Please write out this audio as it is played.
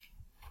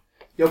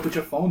Yo, put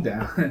your phone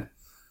down.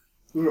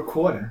 We're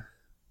recording.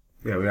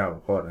 Yeah, we are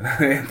recording.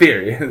 In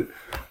theory. What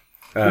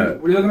are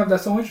you looking up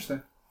that's so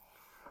interesting?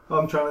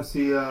 I'm trying to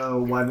see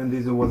why Vin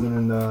Diesel wasn't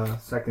in the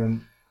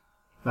second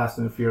Fast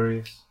and the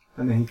Furious,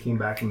 and then he came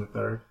back in the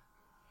third,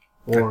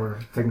 or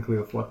technically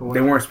the fourth one.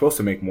 They weren't supposed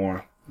to make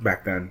more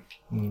back then.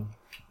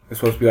 It's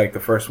supposed to be like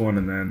the first one,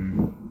 and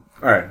then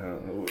alright.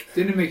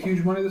 Didn't it make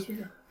huge money this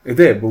weekend? It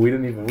did, but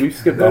we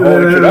skipped the whole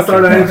introduction. Let's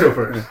start the intro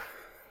first.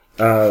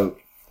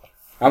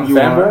 I'm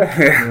the fanboy.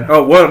 Yeah.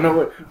 Oh, well,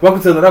 no.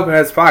 Welcome to the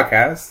Knuckleheads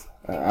podcast.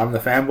 I'm the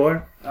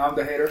fanboy. I'm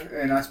the hater,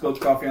 and I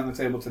spilled coffee on the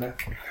table today.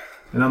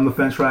 And I'm the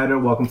fence rider.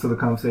 Welcome to the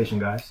conversation,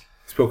 guys.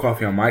 Spill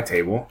coffee on my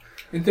table.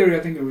 In theory,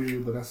 I think it was you,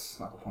 but that's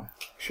not the point.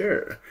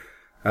 Sure.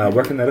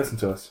 Where can they listen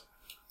to us?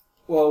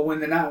 Well, when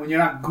you're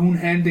not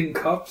goon-handing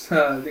cups,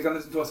 they can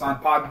listen to us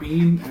on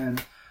Podbean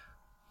and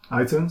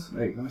iTunes?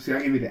 Wait, let me see.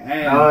 I give you the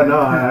end. Oh,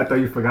 no. I thought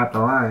you forgot the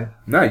line.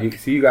 No, you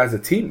see, you guys a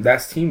team.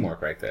 That's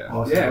teamwork right there.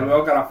 Awesome. Yeah, we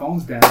all got our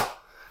phones down.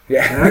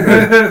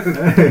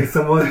 Yeah. Hey,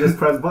 someone just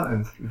pressed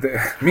buttons.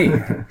 Me.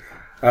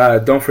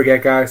 Don't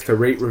forget, guys, to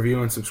rate,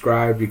 review, and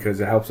subscribe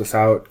because it helps us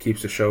out,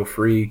 keeps the show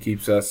free,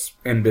 keeps us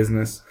in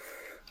business.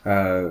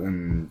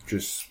 And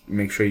just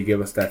make sure you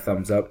give us that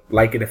thumbs up.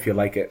 Like it if you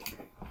like it.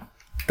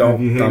 Don't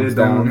if you hate thumbs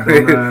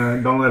it,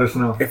 down. don't let us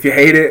know. If you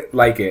hate it,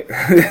 like it.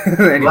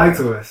 Anyway. Lie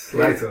to us.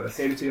 Lie to us.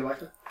 Hate it till you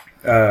like it.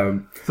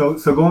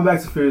 So going back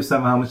to Furious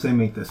 7, how much they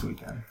make this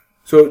weekend?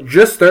 So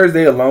just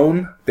Thursday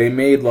alone, they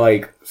made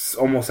like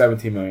almost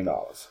 $17 million.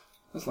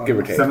 That's a lot Give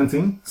or of take.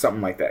 17?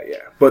 Something like that, yeah.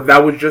 But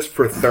that was just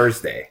for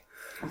Thursday.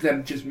 Was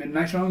that just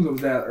midnight showings or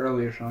was that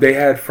earlier showings? They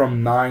had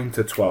from 9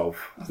 to 12.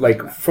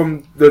 Like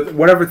from the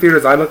whatever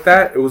theaters I looked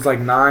at, it was like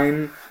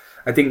 9.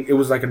 I think it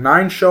was like a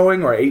 9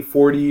 showing or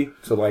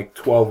 8:40 to like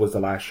 12 was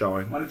the last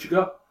showing. Why didn't you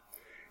go?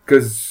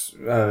 Because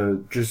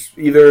just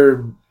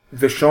either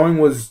the showing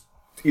was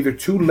either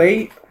too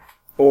late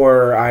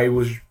or I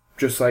was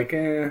just like,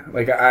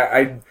 Like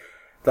I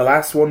the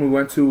last one we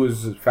went to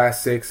was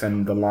Fast 6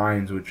 and the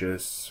lines were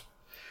just...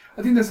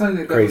 I think that's something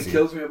that crazy. what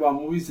kills me about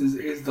movies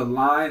is the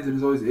lines, and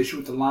there's always an issue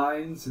with the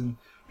lines, and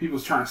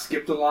people's trying to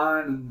skip the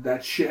line, and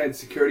that shit had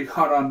security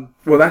caught on...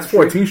 Well, that's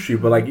 14th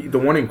Street, but like the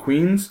one in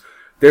Queens,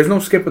 there's no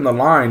skipping the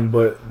line,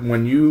 but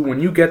when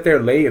you get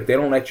there late, if they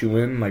don't let you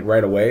in like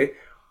right away,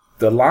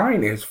 the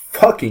line is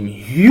fucking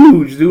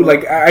huge, dude.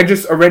 Like I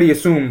just already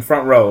assume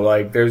front row,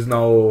 like there's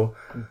no...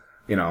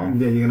 You know.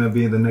 Yeah, you're going to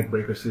be in the neck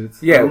breaker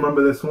seats. Yeah. I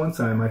remember this one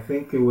time. I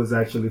think it was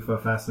actually for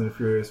a Fast and the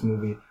Furious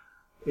movie.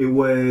 It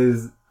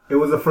was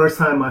the first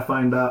time I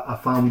found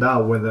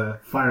out where the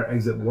fire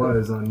exit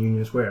was on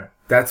Union Square.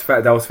 That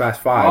was Fast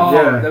 5. Oh,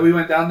 Yeah. that we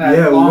went down that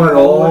Yeah, we long went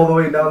hallway. all the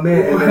way down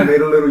there and then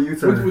made a little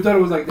U-turn. We thought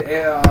it was like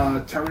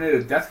the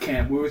Terminator Death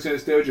Camp. We were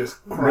just there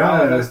just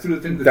crawling us through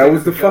the thing. That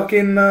was the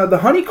fucking the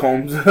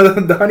honeycombs,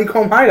 the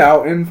honeycomb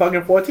hideout in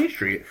fucking 14th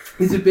Street.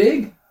 Is it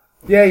big?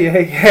 Yeah.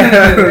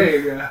 There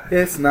you go.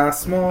 It's not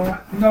small.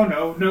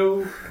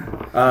 No.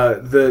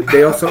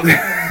 They also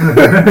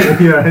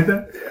You right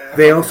there?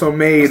 they also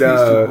made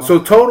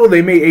so total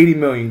they made 80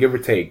 million, give or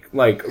take.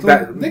 Like So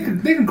that. they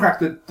can crack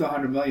the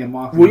 100 million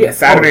mark. Well, yeah,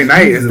 Saturday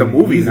night is the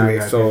easily, movie easily,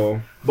 night, I so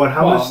But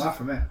not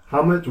for me.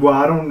 how much? Well,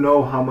 I don't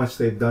know how much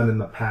they've done in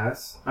the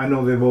past. I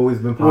know they've always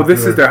been popular. well,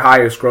 this is their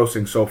highest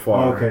grossing so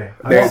far. Okay.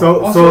 They-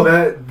 So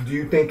that, do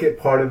you think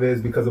part of it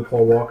is because of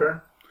Paul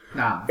Walker?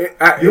 Nah.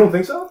 You don't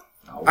think so?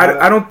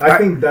 I don't. I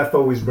think death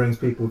always brings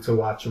people to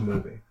watch a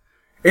movie.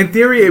 In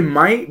theory, it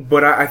might,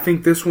 but I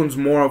think this one's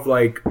more of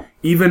like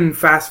even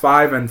Fast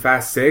 5 and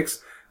Fast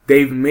 6.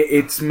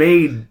 It's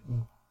made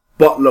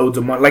buttloads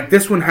of money. Like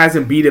this one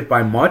hasn't beat it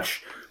by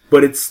much,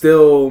 but it's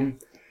still,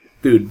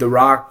 dude. The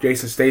Rock,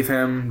 Jason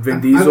Statham,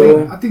 Vin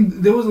Diesel. I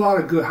think there was a lot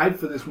of good hype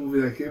for this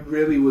movie. Like it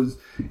really was.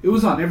 It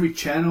was on every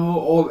channel,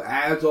 all the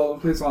ads, all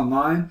the place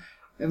online,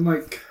 and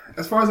like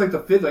as far as like the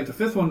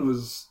fifth one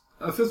was.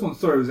 The fifth one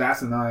story was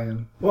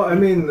asinine. Well, I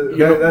mean,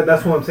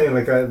 that's what I'm saying.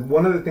 Like,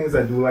 one of the things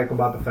I do like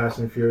about the Fast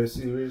and Furious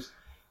series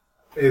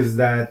is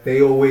that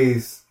they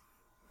always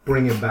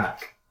bring it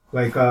back.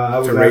 Like, I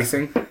was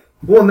racing.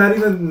 Well, not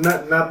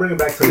bring it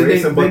back to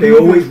racing, but they they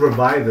always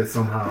revive it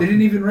somehow. They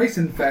didn't even race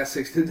in Fast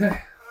 6, did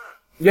they?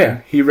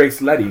 Yeah, he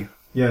raced Letty.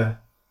 Yeah,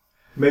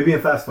 maybe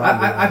in Fast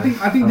 5. I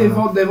think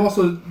they've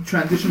also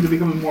transitioned to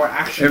becoming more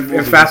action.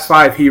 In Fast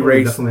 5, he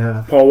raced. definitely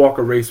have. Paul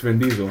Walker raced Vin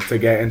Diesel to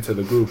get into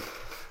the group.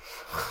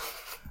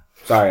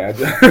 Sorry, I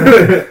just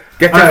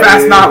get your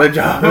fast knowledge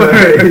off.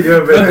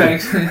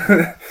 Thanks.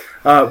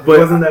 But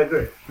wasn't that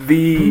great?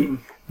 The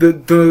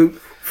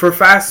for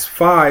Fast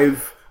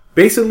 5,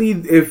 basically,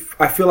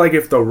 I feel like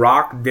if The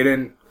Rock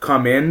didn't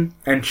come in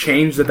and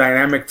change the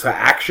dynamic to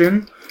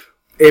action,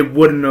 it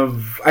wouldn't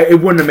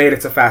have made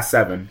it to Fast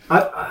 7.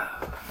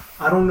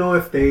 I don't know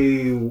if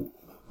they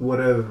would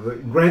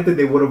have. Granted,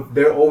 they would have.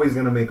 They're always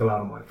going to make a lot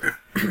of money,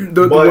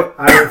 but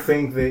I don't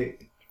think they.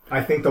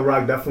 I think The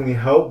Rock definitely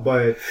helped,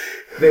 but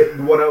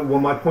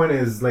what my point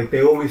is, like,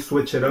 they always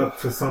switch it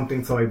up to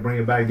something to like bring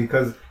it back,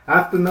 because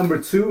after number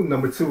two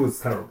was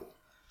terrible.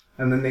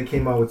 and then they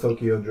came out with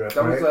Tokyo Drift.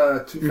 That right?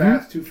 was Too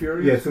Fast, Too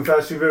Furious. Yeah, Too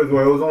Fast, Too Furious,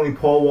 where it was only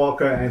Paul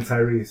Walker and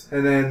Tyrese.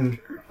 And then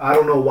I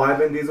don't know why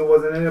Vin Diesel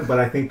wasn't in it, but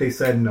I think they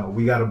said no,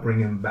 we got to bring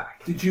him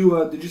back. Did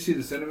you see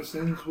the Cinema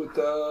Sins with?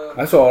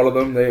 I saw all of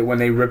them. When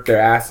they ripped their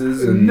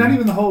asses. And not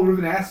even the whole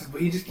ripping asses, but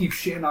he just keeps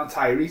shitting on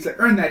Tyrese. Like,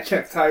 earn that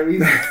check,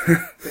 Tyrese.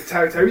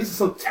 Tyrese is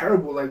so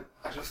terrible. Like,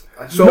 I just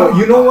so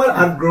you know what?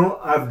 I've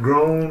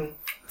grown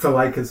to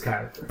like his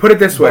character. Put it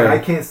this way. But I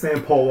can't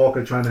stand Paul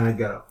Walker trying to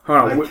get up.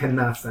 I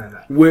cannot stand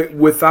that.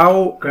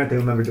 Without... Granted,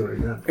 he'll never do it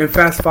again. In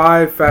Fast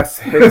 5, Fast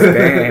 6,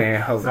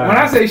 damn. When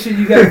I say shit,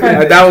 you gotta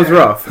that was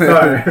rough.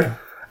 Sorry.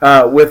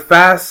 With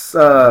Fast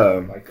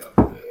 5,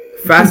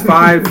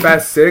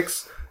 Fast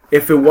 6,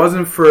 if it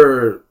wasn't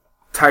for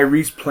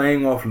Tyrese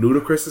playing off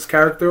Ludacris's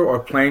character or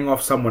playing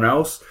off someone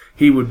else,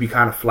 he would be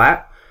kind of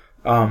flat.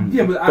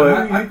 Yeah,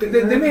 but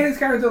they made his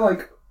character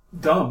like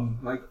dumb,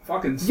 like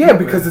fucking stupid. Yeah,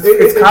 because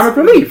it's comic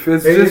relief.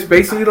 It's just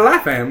basically to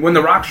laugh at him. When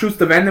The Rock shoots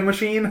the vending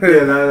machine.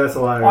 Yeah, that's a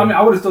lot. I mean,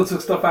 I would have still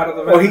took stuff out of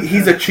the vending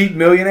he's a cheap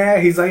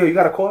millionaire. He's like, yo, you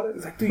got a quarter?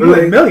 It's like, dude,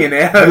 you're a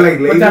millionaire.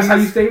 But that's how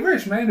you stay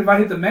rich, man. If I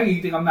hit the mega,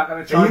 you think I'm not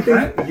going to charge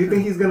rent? You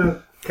think he's going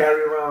to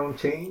carry around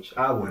change?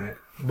 I wouldn't.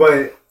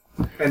 But,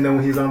 and then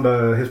when he's on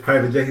his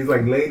private jet, he's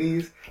like,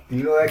 ladies, do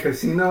you know that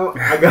casino?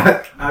 I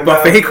got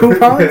buffet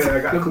coupons? Yeah,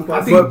 I got coupons.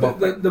 I think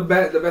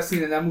the best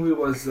scene in that movie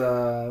was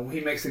when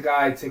he makes the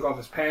guy take off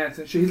his pants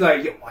and shit. He's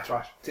like, yo, watch.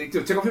 Take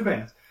off your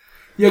pants.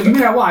 Yo, give me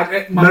that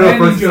watch. My man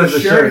needs your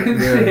shirt.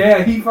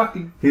 Yeah, he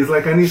fucking... He's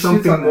like, I need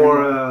something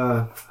more...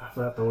 I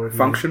forgot the word.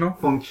 Functional?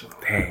 Functional.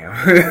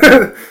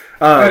 Damn.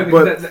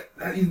 But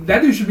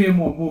that dude should be in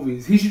more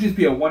movies. He should just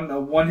be a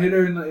one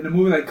hitter in the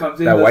movie that comes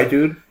in. That white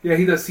dude? Yeah,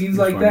 he does scenes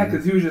like that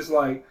because he was just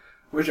like,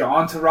 "Where's your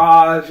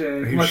entourage?"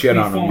 And he shit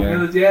on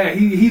him. Yeah,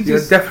 he's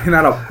just definitely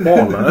not a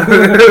baller.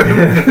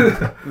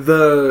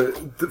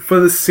 For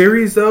the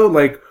series though,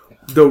 like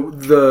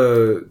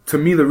the to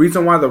me the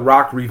reason why The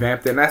Rock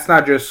revamped it, and that's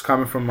not just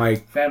coming from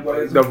like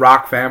fanboyism. The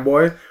Rock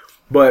fanboy,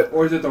 but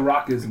or is it The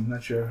Rockism?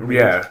 Not sure.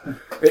 Yeah.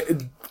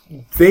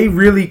 They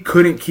really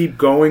couldn't keep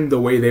going the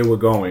way they were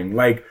going.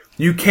 Like,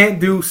 you can't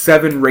do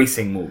 7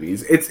 racing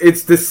movies.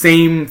 It's the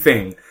same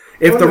thing.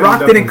 If The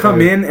Rock didn't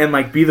come in and,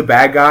 like, be the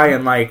bad guy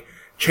and, like,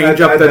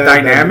 change up the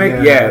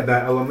dynamic,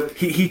 that element.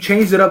 He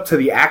changed it up to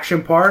the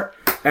action part,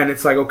 and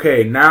it's like,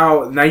 okay,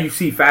 now you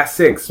see Fast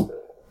 6.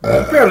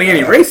 Barely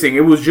any racing.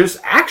 It was just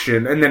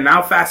action, and then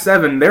now Fast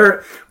 7.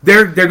 They're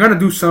gonna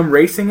do some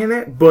racing in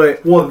it,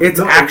 but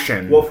it's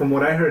action. Well, from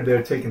what I heard,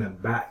 they're taking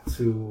it back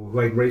to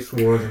like race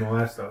wars and all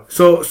that stuff.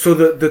 So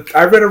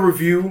I read a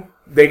review.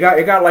 It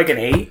got like an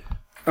 8.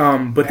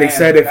 But they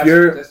said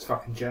that's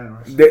fucking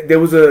generous. There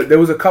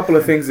was a couple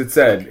of things it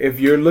said. If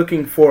you're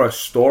looking for a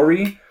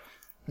story,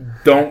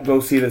 don't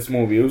go see this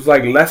movie. It was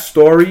like less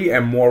story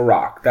and more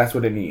Rock. That's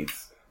what it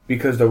needs.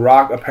 Because The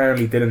Rock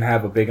apparently didn't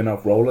have a big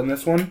enough role in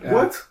this one. Yeah.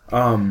 What?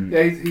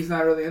 Yeah, he's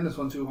not really in this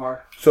one too hard.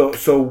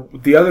 So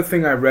the other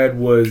thing I read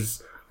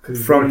was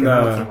from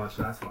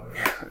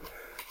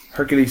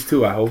Hercules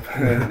 2, I hope.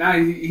 Now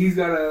he's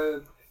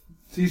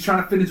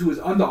trying to fit into his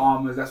Under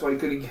Armours. That's why he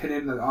couldn't get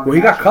in. Well,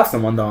 he got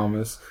custom Under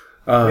Armours.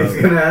 He's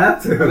gonna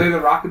have to. Are they the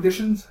Rock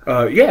editions?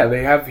 Yeah,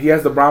 they have. He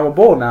has the Brahma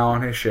Bull now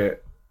on his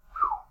shit.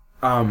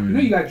 You know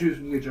you got juice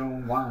when you get your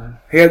own line.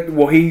 He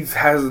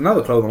has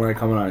another clothing line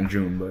coming out in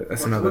June, but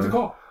that's another. What's it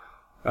called?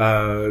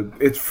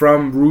 It's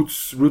from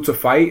Roots of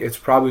Fight. It's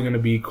probably going to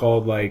be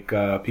called like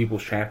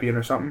People's Champion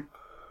or something.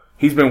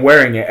 He's been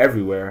wearing it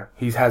everywhere.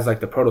 He has like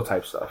the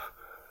prototype stuff.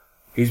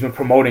 He's been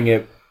promoting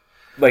it.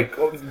 Like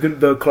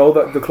the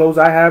clothes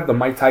I have, the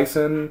Mike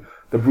Tyson,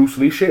 the Bruce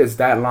Lee shit is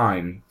that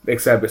line,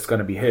 except it's going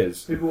to be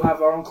his. Maybe we'll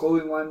have our own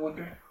clothing line one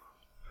day.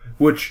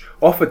 Which,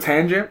 off a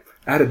tangent,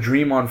 I had a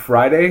dream on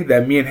Friday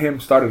that me and him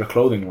started a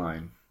clothing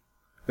line.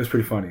 It was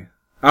pretty funny.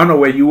 I don't know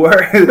where you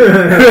were.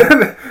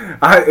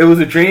 It was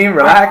a dream.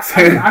 Relax.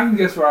 I can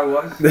guess where I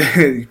was.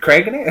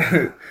 Cranking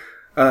it.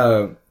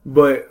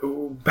 But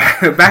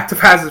back to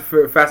Fast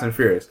and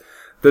Furious.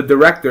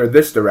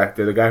 This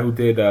director, the guy who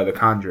did The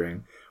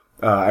Conjuring,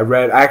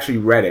 I actually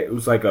read it. It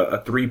was like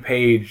a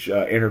 3-page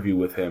interview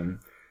with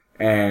him,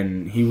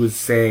 and he was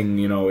saying,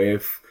 you know,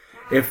 if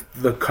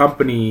the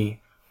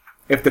company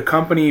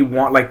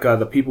want, like,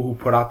 the people who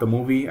put out the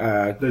movie,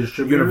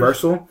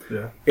 Universal,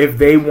 if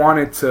they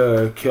wanted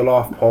to kill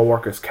off Paul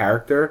Walker's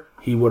character,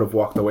 he would have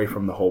walked away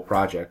from the whole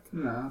project.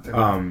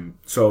 No,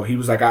 so he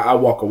was like, I'll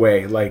walk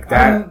away. Like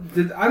that.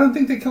 I don't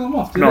think they kill him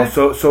off, did they?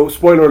 So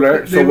spoiler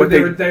alert.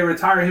 They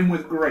retire him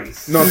with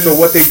grace. No, so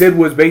what they did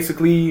was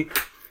basically...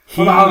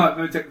 Hold on. Let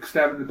me take a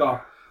stab in the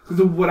dark.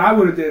 Because what I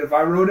would have did if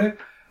I wrote it...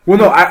 Well,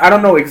 no, I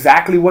don't know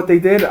exactly what they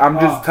did. I'm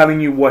just telling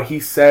you what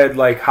he said,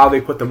 like how they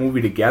put the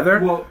movie together.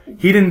 Well,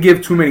 he didn't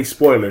give too many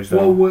spoilers,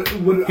 though. Well,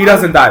 he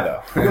doesn't die,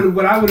 though.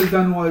 What I would have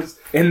done was...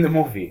 In the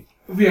movie.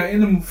 Yeah,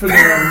 during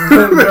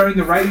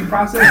the writing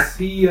process,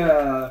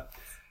 I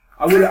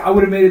would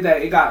have made it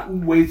that it got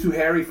way too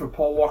hairy for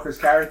Paul Walker's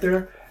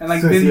character, and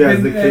like Vin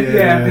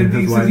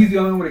Diesel, since he's the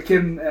only one with a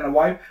kid and a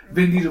wife,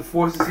 Vin Diesel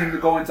forces him to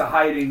go into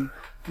hiding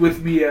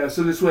with Mia,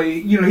 so this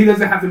way, he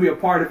doesn't have to be a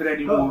part of it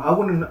anymore. I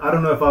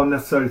don't know if I would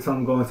necessarily tell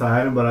him go into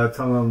hiding, but I'd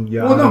tell him,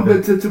 yeah. Well, no,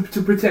 but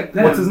to protect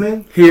them. What's his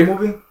name? Here. The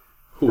movie?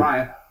 Who?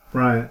 Brian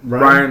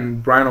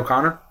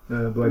O'Connor.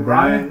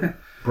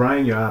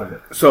 Brian, you're out of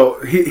it. So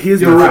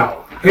here's You're the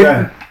out.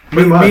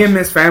 me and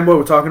Miss Fanboy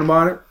were talking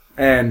about it,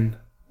 and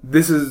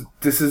this is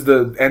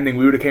the ending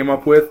we would have came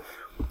up with.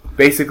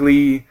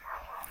 Basically,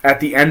 at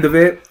the end of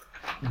it,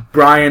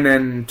 Brian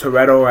and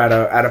Toretto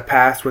are at a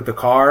pass with the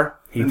car.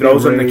 He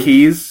throws him the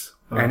keys,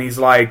 and he's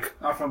like,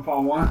 Not from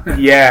Paul 1.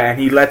 yeah, and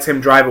he lets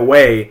him drive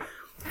away,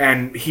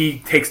 and he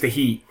takes the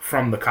heat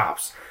from the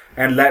cops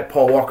and let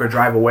Paul Walker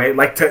drive away.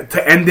 Like,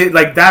 to end it,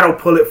 like, that'll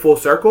pull it full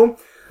circle.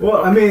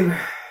 Well, I mean,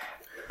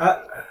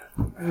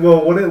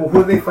 who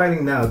are they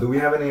fighting now? Do we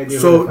have any idea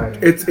So who they're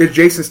fighting? it's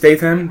Jason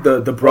Statham,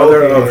 the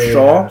brother of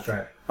Shaw. Yeah, that's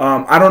right.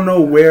 I don't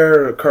know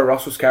where Kurt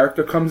Russell's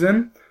character comes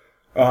in,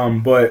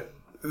 but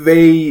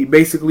they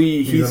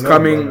basically he's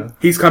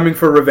coming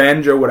for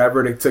revenge or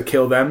whatever to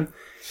kill them,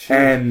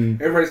 and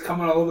Everybody's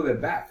coming all over their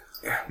back.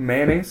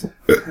 mayonnaise.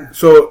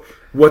 So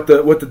what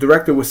the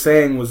director was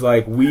saying was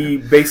like, we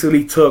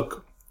basically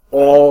took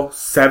all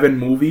 7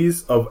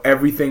 movies of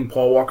everything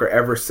Paul Walker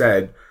ever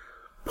said,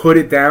 put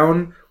it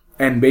down,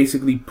 and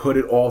basically put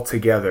it all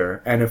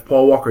together. And if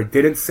Paul Walker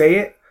didn't say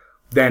it,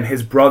 then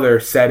his brother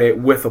said it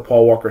with a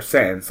Paul Walker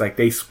sentence. Like,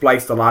 they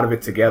spliced a lot of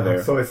it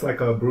together. So it's like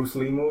a Bruce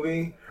Lee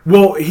movie?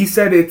 Well, he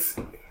said it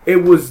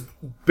was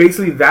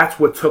basically that's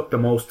what took the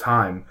most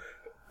time.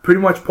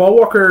 Pretty much, Paul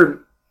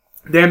Walker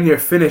damn near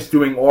finished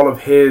doing all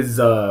of his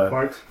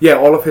Parts? Yeah,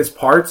 all of his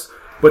parts.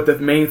 But the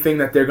main thing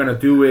that they're gonna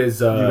do is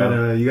you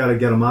gotta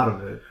get him out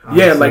of it.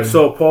 Honestly. Yeah, like,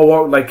 so Paul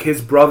Walker, like,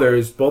 his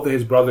brothers, both of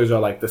his brothers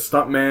are like the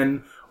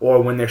stuntmen,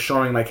 or when they're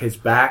showing like his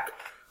back.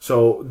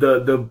 So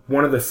the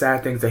one of the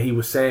sad things that he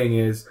was saying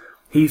is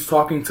he's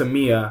talking to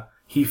Mia.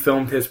 He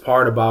filmed his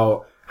part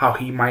about how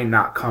he might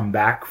not come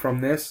back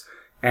from this,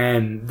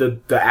 and the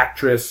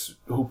actress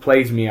who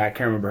plays Mia, I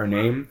can't remember her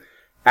name.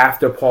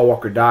 After Paul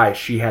Walker dies,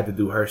 she had to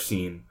do her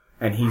scene,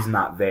 and he's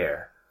not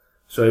there.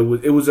 So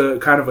it was a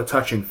kind of a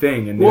touching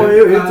thing. And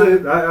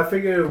I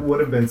figure it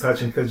would have been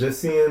touching because just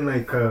seeing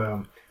like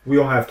we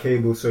all have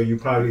cable, so you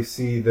probably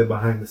see the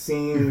behind the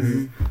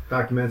scenes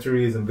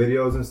documentaries and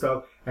videos and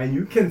stuff, and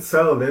you can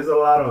tell there's a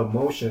lot of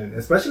emotion,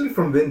 especially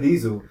from Vin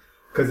Diesel,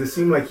 because it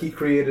seemed like he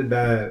created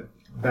that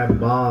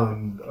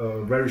bond,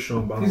 very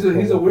strong bond. He's a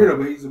weirdo,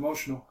 but he's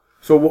emotional.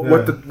 So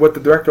what the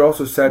director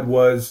also said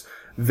was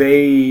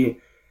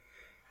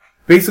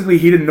basically,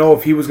 he didn't know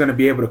if he was going to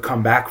be able to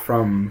come back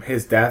from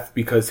his death,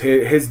 because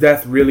his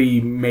death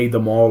really made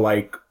them all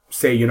like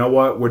say, you know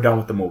what, we're done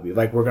with the movie.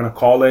 Like, we're going to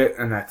call it,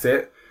 and that's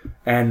it.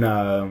 And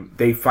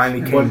they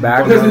finally came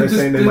back. But now they're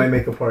saying they might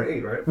make a part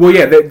 8, right? Well,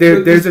 yeah,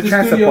 there's a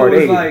chance of part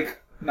 8.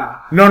 Like, nah.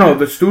 No.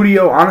 The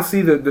studio,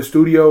 honestly, the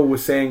studio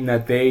was saying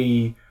that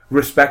they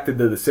respected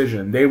the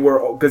decision. They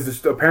were,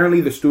 because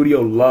apparently the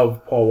studio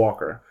loved Paul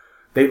Walker.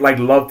 They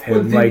loved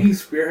him. But did he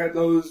spearhead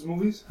those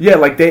movies? Yeah,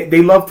 like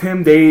they loved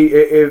him.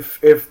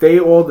 If they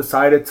all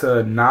decided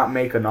to not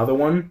make another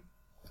one,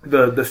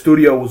 the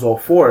studio was all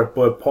for it.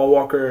 But Paul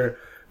Walker,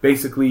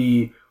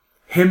 basically,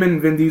 him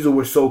and Vin Diesel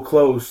were so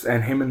close,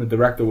 and him and the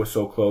director were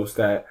so close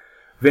that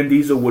Vin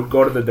Diesel would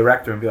go to the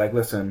director and be like,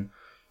 "Listen,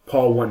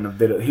 Paul wouldn't have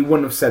did it. He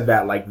wouldn't have said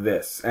that like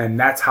this," and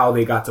that's how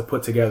they got to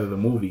put together the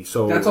movie.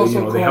 So that's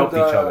also called, they helped each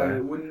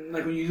other.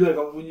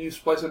 When you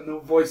splice a new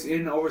voice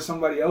in over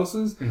somebody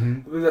else's, I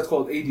believe that's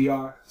called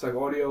ADR. It's like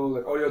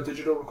audio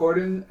digital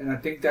recording, and I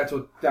think that's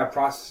what that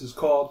process is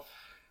called.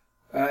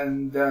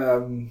 And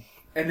then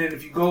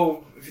if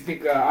you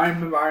think I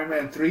remember Iron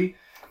Man 3.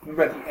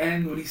 Remember at the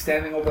end when he's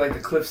standing over like the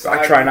cliffside?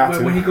 I try not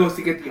to. When he goes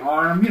to get the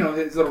arm,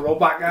 his little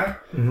robot guy.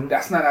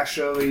 That's not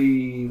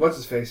actually what's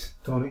his face?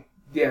 Tony.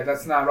 Yeah,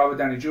 that's not Robert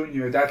Downey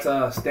Jr. That's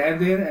a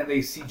stand-in, and they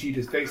CG'd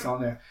his face on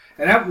there,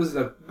 and that was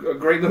a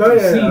great looking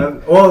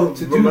scene.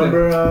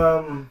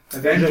 Remember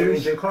Avengers?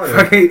 Agent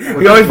Carter.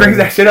 He always brings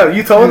that shit up.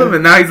 You told him,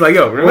 and now he's like,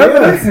 "Yo,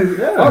 remember this?"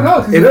 Yeah. Oh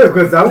no,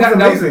 because that was amazing.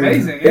 That was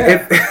amazing.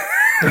 Yeah.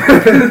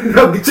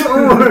 No, get your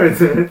own words.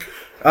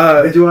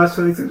 Did you watch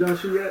 22 Jump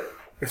Street yet?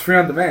 It's free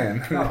on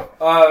demand. No.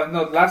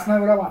 Last night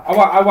what I watched?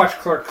 I watched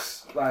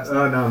Clerks last night.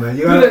 Oh no, man!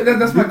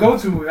 That's my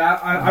go-to movie.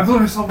 I've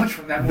learned so much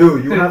from that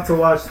movie. Dude, you have to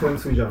watch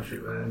 22 Jump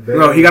Street, man.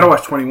 No, he got to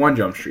watch 21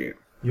 Jump Street.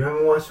 You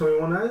haven't watched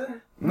 21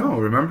 either? No,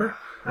 remember?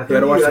 I think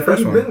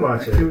you been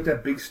watching. That kid with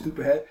that big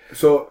stupid head.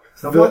 So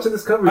stop watching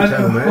Discovery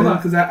Channel, man. Hold on,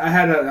 because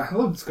I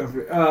love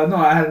Discovery. No,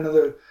 I had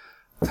another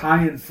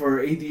tie-in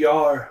for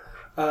ADR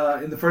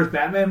in the first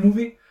Batman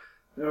movie.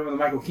 Remember the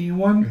Michael Keaton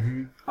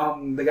one?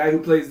 The guy who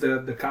plays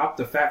the cop,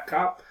 the fat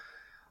cop,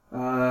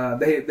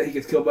 that he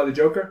gets killed by the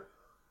Joker.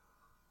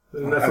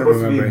 Isn't that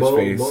supposed to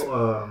be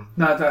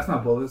No, that's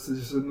not Bull. This is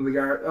just another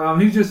guy.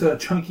 He's just a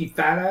chunky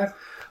fat ass.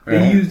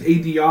 They used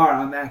ADR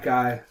on that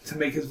guy to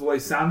make his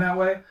voice sound that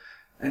way.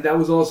 And that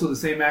was also the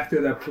same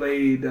actor that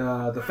played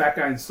the fat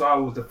guy in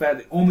Star Wars.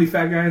 The only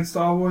fat guy in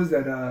Star Wars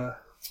that...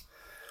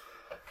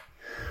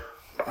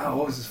 Oh,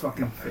 what was his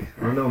fucking face?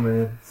 I don't know,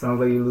 man. Sounds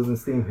like you're losing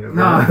steam here.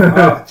 Nah,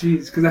 oh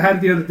jeez, because I had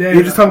it the other day.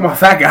 You're just talking about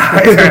fat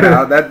guys right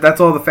now.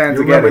 That's all the fans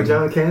You are remember getting.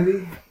 John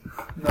Candy?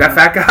 No. That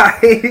fat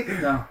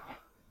guy, No.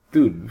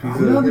 dude. Who He's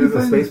the hell He did was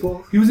he in play?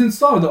 Spaceballs? He was in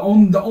Star, the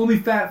only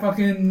fat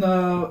fucking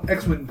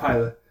X-Wing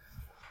pilot.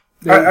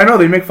 I know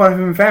they make fun of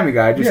him in Family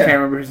Guy. I just Yeah. can't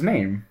remember his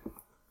name.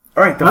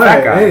 All right, the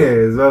fat guy.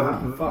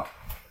 Anyways, Fuck.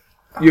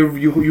 You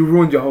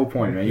ruined your whole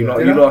point, man. You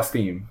Did I? lost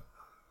steam.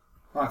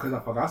 Oh, because I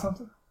forgot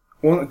something?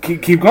 Well,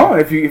 keep going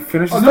if you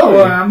finish the Oh, story.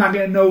 no, I'm not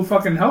getting no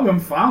fucking help. I'm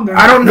flounder.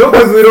 I don't know.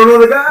 because we don't know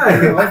the guy.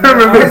 I don't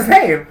remember his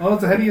name. Oh,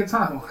 it's ahead of your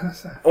time. What can I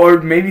say? Or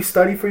maybe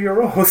study for your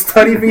role.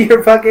 Study for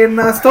your fucking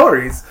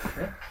stories.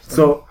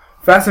 So,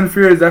 Fast and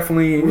Furious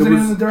definitely... Who's the name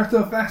of the director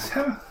of Fast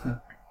 7?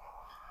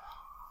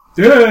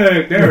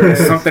 Dick, there it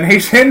is. Something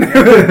Haitian.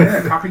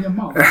 Yeah, copy your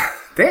mom.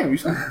 Damn, you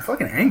sound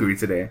fucking angry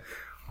today.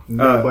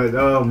 No, but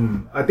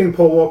I think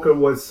Paul Walker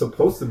was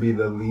supposed to be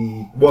the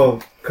lead.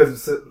 Well,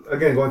 because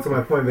again, going to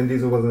my point, Vin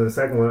Diesel wasn't the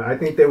second one. I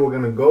think they were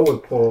gonna go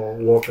with Paul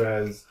Walker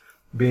as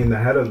being the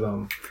head of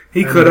them.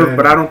 He And could have, then-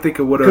 but I don't think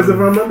it would have. Because if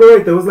I remember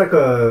right, there was like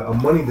a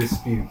money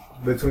dispute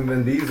between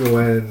Vin Diesel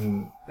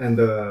and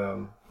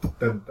the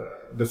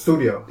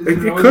studio.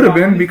 It could have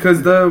been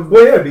because the...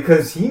 Well, yeah,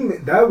 because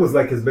that was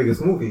like his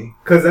biggest movie.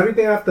 Because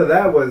everything after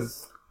that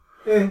was.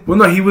 Well,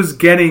 no, he was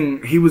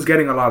getting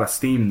a lot of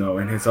steam though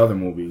in his other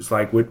movies.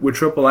 Like with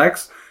Triple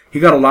X, he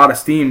got a lot of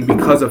steam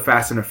because of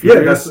Fast and the Yeah,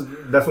 Furious.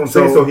 that's what I'm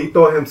saying. So he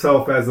thought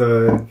himself as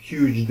a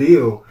huge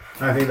deal.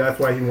 I think that's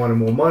why he wanted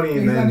more money.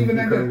 And He's then not even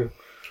he that couldn't good.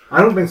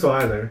 I don't think so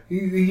either.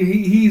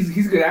 He's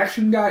a good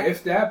action guy,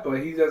 if that,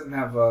 but he doesn't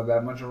have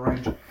that much of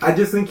range. I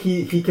just think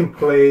he can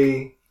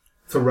play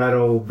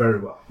Toretto very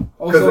well.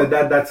 Also,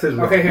 Because that's his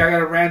role. okay, here I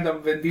got a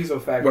random Vin Diesel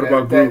fact. What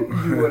about that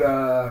Groot? you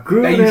would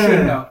Groot, that you yeah.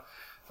 should know.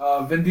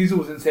 Vin Diesel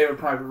was in Saving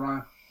Private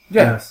Ryan.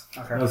 Yes.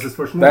 Okay. That was his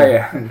first movie.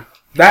 That yeah,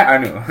 that I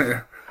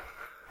knew.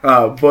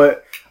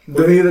 But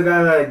Was he the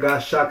guy that got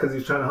shot because he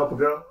was trying to help a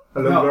little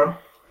No. girl?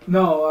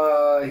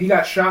 No, he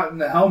got shot in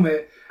the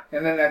helmet,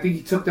 and then I think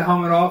he took the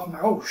helmet off. I'm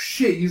like, oh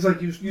shit! He's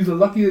like, you're the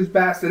luckiest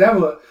bastard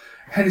ever.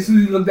 And as soon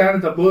as he looked down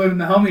at the bullet in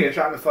the helmet, he got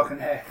shot in the fucking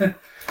head.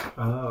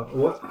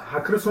 What? How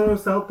could have sworn it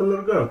was to help the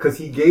little girl? Because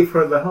he gave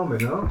her the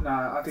helmet, no?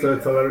 Nah, I think So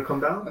to let her come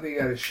down? I think he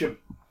got his ship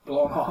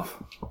blown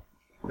off.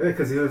 Yeah,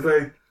 because he was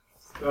like,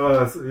 he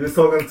was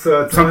talking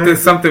to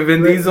something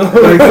Vin Diesel.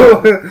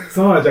 Like,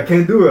 Sarge, I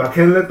can't do it. I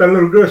can't let that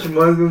little girl. She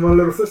reminds me of my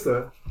little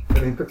sister.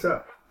 And he picks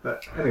up.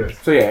 But anyways.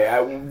 So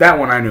yeah, that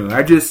one I knew.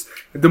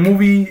 The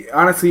movie,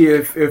 honestly,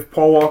 if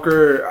Paul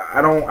Walker,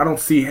 I don't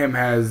see him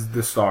as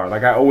the star.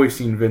 Like I always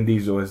seen Vin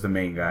Diesel as the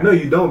main guy. No,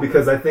 you don't,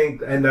 because I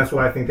think, and that's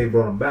why I think they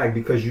brought him back,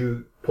 because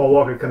Paul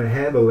Walker couldn't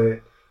handle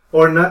it.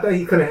 Or not that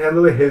he couldn't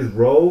handle it, his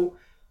role,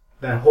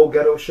 that whole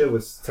ghetto shit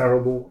was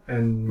terrible.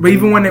 And But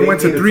even when they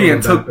went to needed 3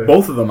 and someone took back there.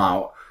 both of them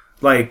out,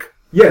 like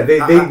Yeah,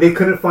 they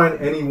couldn't find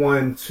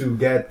anyone to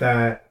get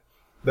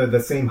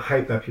the same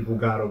hype that people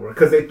got over,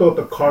 because they thought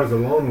the cars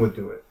alone would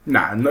do it.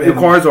 nah, the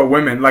cars or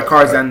women, like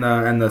cars and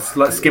the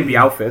skimpy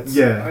outfits. I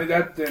Yeah, mean,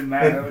 that didn't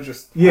matter. That was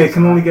just it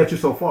can only get you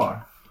so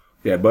far.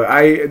 Yeah, but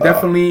I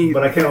definitely.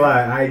 But I can't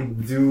lie, I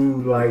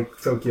do like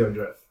Tokyo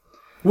Drift.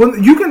 Well,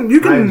 you can.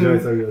 I enjoy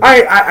Tokyo Drift.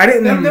 I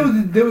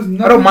didn't. There was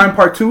nothing, I don't mind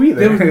part 2 either.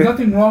 There was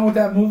nothing wrong with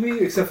that movie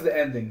except for the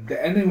ending.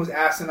 The ending was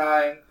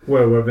asinine.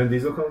 Where Vin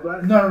Diesel comes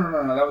back? No.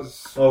 That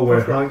was.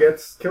 Where Han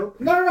gets killed?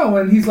 No.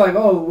 When he's like,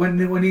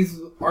 when he's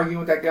arguing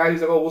with that guy,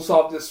 he's like, we'll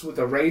solve this with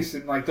a race,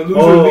 and like the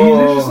loser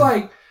leaves. It's just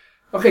like,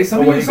 okay, some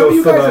of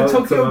you guys are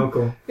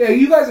Tokyo. Yeah,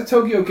 you guys are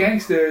Tokyo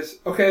gangsters.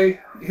 Okay,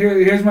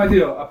 here's my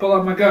deal. I pull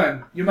out my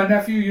gun. You're my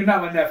nephew. You're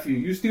not my nephew.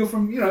 You steal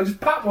from, just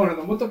pop one of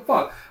them. What the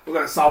fuck? We're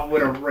gonna solve it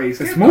with a race.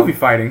 It's movie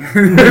fighting.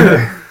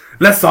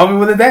 Let's solve it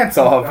with a dance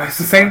off. It's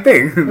the same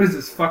thing. What is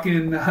this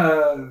fucking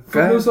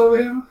footloose over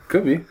here?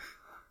 Could be.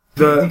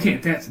 You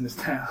can't dance in this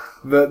town.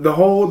 The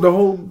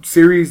whole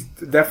series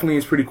definitely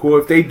is pretty cool.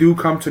 If they do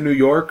come to New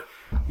York,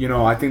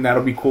 I think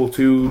that'll be cool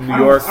too. New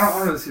York. I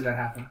don't really see that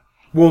happen.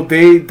 Well,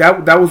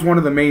 that was one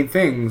of the main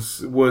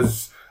things,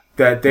 was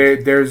that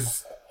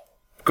there's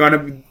gonna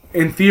be,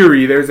 in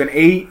theory, there's an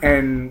 8,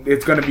 and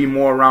it's gonna be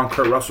more around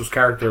Kurt Russell's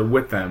character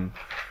with them.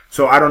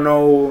 So I don't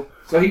know.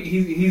 So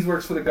he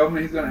works for the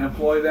government. He's gonna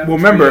employ them. Well,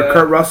 remember,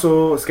 Kurt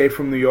Russell escaped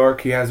from New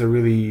York. He has a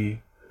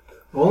really,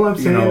 All I'm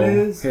saying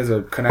is, he has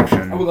a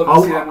connection. I would love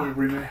to see that movie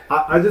remake.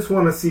 I just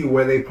want to see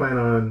where they plan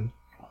on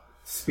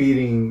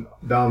speeding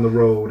down the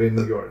road in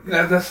New York.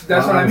 That's what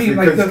I mean.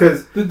 Honestly, Like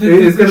because the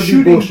it's gonna be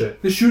shooting,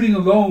 bullshit. the shooting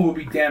alone will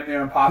be damn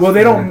near impossible. Well,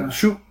 they don't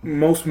shoot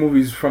most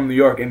movies from New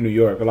York in New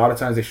York. A lot of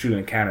times they shoot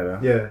in Canada.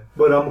 Yeah,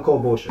 but I'm gonna call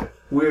bullshit.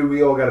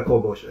 We all gotta call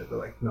bullshit. They're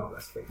like, no,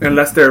 that's fake.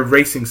 Unless they're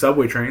racing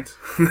subway trains.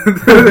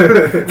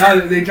 No,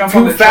 they jump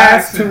on Too the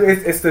fast.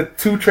 tracks. It's the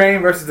 2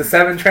 train versus the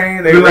 7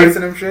 train. They're You're like-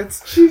 racing them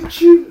shits.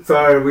 Shoot.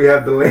 Sorry, we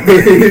have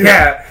delays.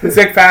 Yeah,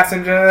 sick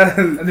passenger.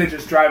 And they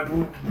just drive.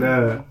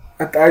 Nah.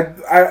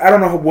 I don't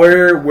know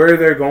where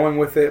they're going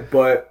with it,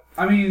 but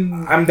I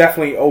mean, I'm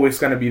definitely always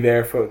going to be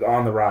there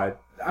on the ride.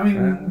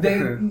 they.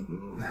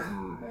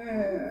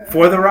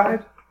 For the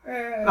ride?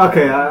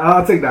 Okay,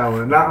 I'll take that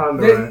one. Not on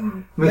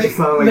the makes it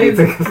sound like you're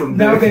taking some.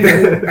 Nowadays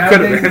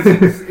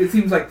it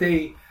seems like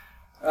they,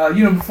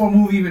 before a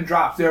movie even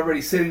drops, they're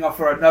already setting up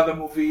for another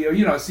movie or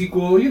a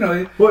sequel.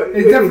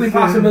 It's definitely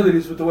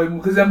possibilities with the way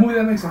because that movie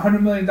that makes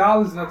 $100 million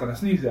is nothing to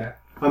sneeze at.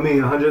 I mean,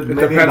 $100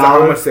 million. Depends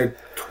on how much it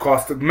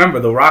costs. Remember,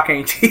 The Rock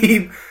ain't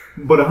cheap.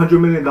 But $100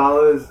 million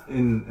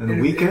in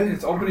a weekend?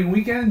 It's opening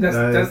weekend.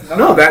 That's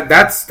no.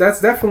 That's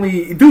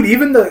definitely, dude.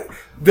 Even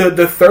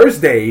the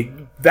Thursday,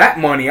 that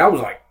money, I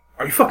was like,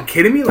 are you fucking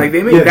kidding me? Like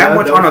they made that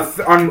much on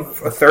a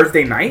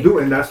Thursday night,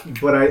 dude. And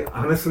but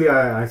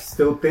I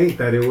still think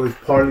that it was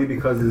partly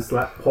because it's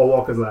Paul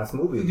Walker's last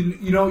movie.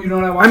 You know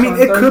what I watched. I mean,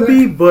 it could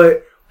be,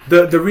 but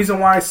the reason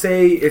why I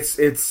say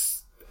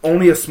it's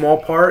only a small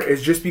part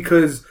is just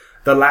because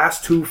the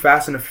last two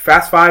Fast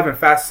 5 and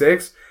Fast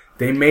 6.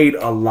 They made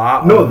a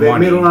lot of money. No, they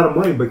made a lot of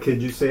money, but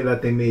could you say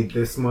that they made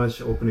this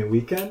much opening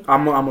weekend?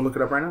 I'm gonna look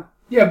it up right now.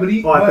 Yeah, but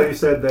I thought you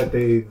said that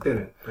they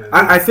didn't.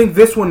 I think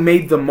this one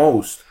made the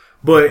most.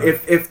 But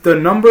if the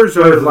numbers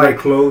are like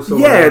close, then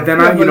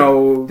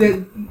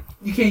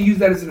you can't use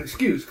that as an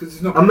excuse because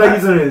there's no. I'm not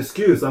using it as an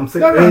excuse. I'm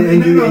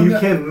saying, you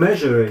can't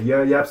measure it.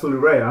 You're absolutely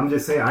right. I'm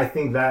just saying I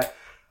think that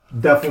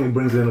definitely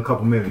brings in a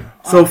couple million.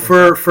 So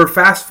for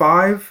Fast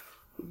 5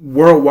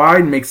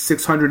 worldwide makes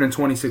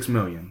 $626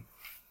 million.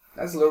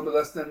 That's a little bit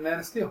less than Man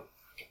of Steel.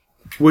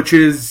 Which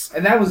is...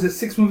 And that was the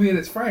 6th movie in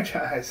its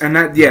franchise. And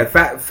that,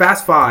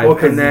 Fast 5. Well,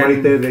 because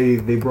right there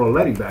they brought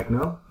Letty back,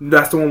 no?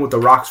 That's the one with The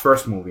Rock's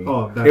first movie.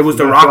 Oh, it was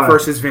The Rock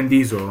versus Vin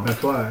Diesel.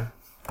 That's why.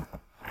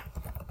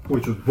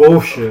 Which was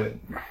bullshit.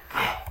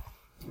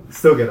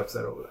 Still get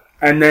upset over that.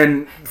 And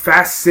then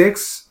Fast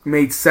 6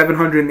 made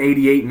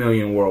 $788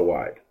 million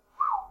worldwide.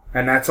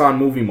 And that's on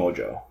Movie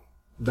Mojo.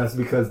 That's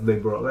because they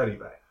brought Letty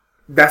back.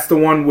 That's the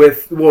one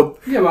with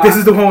this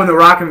is the one with The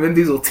Rock and Vin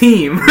Diesel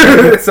team.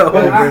 So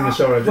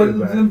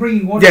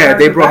bringing one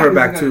they brought her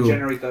back too.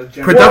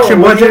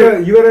 Production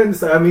budget. You gotta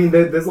understand. I mean,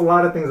 there's a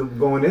lot of things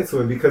going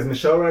into it because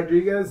Michelle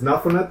Rodriguez,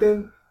 not for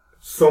nothing,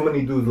 so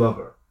many dudes love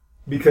her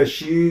because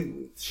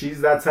she's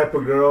that type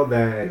of girl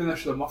that. Even though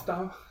she's a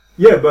muffta.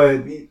 Yeah,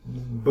 but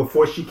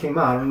before she came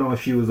out, I don't know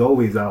if she was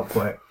always out,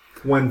 but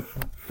when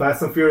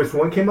Fast and Furious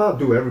 1 came out,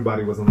 dude,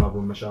 everybody was in love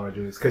with Michelle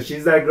Rodriguez because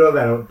she's that girl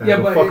that'll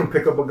fucking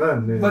pick up a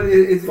gun. But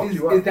is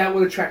that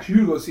what attracts you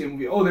to go see a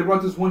movie? Oh, they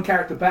brought this one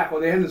character back, or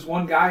they had this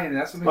one guy, and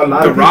that's what makes a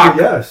lot of people, Rock.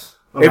 Yes,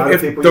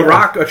 if The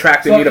Rock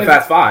attracted me to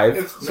Fast 5,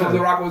 The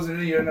Rock wasn't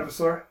in it, you never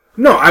saw it.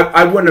 No,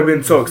 I wouldn't have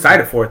been so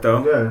excited for it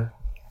though. Yeah,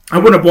 I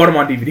wouldn't have bought him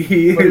on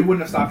DVD. But it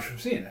wouldn't have stopped you from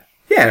seeing it.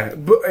 Yeah,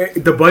 but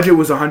the budget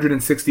was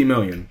 $160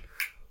 million,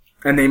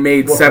 and they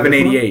made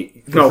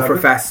 $788. No, for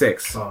Fast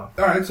 6. All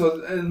right,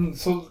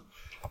 so.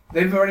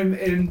 They've already,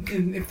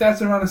 if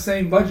that's around the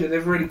same budget,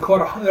 they've already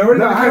caught. They're already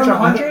going to catch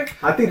 100.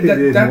 I think they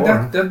did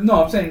more.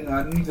 No, I'm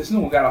saying this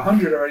new one got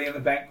 100 already in the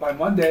bank by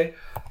Monday,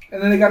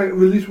 and then they got to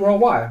release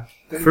worldwide.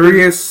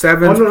 Furious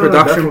 7's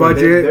production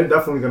budget. They're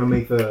definitely going to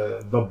make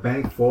the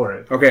bank for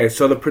it. Okay,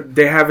 so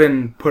they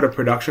haven't put a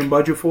production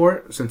budget for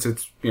it since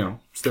it's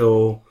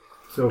still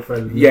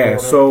fairly. Yeah,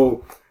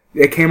 so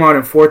it came out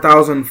in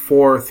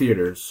 4,004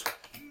 theaters.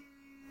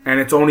 And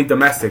it's only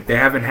domestic. They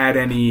haven't had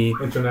any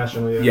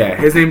international yet. Yeah,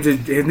 his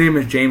name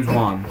is James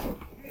Wan.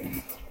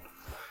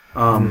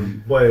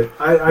 But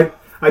I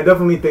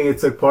definitely think it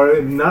took part of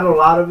it. Not a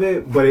lot of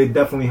it, but it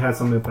definitely had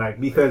some impact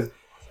because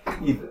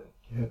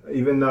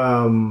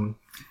even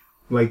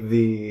like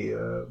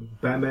the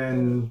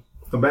Batman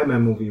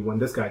movie when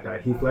this guy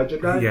died, Heath Ledger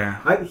died.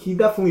 Yeah, he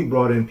definitely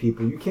brought in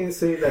people. You can't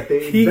say that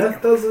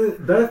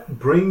that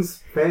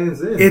brings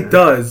fans in. It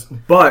does,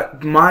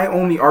 but my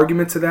only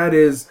argument to that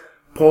is.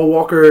 Paul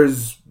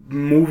Walker's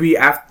movie,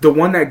 the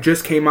one that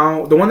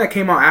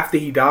came out after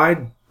he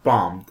died,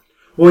 bombed.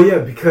 Well, yeah,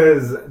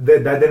 because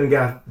that didn't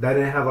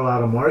have a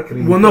lot of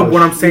marketing. Well, no,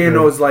 what I'm saying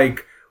though is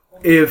like,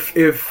 if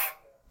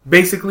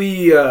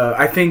basically,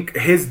 I think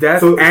his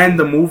death and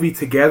the movie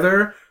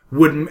together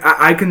would,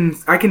 I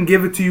can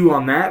give it to you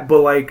on that,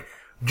 but like.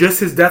 Just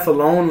his death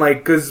alone, like,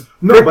 because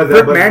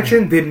Brick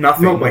Mansion did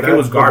nothing. It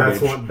was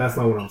garbage. That's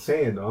not what I'm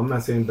saying, though. I'm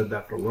not saying the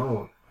death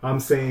alone. I'm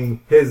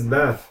saying his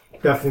death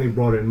definitely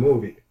brought in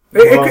movie.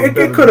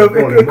 It could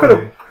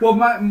have. Well,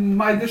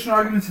 my additional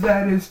argument to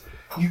that is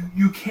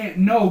you can't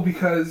know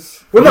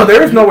because. Well, no,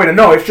 there is no way to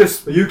know. It's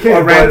just you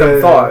can't, a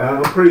random thought.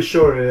 I'm pretty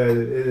sure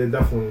it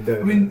definitely did.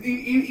 I mean,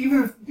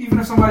 even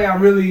if somebody I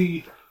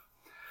really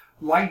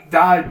liked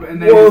died and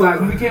then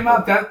when it came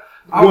out, that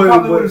I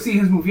probably would have seen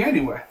his movie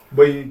anyway.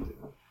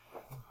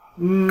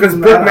 Because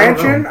Brick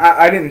Mansion,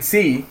 I didn't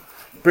see.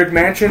 Brick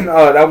Mansion,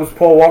 that was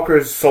Paul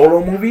Walker's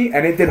solo movie,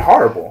 and it did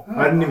horrible.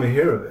 I didn't even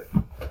hear of it.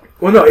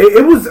 Well, no,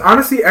 it was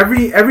honestly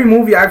every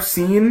movie I've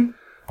seen,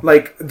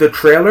 like the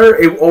trailer,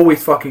 it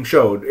always fucking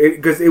showed.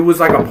 Because it was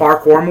like a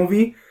parkour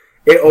movie.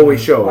 It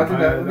always showed. I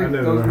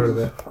never heard of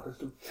that.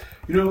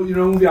 You know the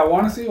movie I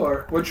want to see,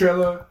 or what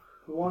trailer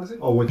you want to see?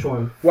 Oh, which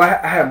one? Well,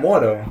 I have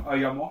more though. Oh,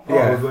 you got more? Yeah,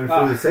 I was going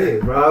to say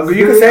it, bro.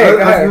 You can say it.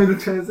 I was going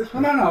to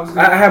transition. No.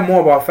 I have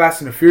more about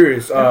Fast and the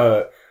Furious,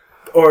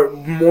 or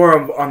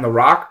more on The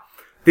Rock.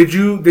 Did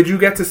you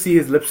get to see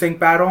his lip sync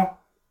battle?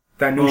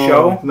 That new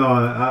show? No,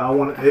 I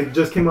want. It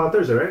just came out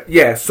Thursday, right?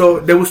 Yeah. So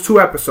there was 2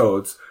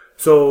 episodes.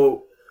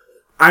 So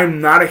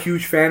I'm not a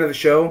huge fan of the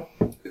show.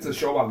 It's a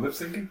show about lip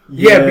syncing?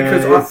 Yeah,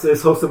 because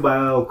it's hosted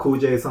by Cool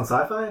J. It's on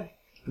Sci-Fi?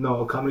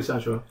 No, Comedy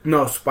Central.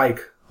 No,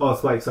 Spike. Oh,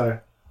 Spike, sorry.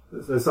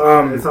 It's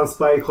on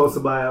Spike,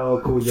 hosted by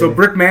Cool J. So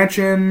Brick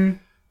Mansion,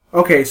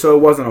 okay, so it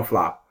wasn't a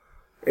flop.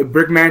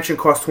 Brick Mansion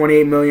cost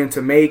 $28 million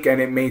to make, and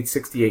it made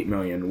 $68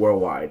 million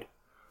worldwide.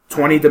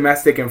 20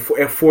 domestic and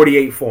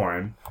 48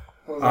 foreign.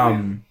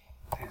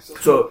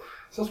 So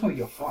it's want to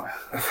get fun.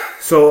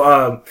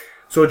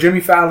 So Jimmy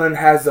Fallon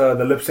has the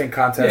lip sync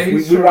contest.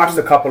 Yeah, we watched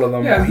a couple of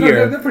them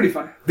here. They're pretty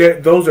funny.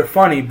 Those are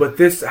funny, but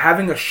this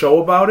having a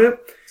show about it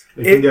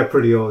can get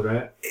pretty old,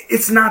 right?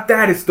 It's not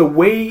that. It's the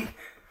way.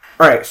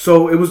 All right,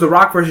 so it was The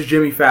Rock versus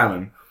Jimmy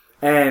Fallon,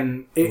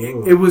 and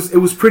it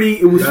was pretty.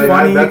 It was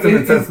funny. That's an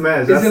intense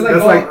match. Is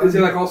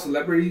it like all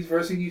celebrities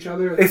versus each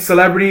other? It's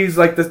celebrities.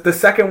 Like the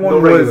second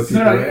one was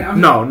people,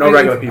 no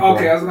regular people.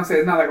 Okay, I was gonna say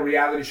it's not like a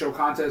reality show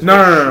contest.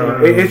 No.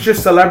 It's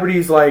just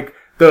celebrities like.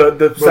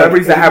 The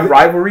celebrities that have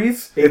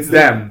rivalries, it's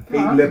them.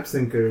 8 lip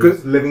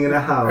syncers living in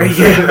a house.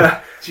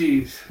 Yeah.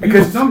 Jeez.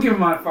 Because don't give him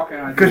my fucking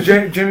idea.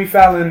 Because Jimmy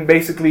Fallon,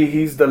 basically,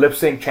 he's the lip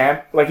sync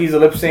champ. Like, he's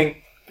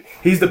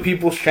the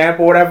people's champ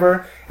or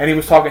whatever. And he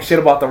was talking shit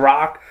about The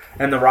Rock.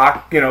 And The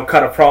Rock,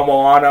 cut a promo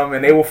on him.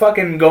 And they were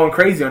fucking going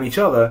crazy on each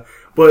other.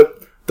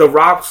 But The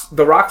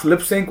Rock's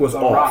lip sync was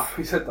off. Rock.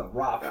 He said The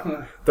Rock.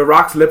 The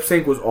Rock's lip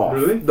sync was off.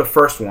 Really? The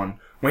first one.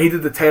 When he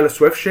did the Taylor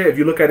Swift shit, if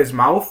you look at his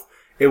mouth,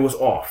 it was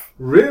off.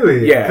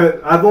 Really? Yeah.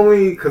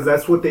 Because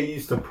that's what they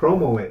used to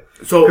promo it.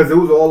 So because it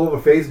was all over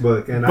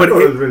Facebook, and I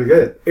thought it was really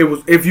good. It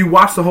was. If you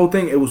watch the whole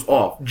thing, it was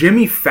off.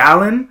 Jimmy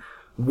Fallon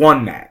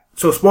won that.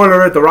 So spoiler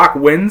alert: The Rock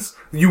wins.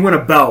 You win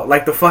a belt,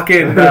 like the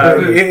fucking.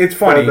 It's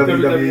funny.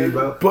 WWE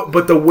belt.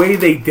 But the way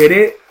they did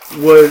it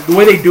was the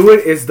way they do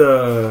it is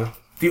the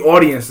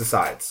audience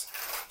decides.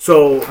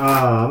 So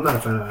I'm not a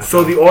fan of that.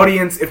 So the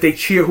audience, if they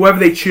cheer, whoever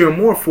they cheer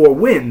more for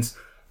wins.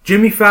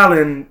 Jimmy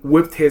Fallon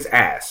whipped his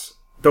ass.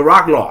 The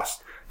Rock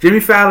lost. Jimmy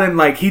Fallon,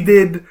 he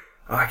did,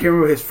 I can't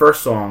remember his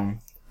first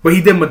song, but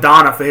he did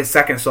Madonna for his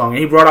second song, and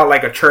he brought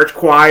out, a church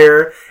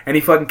choir, and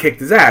he fucking kicked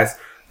his ass.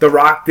 The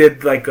Rock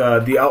did,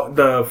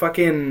 the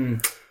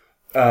fucking,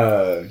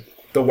 a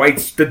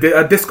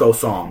disco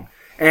song,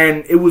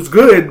 and it was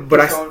good, but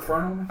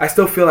I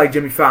still feel like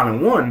Jimmy Fallon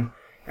won,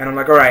 and I'm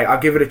like, alright,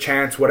 I'll give it a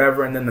chance,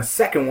 whatever, and then the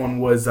second one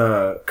was,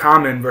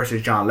 Common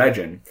versus John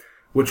Legend.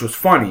 Which was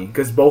funny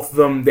because both of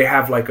them they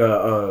have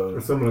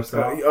a similar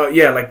style.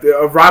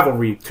 A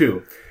rivalry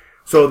too.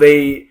 So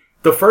the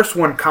first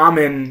one,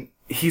 Common,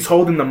 he's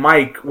holding the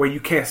mic where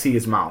you can't see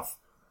his mouth,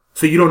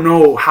 so you don't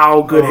know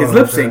how good his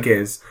lip sync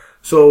is.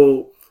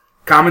 So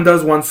Common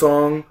does one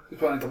song. He's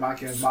putting the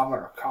mic in his mouth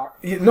like a cock.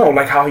 No,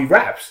 like how he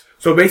raps.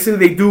 So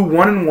basically, they do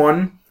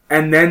 1-on-1,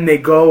 and then they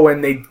go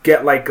and they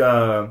get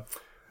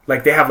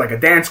they have a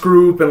dance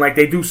group and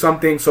they do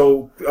something.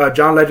 So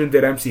John Legend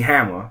did MC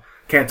Hammer,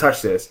 Can't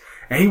Touch This.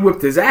 And he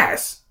whipped his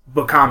ass,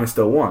 but Common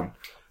still won.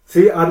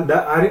 See,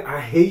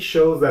 I hate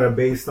shows that are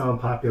based on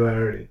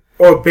popularity.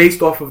 Or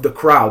based off of the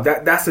crowd.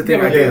 That's the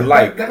thing I didn't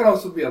like. That could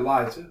also be a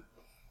lie, too.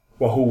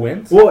 Well, who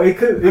wins? Well, it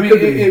could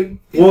be.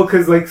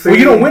 Because,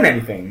 you don't win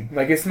anything.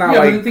 It's not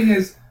but the thing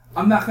is,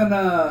 I'm not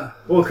gonna...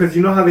 Well, because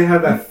you know how they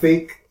have that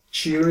fake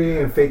cheering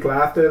and fake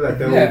laughter that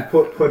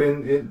they'll put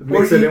in,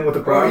 mix it in with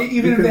the crowd. Or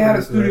even if they had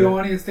a studio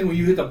audience thing where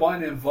you hit the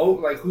button and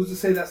vote, who's to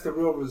say that's the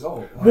real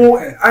result?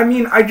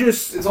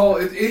 It's all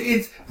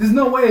it's. There's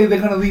no way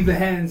they're gonna leave the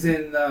hands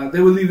in.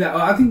 They would leave that.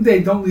 I think they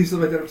don't leave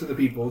stuff like that up to the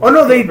people. Oh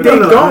no, they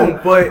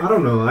don't. But I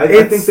don't know. I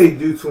think they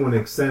do to an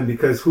extent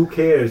because who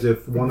cares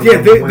if one of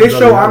them this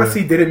show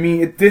honestly didn't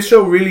mean. This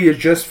show really is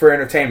just for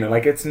entertainment.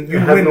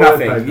 You win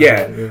nothing.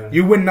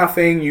 You win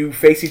nothing. You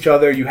face each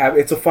other.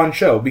 It's a fun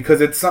show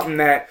because it's something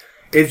that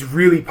is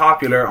really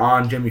popular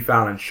on Jimmy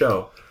Fallon's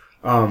show.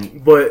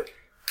 But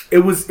it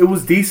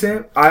was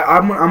decent.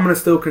 I'm gonna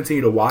still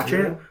continue to watch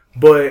it.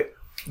 But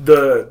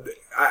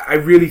I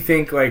really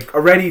think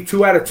already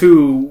 2 out of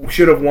 2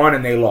 should have won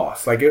and they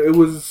lost. It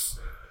was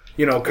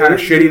kind of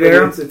shitty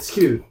there. It's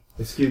cute.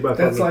 It's cute by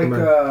that's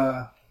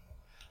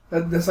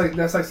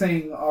that's like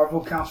saying our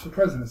vote counts for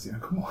presidency.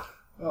 Come on,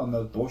 oh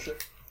no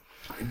bullshit.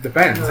 It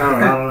depends. I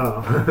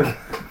don't know.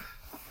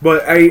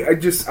 But I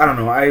don't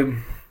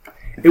know.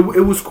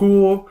 It was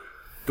cool.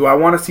 Do I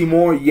want to see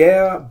more?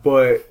 Yeah,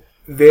 but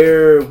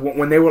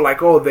when they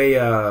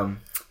were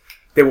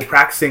they were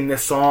practicing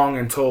this song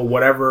until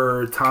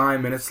whatever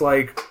time, and it's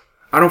I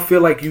don't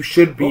feel like you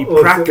should be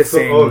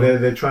practicing.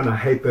 They're trying to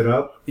hype it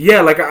up.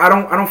 Yeah, I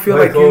don't feel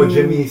like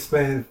Jimmy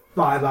spent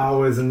 5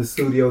 hours in the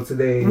studio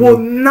today. Well,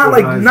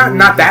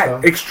 not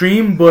that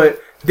extreme, but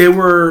they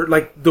were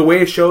the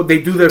way it showed. They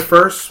do their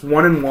first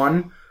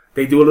 1-on-1.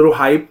 They do a little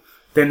hype.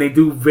 Then they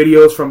do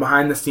videos from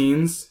behind the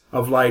scenes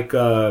of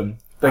The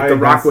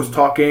Rock was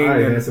talking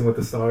and Dancing with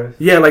the Stars.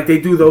 Yeah, they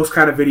do those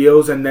kind of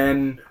videos, and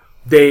then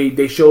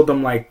they showed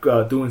them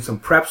doing some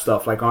prep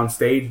stuff, on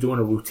stage, doing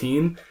a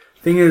routine.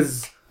 Thing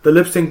is, the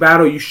lip sync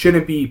battle, you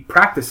shouldn't be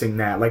practicing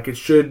that. Like it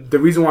should. The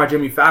reason why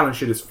Jimmy Fallon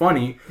shit is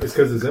funny It's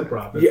because it's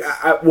improv.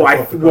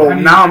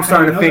 now I'm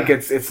starting to think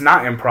it's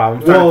not improv.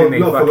 I'm starting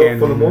to think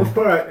for the most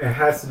part, it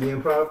has to be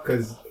improv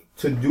because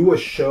to do a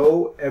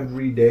show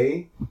every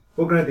day.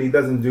 Well, granted, he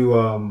doesn't do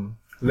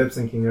lip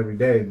syncing every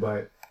day,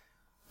 but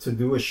to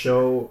do a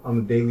show on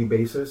a daily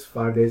basis,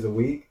 5 days a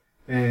week,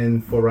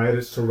 and for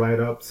writers to write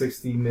up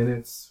 60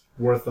 minutes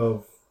worth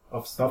of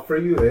stuff for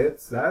you,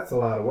 that's a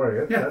lot of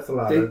work. That's a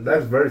lot.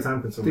 That's very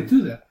time consuming. They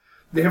do that.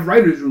 They have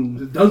writers'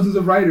 rooms. Dozens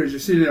of writers are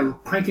sitting there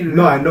cranking it.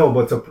 No, I know,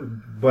 but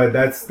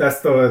that's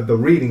the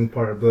reading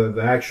part.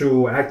 The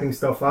actual acting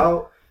stuff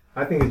out,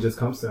 I think it just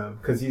comes to him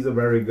because he's a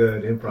very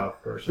good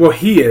improv person. Well,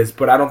 he is,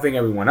 but I don't think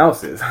everyone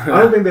else is. I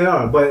don't think they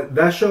are. But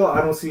that show,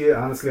 I don't see it.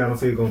 Honestly, I don't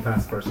see it going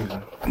past the first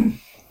season.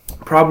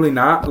 Probably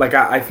not. Like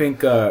I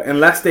think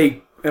unless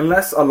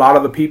a lot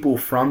of the people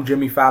from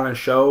Jimmy Fallon's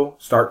show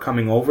start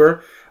coming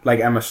over, like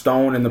Emma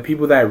Stone and the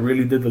people that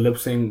really did the lip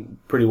sync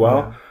pretty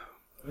well,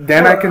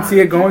 then I can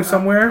see it going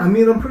somewhere. I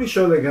mean, I'm pretty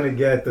sure they're gonna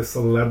get the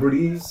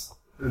celebrities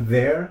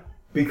there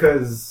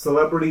because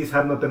celebrities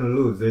have nothing to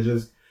lose. They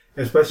just,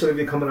 especially if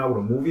you're coming out with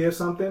a movie or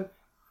something,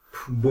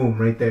 boom,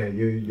 right there,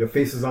 your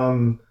face is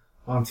on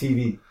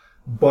TV.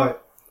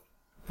 But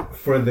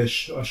for a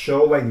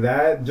show like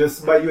that,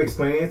 just by you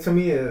explaining it to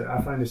me,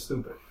 I find it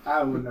stupid.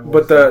 I would never.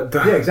 But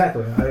yeah,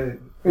 exactly.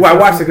 I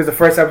watched it because the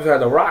first episode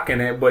had The Rock in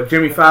it, but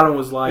Jimmy Fallon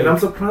was like... And I'm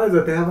surprised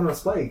that they haven't a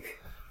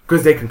Spike.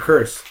 Because they can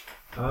curse.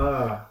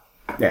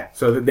 Yeah,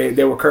 so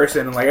they were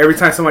cursing, and like every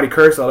time somebody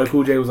cursed, LL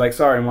Cool J was like,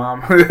 "Sorry,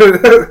 mom."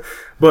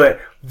 But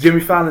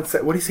Jimmy Fallon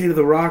said, "What do you say to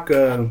The Rock?"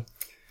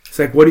 It's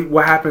like,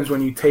 what happens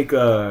when you take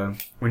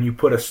when you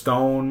put a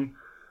stone,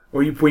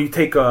 or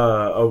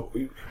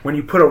when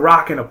you put a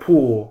rock in a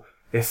pool,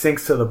 it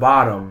sinks to the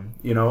bottom,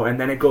 and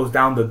then it goes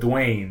down to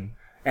Dwayne.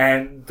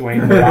 And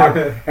Dwayne The Rock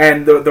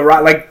and the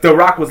Rock, like The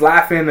Rock was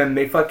laughing, and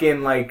they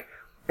fucking like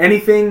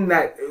anything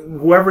that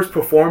whoever's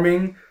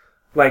performing,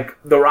 like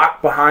The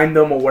Rock behind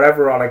them or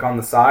whatever, or like on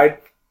the side,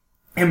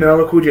 him and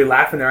LL Cool J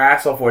laughing their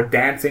ass off or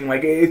dancing,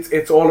 like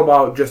it's all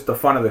about just the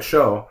fun of the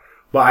show.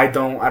 But I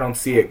don't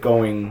see it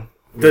going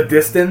the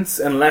distance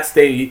unless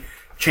they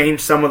change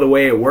some of the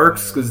way it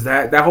works, because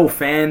that whole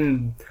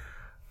fan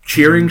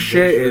cheering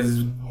shit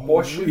is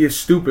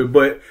stupid.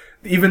 But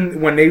even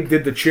when they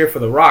did the cheer for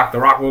The Rock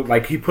was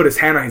like, he put his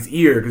hand on his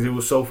ear because it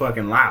was so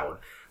fucking loud.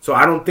 So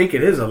I don't think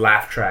it is a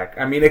laugh track.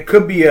 I mean, it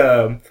could be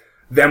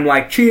them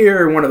like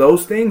cheer or one of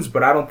those things,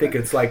 but I don't think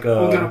it's like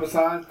holding up a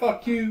sign,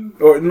 fuck you,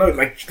 or no,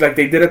 like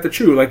they did at the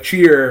Chew, like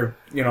cheer,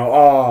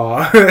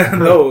 aw,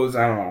 those.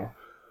 I don't know.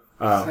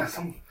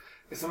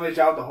 It's somebody's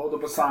job to hold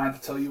up a sign to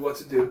tell you what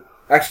to do.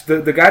 Actually,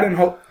 the guy didn't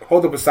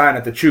hold up a sign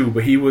at the Chew,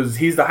 but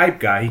he's the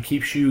hype guy. He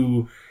keeps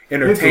you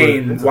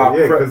entertained while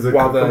the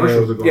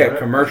commercials are going.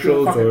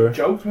 Commercials or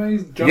jokes, man.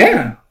 He's joking.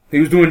 Yeah, he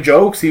was doing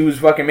jokes. He was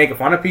fucking making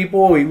fun of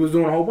people. He was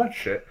doing a whole bunch of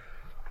shit.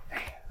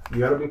 You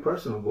gotta be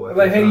personal, boy.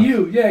 Like, hey,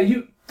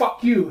 you,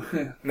 fuck you.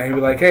 And he'd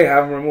be like, hey,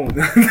 have him removed.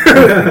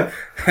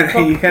 And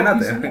he had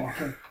nothing.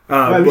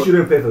 At least you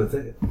didn't pay for the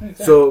ticket.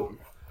 Exactly. So,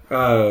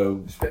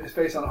 his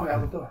face on the way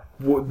out the door.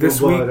 This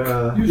week,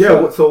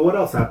 so what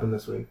else happened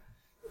this week?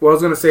 Well, I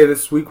was gonna say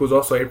this week was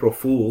also April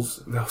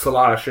Fool's. There was a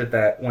lot of shit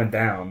that went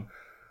down.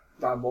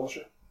 Not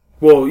bullshit.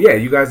 Well, yeah,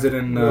 you guys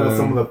didn't.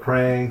 Some of the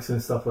pranks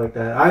and stuff like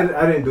that.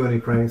 I didn't do any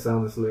pranks,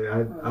 honestly.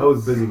 I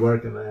was busy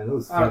working, man. It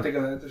was. I don't think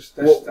of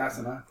that. That's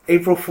enough.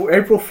 April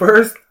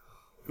 1st.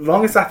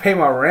 Longest I pay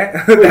my rent.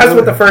 That's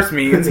what the first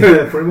means.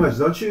 Yeah, pretty much.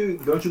 Don't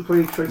you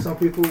play tricks on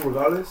people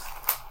regardless?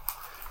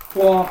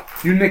 Well,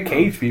 you Nick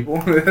Cage people.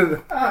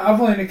 I've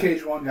only Nick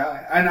Cage one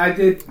guy, and I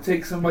did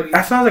take somebody.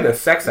 That sounds like a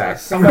sex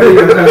act.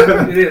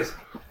 It is.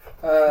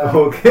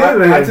 Okay,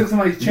 man. I took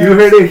somebody's chair. You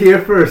heard it here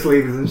first,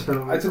 ladies and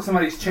gentlemen. I took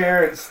somebody's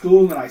chair and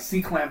stool, and I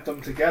C-clamped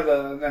them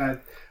together, and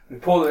then we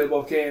pulled it. They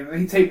both came. And then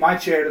he taped my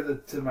chair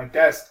to my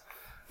desk.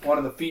 One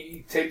of the feet, he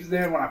taped it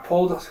there. And when I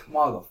pulled, I was like,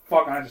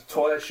 motherfucker, and I just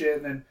tore that shit.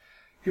 And then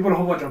he put a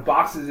whole bunch of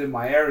boxes in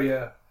my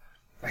area,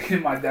 like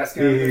in my desk.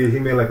 He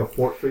made like a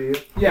fort for you?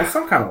 Yeah. That's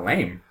some kind of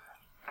lame.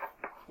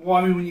 Well,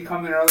 I mean, when you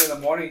come in early in the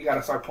morning, you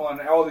gotta start pulling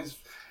all these.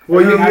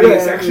 Well,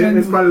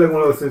 it's probably like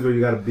one of those things where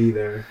you gotta be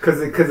there. Because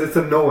it's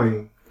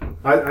annoying.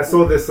 I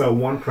saw this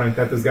one prank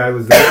that this guy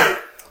was doing.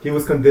 He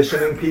was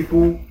conditioning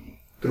people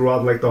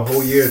throughout like the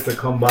whole year to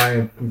come by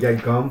and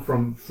get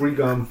free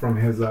gum from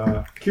his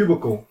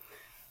cubicle.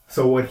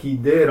 So what he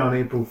did on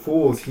April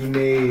Fool's, he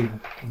made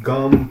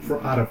gum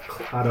out of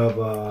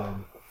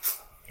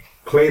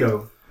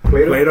Play-Doh.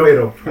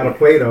 Out of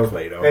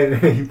Play-Doh.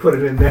 And he put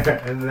it in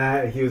there, and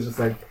that he was just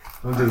like,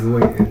 I'm just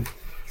waiting.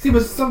 See,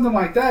 but something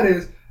like that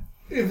is,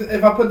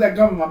 if I put that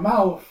gum in my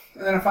mouth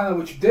and then I find out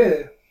what you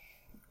did,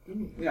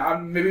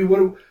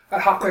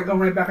 I'd hop that gum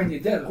right back on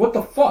your desk. What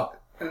the fuck?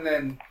 And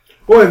then,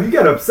 well, if you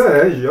get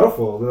upset, it's your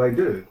fault. They're like,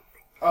 dude,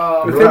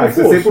 relax.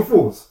 It's April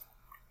Fool's.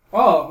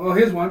 Oh, well,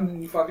 here's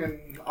one.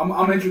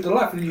 I'm hit you with the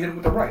left, and you hit him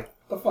with the right.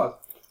 What the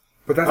fuck?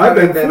 But that's I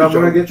bet then I'm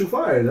gonna get you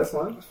fired. That's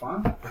fine. That's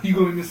fine. You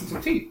gonna be missing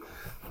some teeth.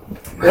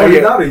 Oh,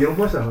 you doubt it. You don't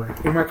push that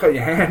hard. You might cut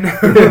your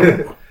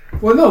hand.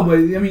 Well, no, but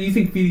I mean, you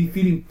think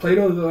feeding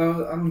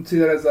Play-Doh? I don't see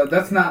that as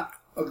that's not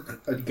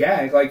a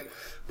gag. Like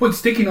put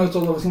sticky notes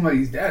all over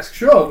somebody's desk,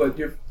 sure, but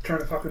you're trying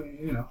to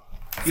fucking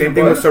Same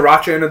thing with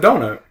sriracha in a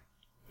donut.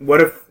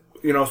 What if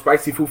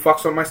spicy food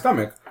fucks up my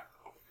stomach?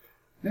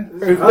 Yeah.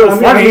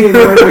 I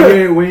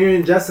mean, when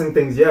you're ingesting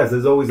things, yes,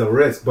 there's always a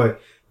risk.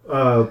 But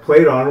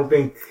Play-Doh, I don't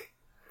think.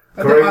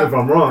 Correct me if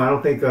I'm wrong. I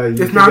don't think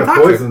you can get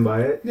poisoned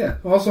by it. Yeah.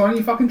 Also, why don't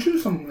you fucking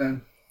choose some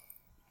then?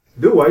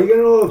 Dude, why are you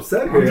getting all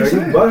upset here? Are you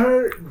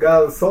butthurt?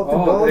 Got salty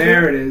balls?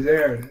 There it is.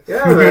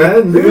 Yeah,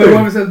 man. Dude. The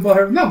woman says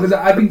butthurt. No, because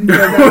I think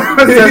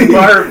that's says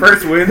butthurt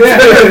first wins.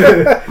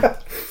 Yeah.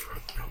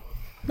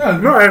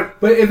 No,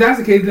 but if that's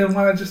the case, then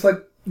why not just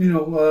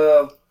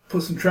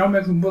put some trail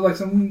mix and put like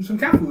some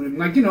cat food in,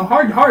 like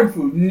hard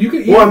food, and you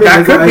can eat. Well, I mean,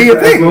 that could be a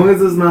thing as long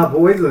as it's not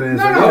poisonous.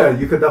 No. Yeah,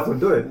 you could definitely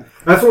do it.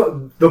 That's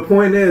what the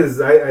point is.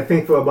 I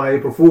think by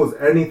April Fools,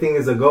 anything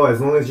is a go as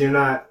long as you're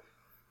not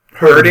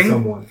hurting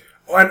someone.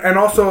 And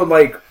also,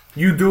 like,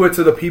 you do it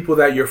to the people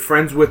that you're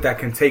friends with that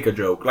can take a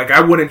joke. Like,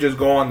 I wouldn't just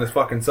go on this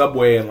fucking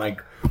subway and,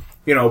 like,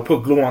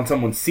 put glue on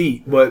someone's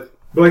seat, but...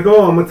 Like,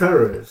 oh, I'm a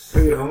terrorist.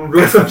 I'm gonna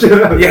blow some shit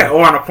up. Yeah,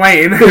 or on a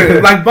plane.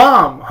 Like,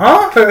 bomb,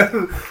 huh?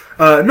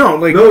 No,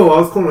 like... No,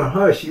 I was calling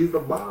her. She's the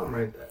bomb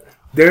right there.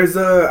 There's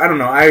I don't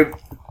know,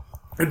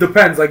 it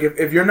depends. Like,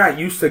 if you're not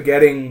used to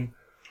getting...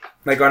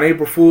 Like, on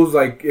April Fools,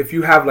 like, if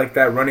you have, like,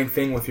 that running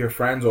thing with your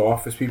friends or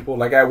office people,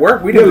 like, at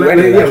work, we didn't do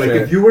any of that shit.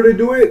 If you were to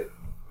do it,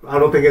 I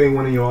don't think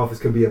anyone in your office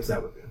could be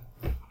upset with you.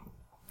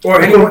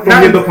 Or anyone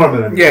from your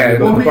department. I mean. Yeah,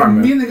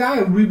 me and the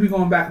guy, we be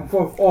going back and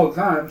forth all the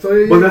time.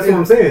 So but that's what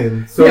I'm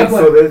saying. So,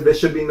 there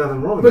should be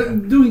nothing wrong with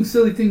that. But doing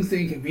silly things to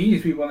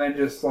inconvenience people and then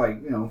just,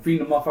 like,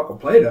 feeding the motherfucker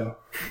Play-Doh.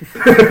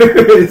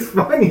 It's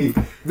funny.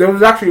 There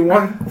was actually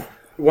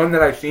one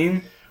that I've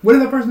seen. What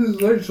if that person is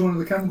allergic to one of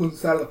the chemicals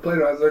inside of the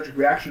Play-Doh, has allergic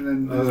reaction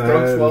and his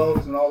throat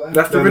swells and all that?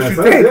 That's the risk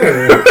you take.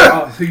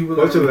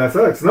 That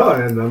sucks. No,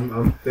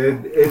 and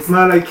it's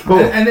not like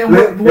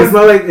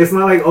it's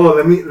not like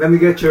let me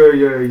get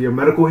your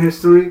medical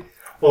history.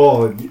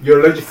 Oh, you're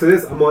allergic to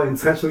this. I'm gonna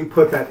intentionally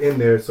put that in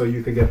there so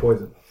you could get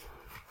poisoned.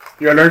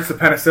 You're allergic to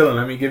penicillin.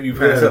 Let me give you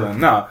penicillin. Yeah.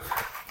 No,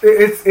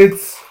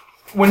 it's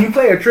when you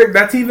play a trick.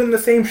 That's even the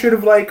same shit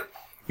of like.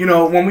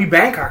 When we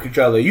Bangkok each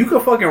other, you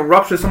could fucking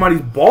rupture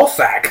somebody's ball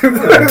sack.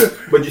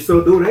 But you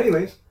still do it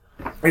anyways.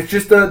 It's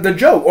just the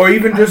joke. Or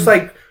even just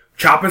like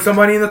chopping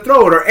somebody in the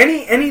throat. Or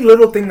any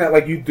little thing that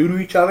like you do to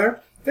each other.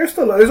 There's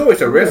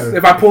always a risk. Yeah.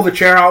 If I pull the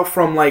chair out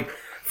from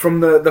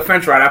the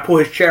fence ride, I pull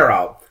his chair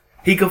out.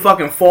 He could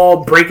fucking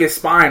fall, break his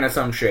spine or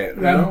some shit.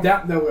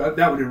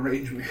 That would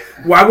enrage me.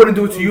 Well, I wouldn't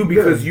do it to you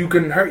because you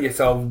can hurt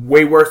yourself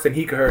way worse than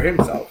he could hurt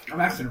himself. I'm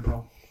accident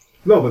prone.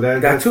 No, but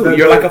that too.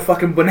 You're like a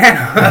fucking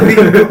banana.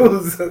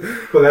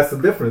 But that's the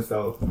difference,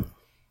 though.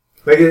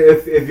 Like,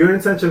 if your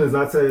intention is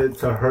not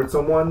to hurt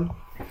someone,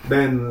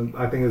 then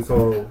I think it's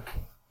all.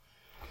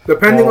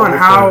 Depending on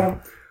how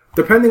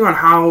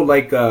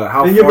like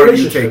how far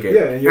you take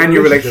it, and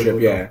your relationship,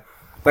 yeah.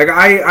 Like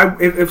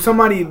if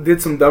somebody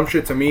did some dumb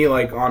shit to me,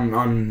 like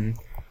on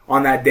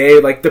that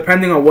day, like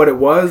depending on what it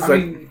was, I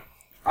mean,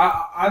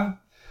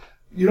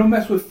 you don't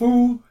mess with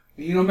food.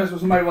 You don't mess with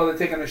somebody while they're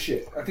taking a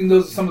shit. I think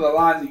those are some of the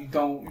lines that you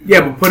don't...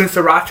 But putting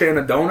sriracha in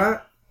a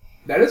donut?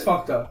 That is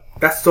fucked up.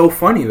 That's so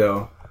funny,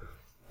 though.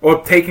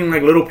 Or taking,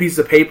 like, little pieces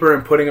of paper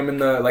and putting them in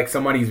like,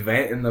 somebody's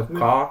vent in the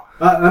car.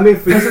 I mean,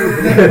 for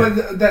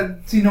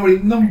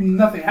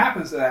nothing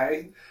happens to that.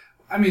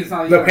 I mean, it's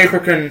not... The paper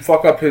can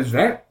fuck up his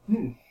vent?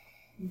 You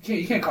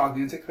can't call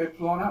the intake paper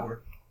blowing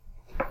outward.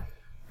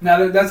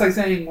 Now, that's like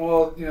saying,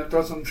 well,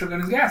 throw some sugar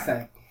in his gas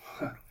tank.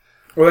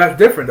 Well, that's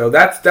different, though.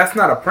 That's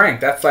not a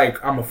prank. That's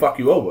like, I'm going to fuck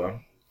you over.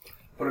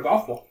 Put a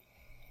golf ball.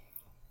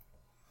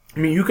 I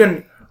mean, you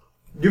can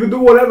do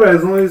whatever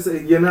as long as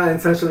you're not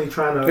intentionally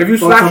trying to... If you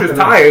slash his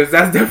tires,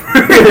 that's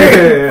different.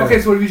 Yeah. Okay,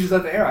 so what if you just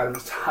let the air out of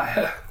his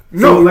tire?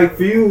 No, so, like,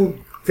 for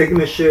you, taking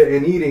the shit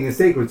and eating is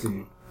sacred to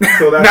you.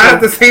 So that's not at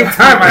the same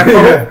time, I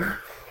hope.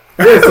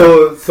 Yeah,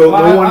 so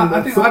no one...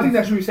 I think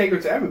that should be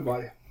sacred to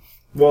everybody.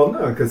 Well,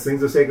 no, because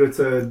things are sacred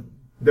to...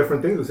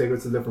 Different things are sacred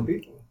to different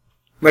people.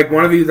 Like,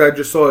 one of these I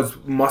just saw is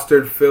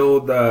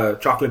mustard-filled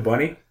chocolate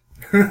bunny.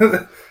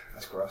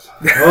 That's gross.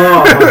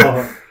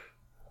 Oh.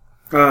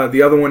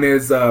 The other one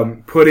is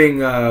putting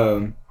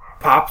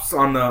pops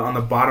on the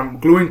bottom,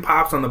 gluing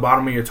pops on the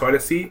bottom of your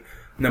toilet seat,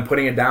 and then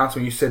putting it down so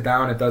when you sit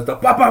down, it does the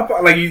pop, pop,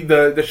 pop, like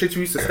the shit you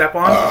used to step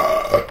on.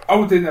 I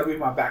would think that would be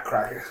my back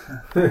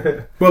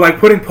cracker. But, like,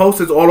 putting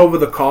posters all over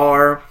the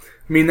car, I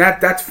mean,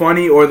 that's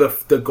funny. Or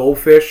the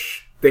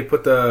goldfish... They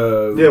put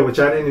the... Yeah, which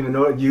I didn't even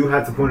know. You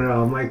had to point it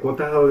out. I'm like, what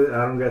the hell?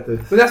 I don't get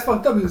this. But that's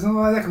fucked up because something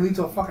like that can lead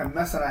to a fucking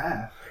mess and a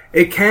half.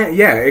 It can,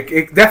 yeah.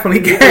 It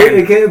definitely can.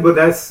 It can, but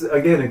that's,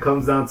 again, it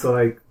comes down to,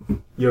 like,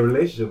 your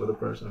relationship with the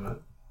person, man.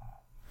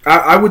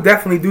 I would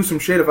definitely do some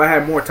shit if I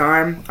had more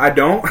time. I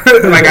don't.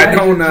 Like, I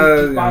don't...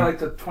 Just buy, like,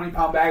 the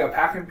 20-pound bag of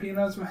packing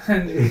peanuts,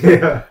 man, and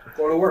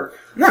go to work.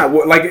 Nah,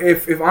 like,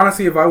 if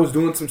honestly, if I was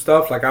doing some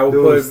stuff, like, I would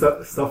put...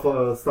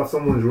 Stuff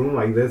someone's room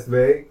like this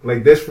big.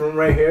 Like, this room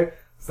right here.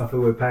 stuff it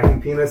with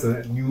packing peanuts,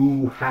 and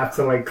you have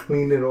to like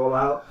clean it all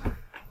out.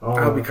 Oh.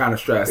 I would be kind of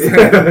stressed.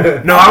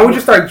 No, I would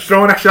just start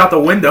throwing that shit out the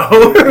window.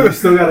 You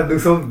still gotta do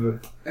something.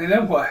 And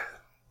then what?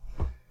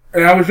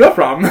 And that was your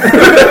problem.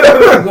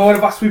 Well, what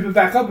if I sweep it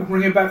back up and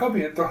bring it back up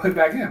here and throw it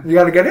back in? You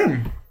gotta get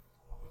in.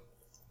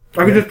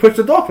 I could just push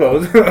the door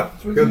closed.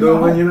 You'll do it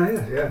when you're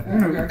not here.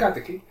 Yeah. I got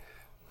the key.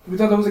 We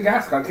thought there was a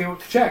gas guy. I came up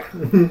to check.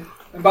 And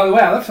by the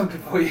way, I left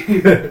something for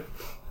you.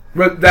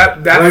 But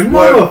that's like,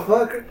 what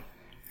motherfucker.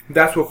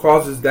 that's what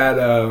causes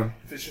that.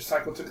 Vicious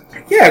cycle to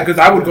continue. Yeah, because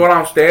I would go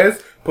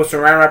downstairs, put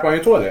Saran wrap on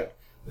your toilet.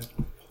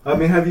 I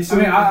mean, have you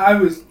seen? I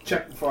always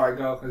check before I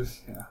go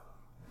because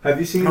Have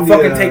you seen? I'll the,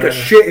 fucking take a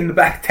shit in the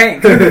back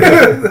tank.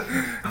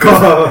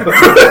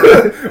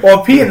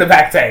 Or pee in the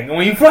back tank. And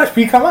when you flush,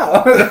 pee come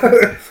out.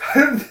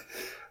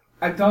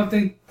 I don't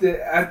think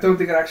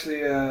it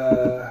actually.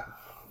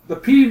 The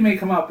pee may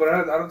come out, but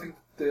I don't think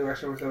they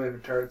actually works that way for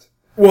turds.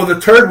 Well, the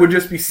turd would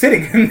just be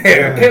sitting in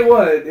there. It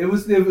would. It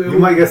was. You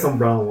might get some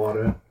brown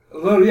water. A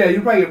little, yeah.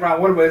 You probably get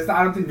brown water, but it's not,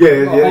 I don't think Yeah,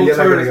 the whole you're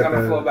not turd gonna is get going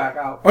to that. flow back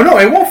out. Oh no,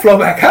 it won't flow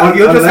back out.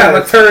 You'll just have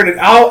a turd and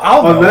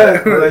I'll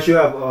know. Unless you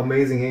have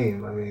amazing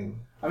aim.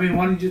 I mean,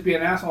 why don't you just be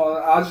an asshole?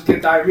 I'll just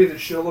get diarrhea and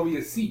shit all over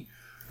your seat.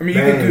 I mean,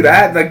 you can do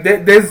that. Like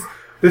there's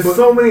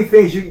so many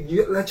things.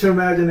 You let your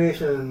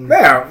imagination.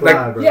 Yeah, fly,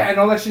 like- bro. Yeah, and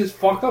all that shit is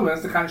fucked up. And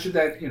that's the kind of shit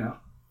that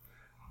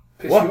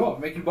piss What? you off,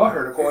 make you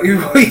butthurt. According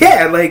to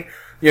yeah, like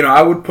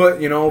I would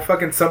put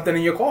fucking something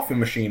in your coffee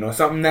machine or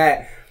something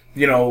that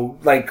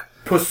like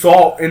put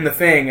salt in the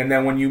thing, and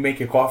then when you make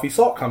your coffee,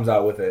 salt comes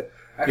out with it.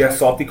 You have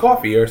salty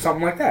coffee or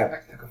something like I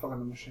that. can take a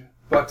fucking machine.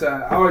 But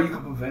or you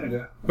can put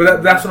vinegar.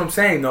 But that's what I'm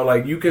saying though.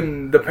 Like you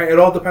can depend. It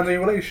all depends on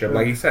your relationship,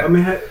 like you said. I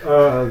mean,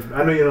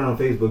 I know you're not on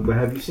Facebook, but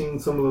have you seen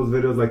some of those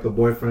videos, like the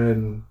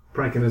boyfriend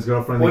pranking his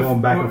girlfriend, they're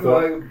going back and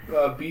forth?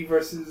 Like B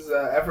versus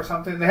F or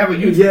something. They have a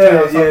YouTube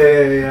channel or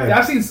something. Yeah.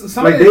 I've seen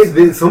some Like of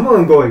this. some of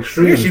them go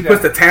extreme. Yeah, she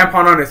puts the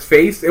tampon on his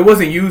face. It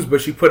wasn't used,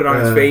 but she put it on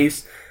his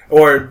face.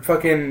 Or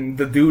fucking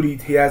the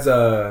dude, he has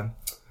a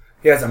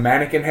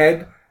mannequin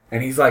head,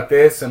 and he's like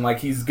this, and like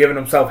he's giving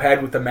himself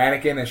head with the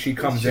mannequin, and she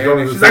comes in,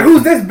 and she's like,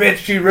 "Who's this bitch?"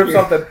 She rips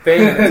off the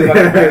thing, and it's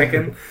fucking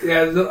mannequin.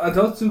 Yeah,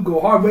 those two go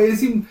hard,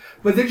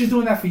 but they're just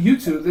doing that for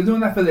YouTube. They're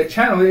doing that for their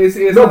channel. It's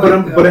No,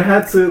 not but it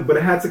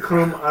had to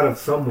come out of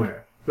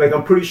somewhere. Like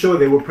I'm pretty sure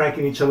they were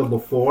pranking each other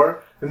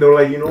before, and they were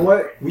like, you know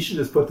what, we should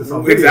just put this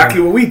on video. Exactly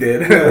what we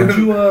did.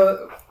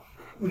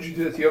 Would you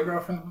do that to your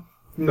girlfriend?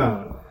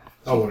 No,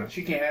 I wouldn't.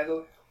 She can't handle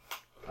it.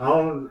 I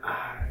don't.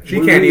 She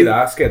can't either.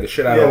 I scared the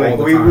shit out of her all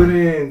the we time.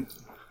 wouldn't.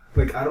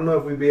 Like I don't know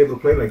if we'd be able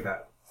to play like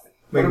that.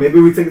 Like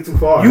maybe we take it too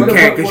far. You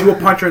can't because you will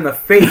punch her in the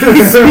face.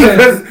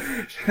 Because,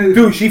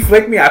 dude, she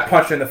flicked me. I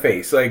punched her in the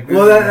face. Like,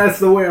 well, that's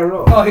the way I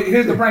roll. Oh,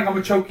 here's the prank. I'm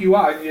gonna choke you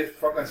out. You just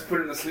fucking put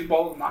her in the sleep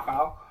bowl and knock her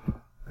out.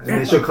 And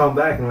then she'll come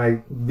back and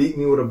like beat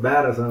me with a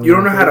bat or something. you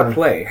don't know how to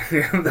play.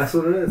 That's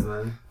what it is,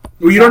 man.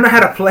 Well, you don't know how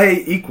to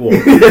play equal.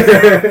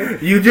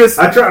 You just.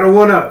 I try to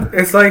one up.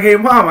 It's like, hey,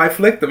 mom, I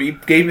flicked him. He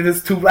gave me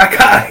this 2 black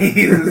eyes.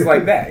 It's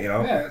like that,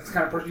 Yeah, it's the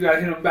kind of person you gotta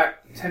hit him back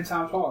 10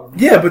 times harder.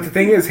 Yeah, but the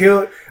thing is,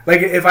 he'll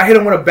like if I hit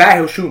him with a bat,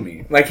 he'll shoot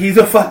me. Like he's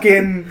a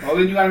fucking. Well,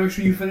 then you gotta make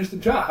sure you finish the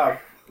job.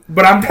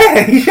 But I'm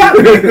dead. He shot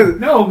me.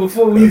 No,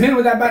 before you hit him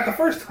with that bat the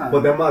first time.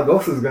 But then my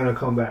ghost is gonna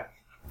come back.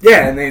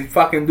 Yeah, and then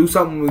fucking do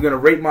something. We're gonna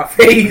rape my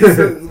face.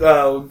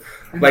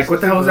 Like what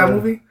the hell is that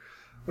movie?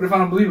 What if I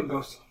don't believe in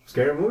ghosts?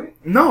 Scary movie?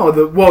 No,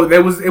 they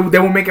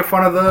were making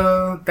fun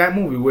of that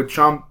movie with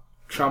Sean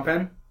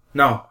Penn.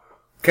 No,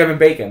 Kevin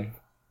Bacon.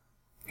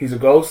 He's a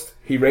ghost.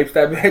 He rapes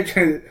that bitch.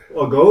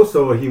 A ghost,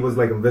 or he was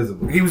like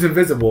invisible? He was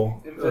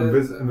invisible.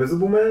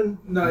 Invisible Man?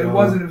 No, it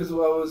wasn't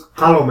invisible. It was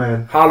Hollow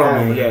Man. Hollow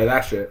Man. Yeah,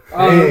 that shit.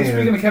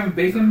 Speaking of Kevin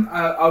Bacon,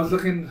 I was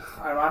looking.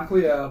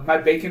 Ironically, my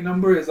bacon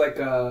number is like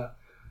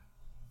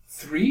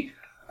 3.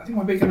 I think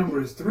my bacon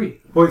number is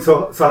 3. Wait,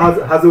 so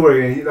how's it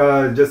working?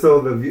 Just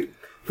so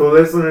for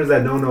listeners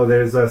that don't know,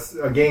 there's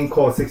a game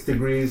called 6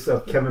 Degrees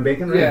of Kevin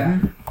Bacon. Right? Yeah.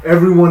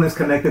 Everyone is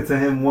connected to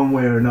him one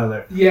way or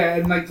another. Yeah,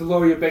 and like the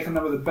lower your bacon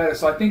number, the better.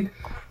 So I think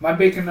my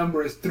bacon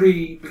number is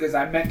 3 because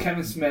I met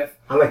Kevin Smith.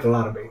 I like a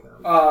lot of bacon.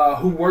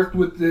 Who worked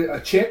with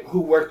a chick who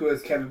worked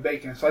with Kevin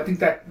Bacon. So I think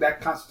that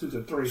constitutes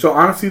a 3. So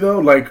honestly, though,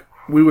 like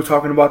we were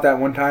talking about that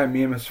one time,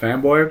 me and Miss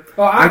Fanboy.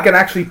 Oh, I can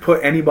actually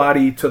put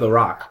anybody to The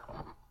Rock.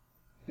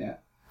 Yeah.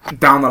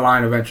 Down the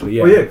line, eventually.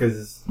 Yeah. Oh yeah,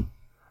 because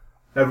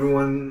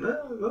everyone.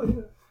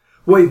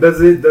 Wait, does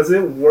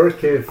it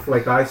work if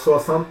like I saw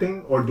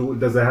something, or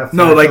does it have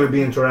to actually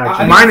be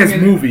interaction? Mine is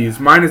movies.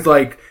 Mine is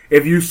like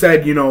if you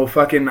said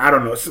fucking I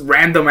don't know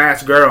random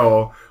ass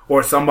girl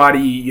or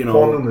somebody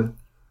Paul Newman.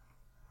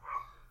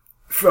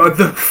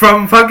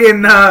 From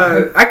fucking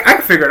I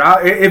can figure it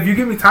out if you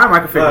give me time. I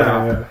can figure it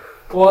out. Yeah.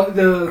 Well,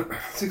 the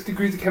 6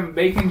 Degrees of Kevin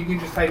Bacon, you can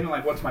just type in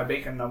like, "What's my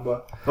bacon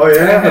number?" Oh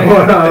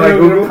yeah, like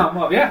it'll come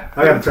up. Yeah,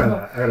 I gotta try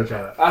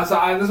that. So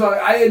that's why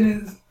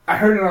I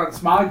heard it on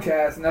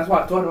Smodcast, and that's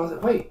why I thought I was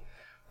like, wait,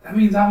 that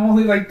means I'm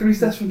only like 3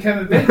 steps from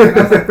Kevin Bacon. And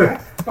I was like,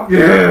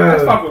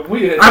 that's fucking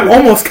weird. I'm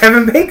almost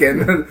Kevin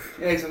Bacon.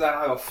 Yeah, except I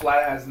don't have a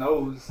flat ass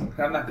nose.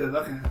 I'm not good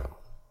looking.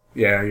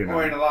 Yeah, you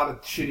Or in know. a lot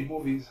of shitty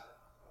movies.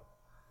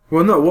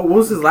 Well, no. What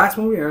was his last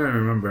movie? I don't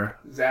remember.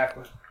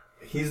 Exactly.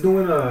 He's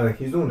doing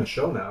a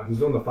show now. He's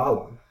doing the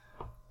following.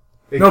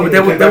 No, but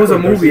there was a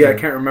movie I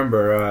can't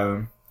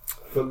remember.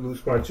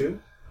 Footloose Part 2?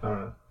 I don't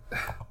know.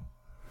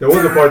 There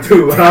was a Part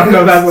 2, but I don't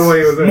know if that's the one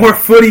he was in. More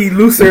footy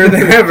looser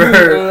than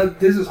ever.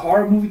 There's this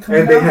horror movie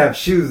coming out. And they have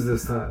shoes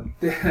this time.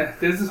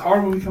 There's this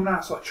horror movie coming out.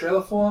 I saw a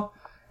trailer for.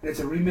 And it's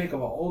a remake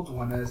of an old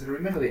one. Is it a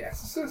remake of The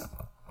Exorcist?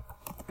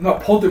 No,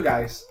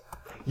 Poltergeist.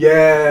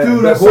 Yeah,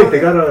 Dude, wait, they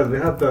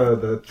have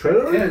the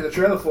trailer? Yeah, the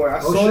trailer for it.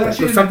 I saw shit. that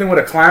shit. So something with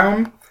a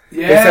clown.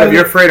 Yeah. They said if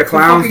you're afraid of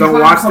clowns, the don't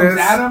fucking watch clown comes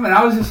this. at him, and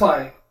I was just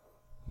like,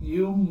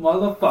 you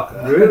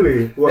motherfucker.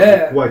 Really? What?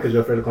 Yeah. Why? Because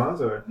you're afraid of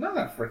clowns, or? No, I'm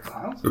not afraid of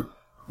clowns.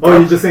 Oh,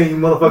 you're just saying you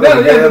motherfucker. No,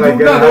 yeah,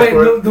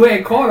 like, the way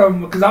I caught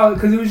him,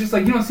 because it was just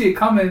like, you don't see it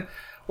coming,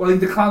 or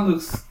like the clown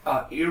looks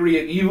eerie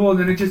and evil, and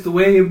then it just, the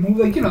way it moved,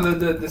 like, you know,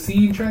 the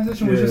scene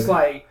transition was just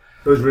like,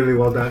 it was really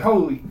well done.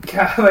 holy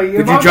cow. Like,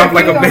 Did you jump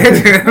like a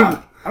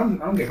bitch? I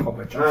don't get caught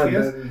by jump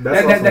scares.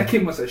 That's awesome. That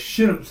kid must have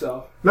shit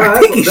himself. No, I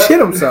think he shit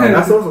himself.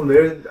 That's awesome.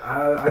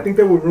 I think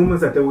there were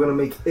rumors that they were gonna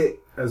make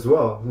it as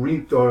well,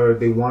 or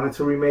they wanted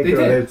to remake it.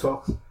 Or they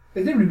talks.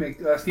 They did remake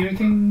Stephen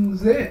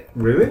King's It.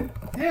 Really?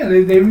 Yeah,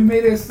 they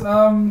remade it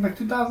like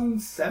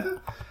 2007.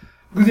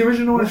 Because the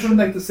original one is from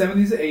like the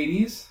 70s or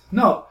 80s.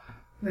 No,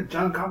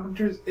 John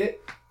Carpenter's It.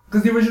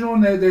 Because the original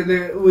one,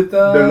 they're with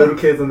they're little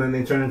kids and then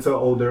they turn into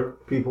older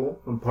people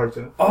in Part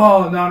 2.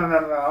 Oh no!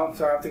 I'm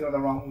sorry, I'm thinking of the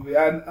wrong movie.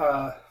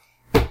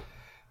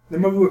 The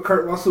movie with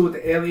Kurt Russell with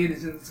the alien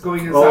is it's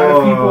going inside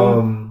of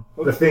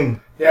people. The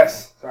Thing.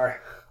 Yes, sorry.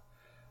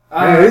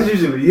 It's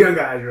usually your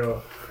guys,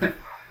 bro.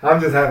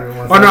 I'm just having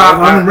one. Oh no,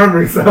 I'm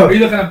remembering so. Are you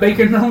looking at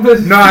bacon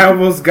numbers? No, I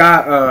almost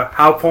got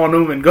How Paul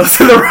Newman Goes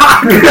to the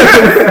Rock.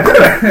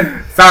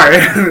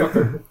 Sorry.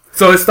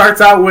 So it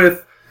starts out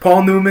with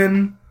Paul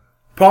Newman,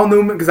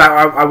 because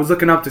I was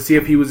looking up to see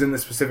if he was in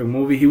this specific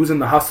movie. He was in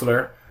The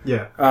Hustler.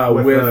 Yeah.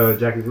 With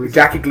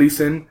Jackie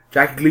Gleason.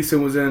 Jackie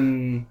Gleason was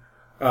in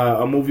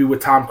a movie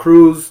with Tom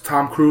Cruise.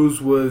 Tom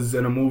Cruise was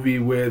in a movie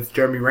with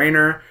Jeremy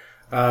Renner.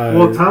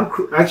 Tom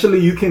Cruise. Actually,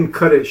 you can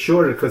cut it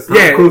shorter because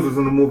Tom Cruise was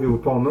in the movie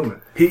with Paul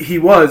Newman. He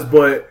was,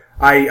 but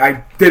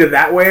I did it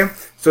that way.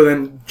 So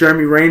then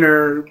Jeremy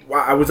Renner,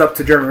 I was up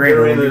to Jeremy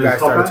Renner when you guys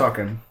started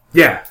talking.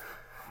 Yeah.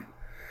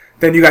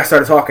 Then you guys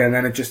started talking, and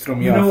then it just threw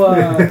me off.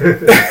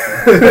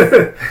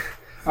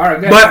 All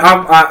right, but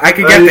I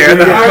could get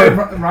there.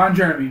 Ron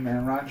Jeremy,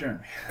 man, Ron Jeremy.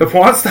 The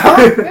porn star?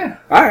 Yeah.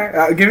 All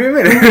right, give me a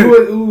minute.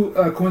 Who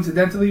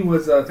coincidentally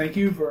was thank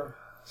you for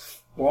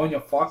blowing your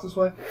fox this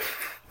way.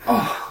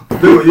 Oh,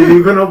 dude,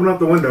 you can open up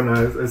the window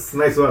now. It's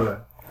nice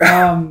weather.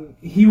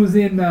 He was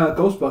in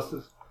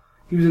Ghostbusters.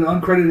 He was an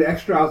uncredited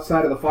extra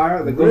outside of the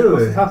fire. The really?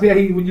 Ghostbusters house. Yeah,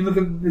 when you look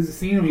at there's a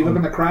scene, when you look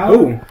in the crowd.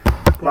 Ooh.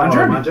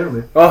 Ron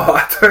Jeremy. Oh,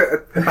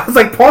 I was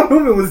like, Paul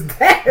Newman was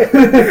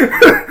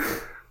dead.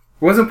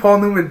 Wasn't Paul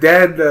Newman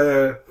dead?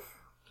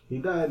 He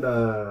died in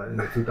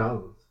the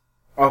 2000s.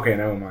 Okay,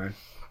 never mind.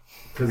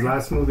 His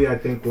last movie, I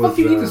think, was... What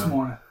did you eat this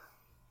morning?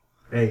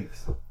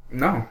 Eggs.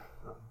 No.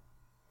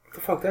 What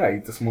the fuck did I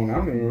eat this morning? I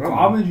don't even remember.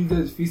 Garbage? You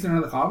guys feasting on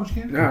the garbage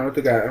can? No, I don't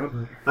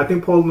think I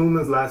think Paul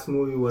Newman's last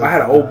movie was... I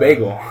had an old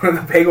bagel.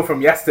 The bagel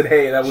from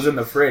yesterday that was in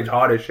the fridge,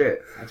 hard as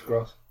shit. That's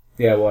gross.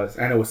 Yeah, it was.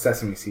 And it was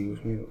sesame seed.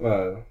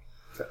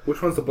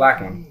 Which one's the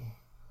black one?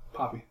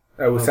 Poppy.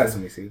 It was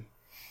sesame seed.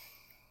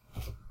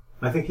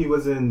 I think he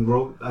was in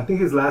I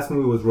think his last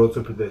movie was Road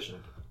to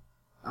Perdition.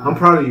 I'm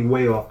probably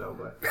way off though,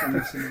 but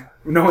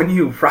knowing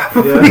you,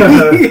 probably.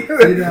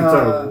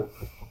 Yeah.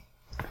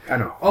 I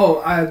know.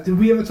 Oh, did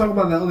we ever talk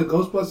about that other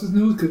Ghostbusters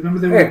news? Because remember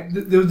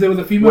there was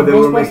a female they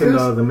Ghostbusters. Were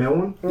making the male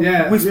one.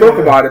 Yeah, we spoke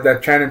about it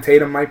that Channing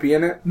Tatum might be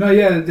in it. No,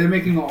 yeah, they're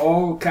making an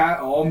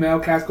all male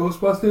cast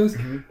Ghostbusters.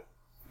 Mm-hmm.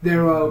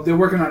 They're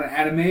working on an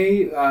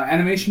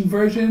animation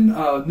version,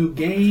 new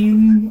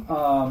game.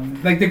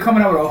 Like they're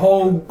coming out with a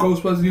whole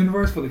Ghostbusters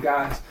universe for the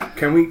guys.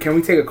 Can we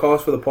take a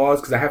pause for the pause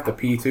because I have to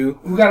pee too.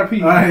 Who got to pee?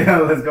 Yeah,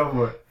 let's go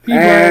for it. Pee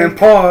and break.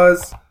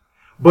 Pause.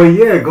 But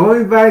yeah,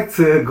 going back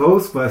to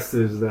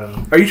Ghostbusters though.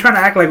 Are you trying to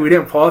act like we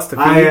didn't pause to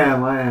pee? I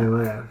am.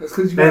 That's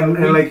because you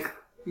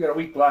got a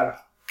weak bladder.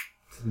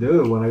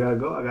 Dude, when I gotta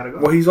go, I gotta go.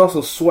 Well, he's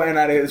also sweating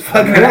out of his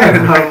fucking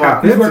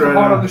head. He's working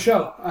hard on the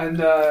show. And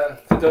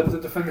the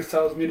defender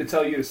tells me to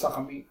tell you to suck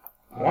on meat.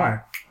 Why?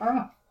 I don't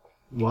know.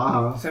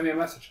 Wow. Send me a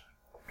message.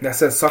 That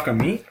says suck on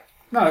meat?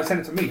 No, he sent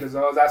it to me because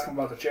I was asking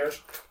about the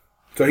chairs.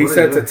 So he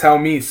said to tell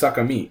me suck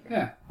on meat.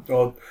 Yeah.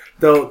 Well,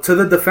 to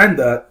the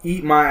defender,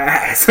 eat my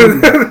ass.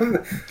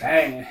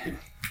 Dang.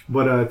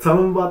 But tell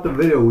him about the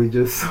video we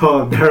just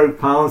saw. Derek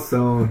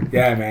Poundstone.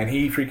 Yeah, man.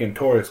 He freaking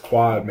tore his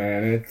quad,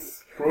 man. It's...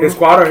 His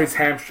quad or his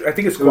hamstring? I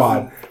think it's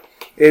quad.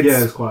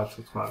 His quad.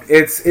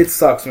 It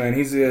sucks, man.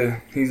 He's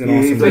an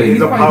awesome.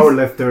 He's a power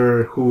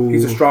lifter who.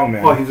 He's a strong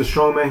man. Oh, he's a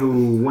strong man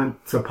who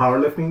went to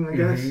powerlifting, I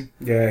guess.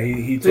 Mm-hmm. Yeah,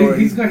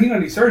 he's gonna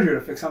need surgery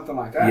to fix something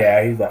like that.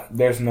 Yeah, he's left.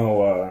 There's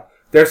no.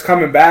 There's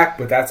coming back,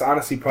 but that's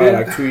honestly probably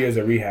like 2 years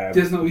of rehab.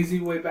 There's no easy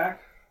way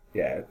back.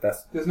 Yeah,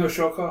 there's no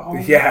shortcut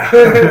home. Yeah,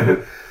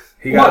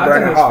 he got to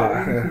burn it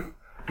hard.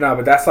 No,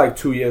 but that's like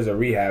 2 years of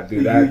rehab,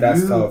 dude.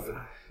 That's tough.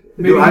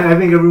 Dude, I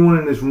think everyone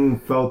in this room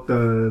felt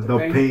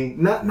the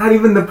pain. Not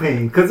even the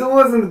pain, because it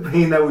wasn't the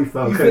pain that we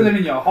felt. You feel it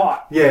in your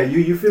heart. Yeah,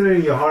 you feel it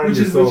in your heart and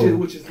your soul.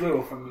 Which is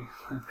little for me.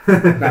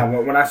 Nah,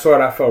 when I saw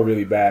it, I felt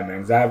really bad, man,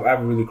 because I have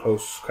a really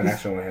close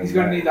connection with him. He's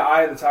going to need the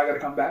eye of the tiger to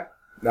come back.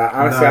 Nah,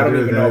 honestly, I don't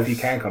even know if he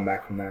can come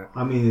back from that.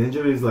 I mean,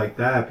 injuries like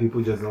that,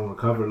 people just don't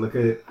recover. Look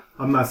at it.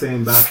 I'm not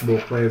saying basketball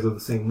players are the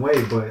same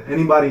way, but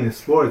anybody in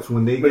sports,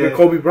 when they Look at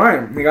Kobe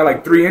Bryant. He got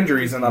like 3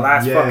 injuries in the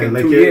last fucking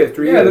 2 years.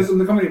 3 years.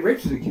 Look how many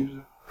rapes he's accused of.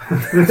 I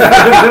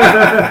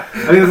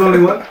think there's only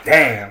one.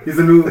 Damn. He's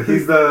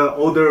the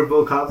older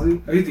Bill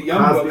Cosby. He's the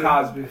young Bill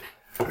Cosby.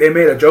 They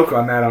made a joke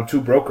on that on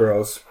Two Broke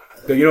Girls.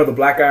 The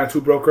black guy on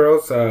Two Broke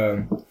Girls?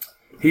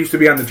 He used to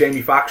be on the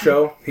Jamie Foxx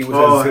show. He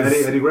was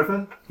Eddie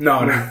Griffin?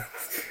 No.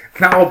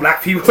 Not all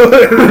black people. You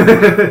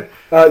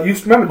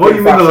remember the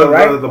you mean show,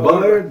 right? The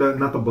butler?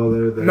 Not the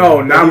butler.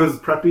 No, not he was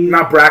preppy.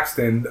 Not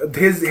Braxton.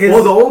 His the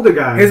older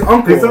guy. His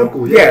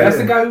uncle. Yeah, that's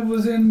the guy who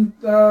was in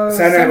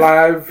Saturday Night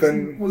Live,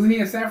 and wasn't he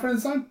in Sanford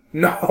and Son?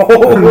 No,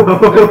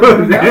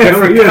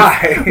 different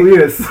guy. We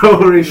are so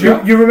rich.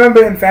 You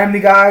remember in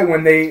Family Guy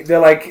when they're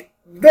like,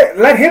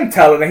 let him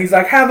tell it, and he's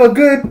like, "Have a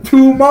good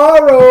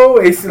tomorrow."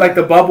 It's like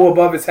the bubble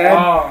above his head.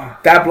 Oh.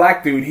 That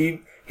black dude,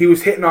 he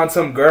was hitting on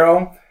some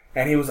girl.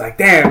 And he was like,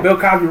 "Damn, Bill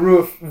Cosby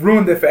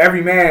ruined it for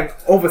every man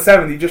over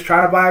 70 just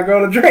trying to buy a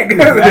girl a drink."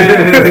 They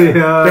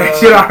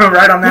shit on him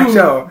right on that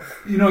show.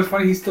 You know, it's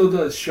funny. He still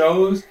does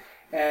shows,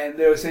 and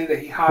they were saying that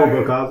he hired.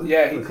 Bill Cosby?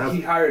 Yeah,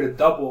 he hired a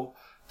double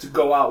to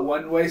go out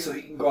one way so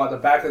he can go out the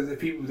back. Because the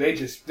people they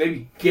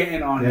be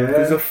getting on him.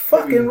 He's a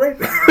fucking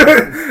rapist.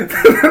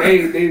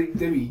 they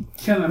be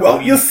killing him.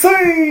 Well, you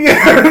see,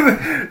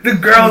 the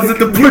girls at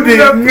the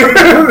pudding.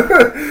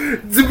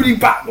 Zippity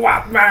bop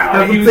wop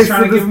now. He was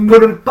trying to give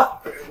him.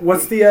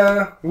 What's the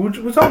we're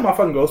talking about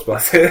fucking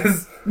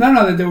Ghostbusters. No,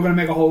 that they were gonna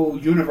make a whole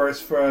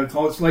universe for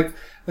it's like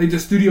the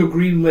studio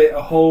greenlit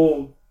a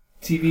whole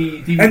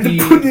TV DVD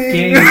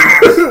game.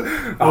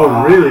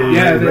 Oh, really?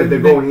 Yeah, they're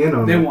going in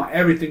on it. They want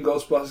everything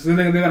Ghostbusters, and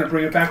they're gonna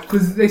bring it back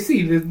because they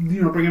see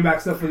bringing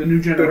back stuff for the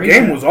new generation. The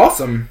game was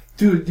awesome,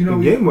 dude. The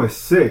game was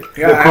sick.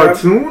 Yeah, the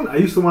cartoon, I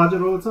used to watch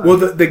it all the time. Well,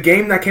 the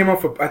game that came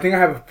out for, I think I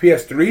have a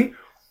PS3.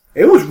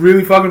 It was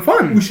really fucking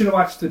fun. We should have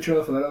watched the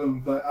trailer for that other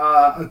one, but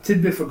a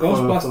tidbit for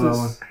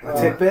Ghostbusters. A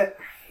tidbit?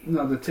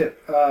 No, the tip.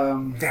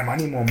 Damn, I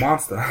need more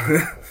Monster.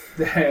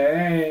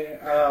 Hey,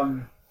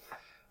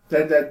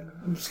 that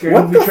scary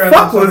what movie the trailer.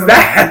 What the fuck was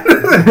that?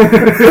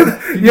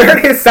 You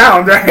heard his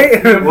sound,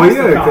 right? Well,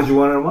 yeah, because you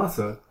wanted a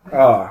monster.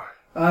 Oh.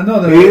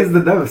 No, he is the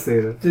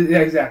Devastator. Yeah,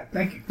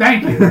 exactly.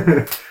 Thank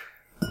you.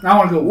 Now I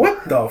want to go.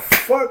 What the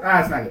fuck?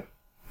 That's not good.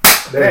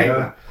 There you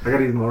go. I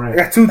gotta use my right. I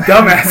got 2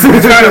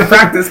 dumbasses trying to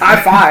practice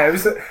high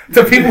fives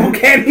to people who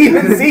can't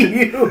even see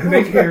you.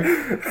 Thank you.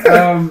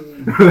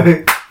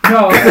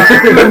 No,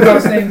 I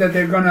was saying that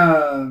they're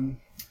gonna,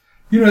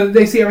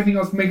 they see everything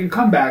else making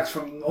comebacks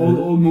from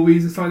old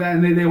movies and stuff like that,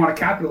 and they want to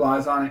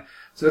capitalize on it.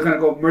 So they're gonna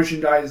go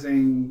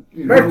merchandising.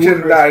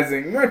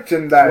 Merchandising. What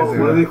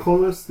do they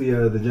call us?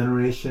 The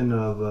generation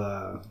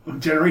of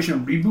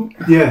generation reboot.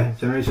 Yeah,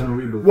 generation of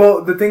reboot.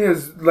 Well, the thing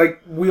is,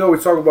 like we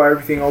always talk about,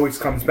 everything always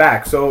comes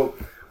back. So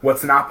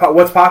what's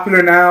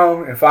popular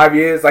now in 5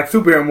 years? Like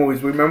superhero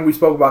movies. Remember we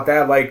spoke about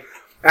that. Like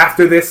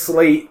after this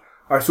slate,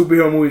 are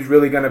superhero movies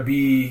really gonna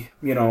be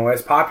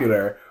as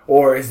popular,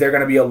 or is there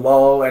gonna be a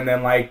lull and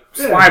then like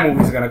spy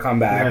movies are gonna come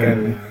back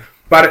and.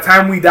 By the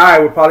time we die,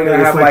 we're probably going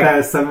to have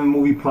like 7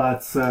 movie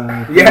plots.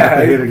 There's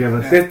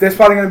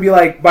probably going to be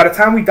like, by the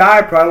time we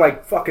die, probably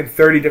like fucking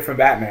 30 different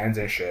Batmans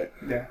and shit.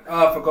 Yeah.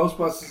 For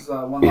Ghostbusters,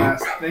 one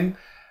last thing.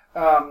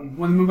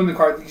 When the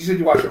cartoon, you said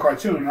you watched the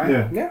cartoon,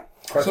 right? Yeah.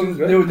 So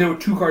there were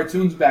 2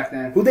 cartoons back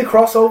then. Who'd they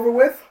cross over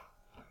with?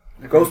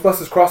 The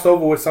Ghostbusters crossed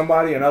over with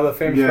somebody, another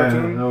famous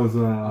cartoon? That was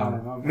I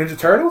don't know. Ninja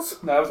Turtles?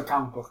 No, that was a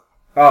comic book.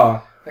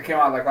 Oh. That came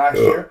out like last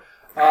year.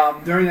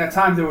 During that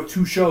time, there were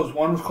 2 shows.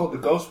 One was called The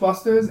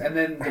Ghostbusters, and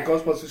then the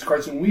Ghostbusters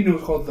cartoon we knew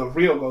was called The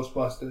Real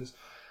Ghostbusters.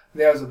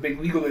 There was a big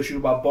legal issue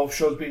about both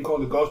shows being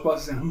called The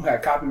Ghostbusters and who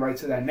had copyright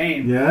to that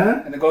name.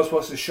 Yeah? And the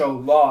Ghostbusters show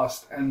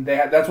lost, and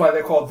that's why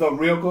they're called The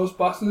Real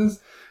Ghostbusters.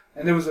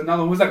 And there was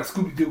another one, it was like a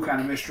Scooby-Doo kind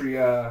of mystery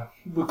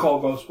we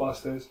call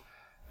Ghostbusters.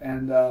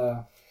 And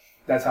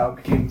that's how it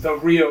became The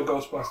Real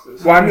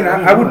Ghostbusters. Well, I mean,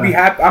 I would be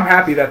happy. I'm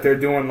happy that they're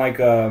doing like,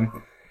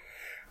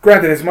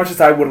 granted, as much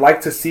as I would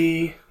like to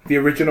see the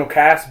original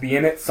cast be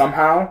in it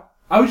somehow.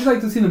 I would just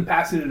like to see them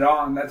passing it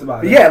on. That's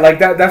about it. Yeah, like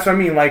that's what I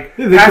mean. Like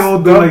they can all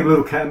do like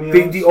little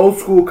cameos. The old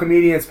school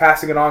comedians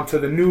passing it on to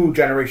the new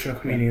generation of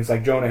comedians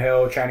like Jonah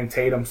Hill, Channing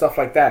Tatum, stuff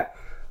like that.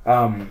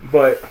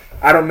 But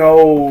I don't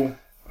know.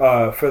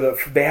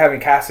 They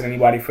haven't casted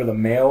anybody for the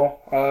male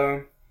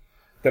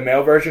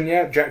version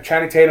yet.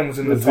 Channing Tatum was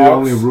in the talks. The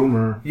only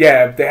rumor.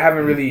 Yeah, they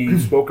haven't really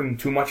spoken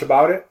too much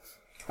about it.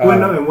 Wait,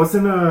 no,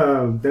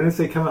 and didn't it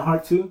say Kevin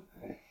Hart too?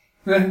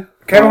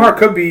 Kevin Hart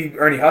could be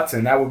Ernie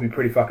Hudson. That would be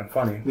pretty fucking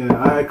funny.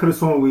 Yeah, I could have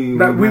sworn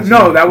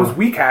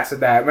we casted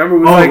that. Remember?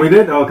 We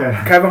did? Okay.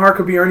 Kevin Hart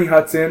could be Ernie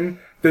Hudson.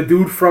 The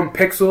dude from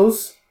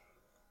Pixels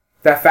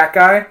That fat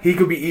guy, he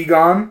could be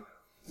Egon.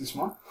 Is he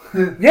smart?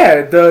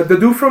 Yeah, the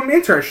dude from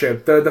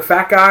Internship, the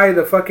fat guy,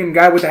 the fucking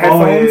guy with the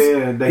headphones.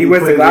 Yeah. He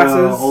wears the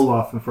glasses.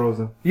 Olaf in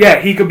Frozen. Yeah,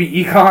 he could be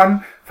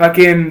Egon.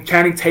 Fucking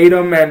Channing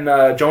Tatum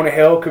and Jonah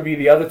Hill could be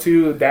the other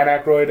two. Dan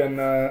Aykroyd and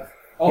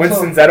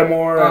Winston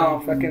Zeddemore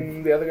and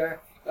fucking the other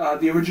guy.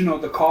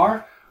 The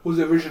car was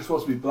originally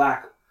supposed to be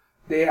black.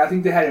 I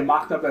think they had it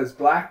mocked up as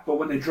black, but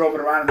when they drove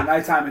it around in the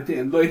nighttime, it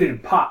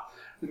didn't pop.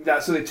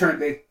 So they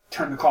turned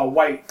the car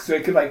white, so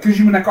it could because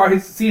when that car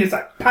hits the scene, it's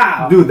like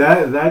pow. Dude,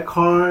 that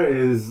car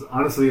is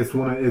honestly it's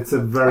a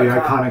very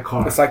iconic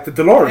car. It's like the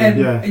DeLorean. And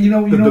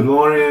the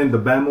DeLorean, the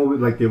Batmobile,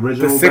 like the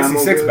original. The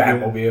 '66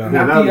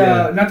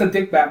 Batmobile. Not the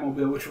Dick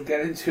Batmobile, which we'll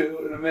get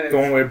into in a minute. The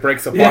one where it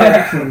breaks apart.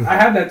 Yeah, I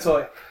have that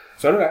toy.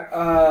 So did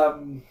I.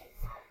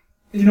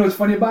 You know what's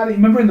funny about it? You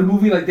remember in the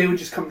movie, they would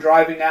just come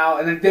driving out,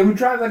 and then they would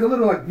drive a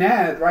little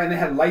mad, right? And they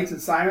had lights and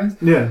sirens.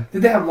 Yeah.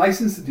 Did they have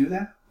license to do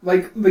that?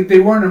 Like they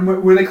weren't.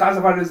 Were they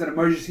classified as an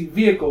emergency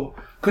vehicle?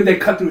 Could they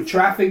cut through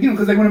traffic?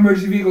 Because when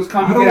emergency vehicles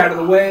come, you get out of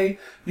the way.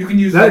 You can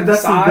use the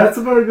side. That's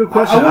a very good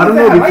question. I don't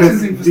know because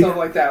licensing for stuff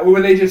like that, or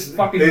were they just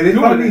fucking? They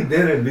probably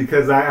didn't,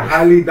 because I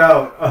highly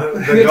doubt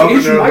the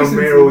governor or the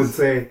mayor would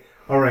say,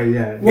 "All right,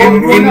 yeah." Well,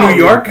 in New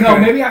York, no,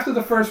 maybe after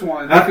the first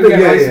one, they could get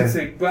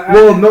licensing. Yeah. But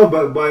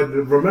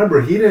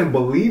remember, he didn't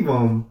believe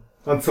them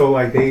until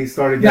they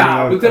started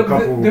getting a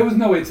couple. There was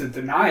no way to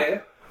deny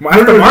it.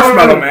 After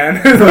Marshmallow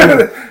Man.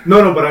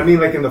 No, but I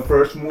mean, in the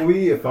first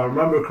movie, if I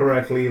remember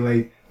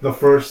correctly, the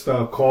first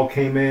call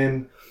came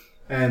in,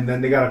 and then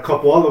they got a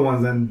couple other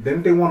ones, and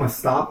didn't they want to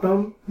stop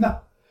them?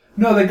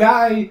 No, the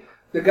guy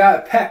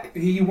Peck,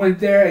 he went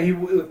there, and he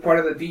was part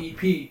of the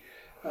DEP,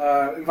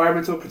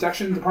 Environmental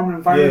Protection, Department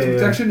of Environmental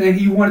Protection, and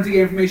he wanted to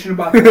get information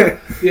about the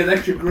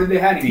electric grid they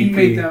had, and he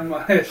made them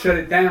shut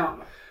it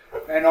down.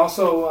 And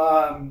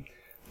also,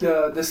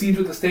 the scenes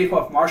with the Stay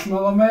Puft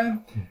Marshmallow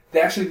Man,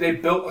 they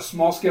built a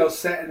small scale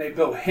set, and they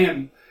built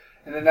him,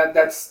 and then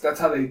that's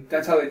how they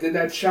did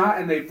that shot,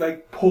 and they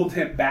pulled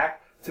him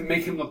back to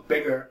make him look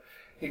bigger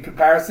in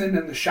comparison.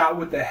 And the shot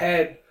with the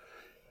head,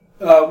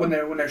 when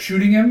they're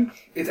shooting him,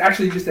 it's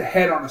actually just a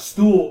head on a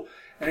stool,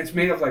 and it's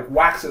made of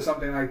wax or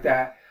something like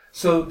that.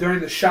 So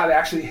during the shot,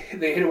 they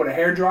hit it with a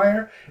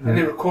hairdryer, and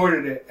they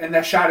recorded it. And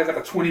that shot is a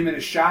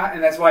 20-minute shot,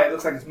 and that's why it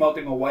looks like it's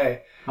melting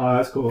away. Oh,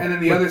 that's cool. And then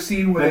the other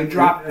scene where they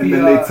dropped and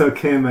then they took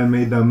him and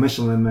made the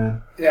Michelin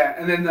Man. Yeah,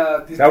 and then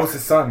that was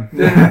his son.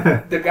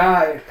 The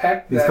guy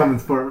Peck. He's coming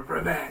for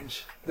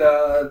revenge.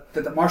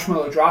 The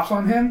marshmallow drops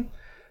on him.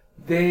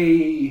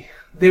 They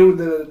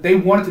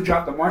wanted to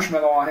drop the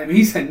marshmallow on him.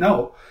 He said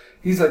no.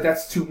 He's like,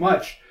 that's too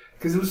much.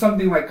 Because it was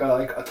something like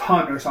a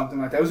ton or something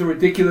like that. It was a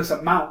ridiculous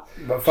amount.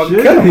 But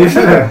fucking kill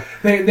him.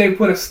 They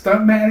put a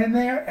stuntman in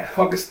there, and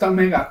fucking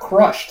stuntman got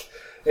crushed.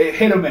 It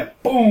hit him and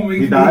boom.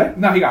 He died?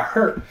 No, he got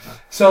hurt.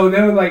 So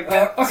they were like,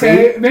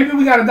 okay, maybe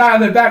we got to die on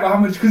their back. Or how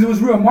much? Because it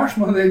was real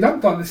marshmallow they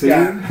dumped on this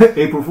guy.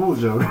 April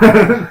Fool's joke.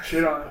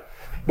 Shit on it.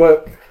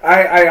 But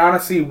I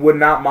honestly would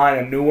not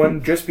mind a new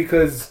one, just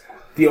because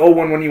the old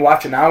one, when you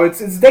watch it now, it's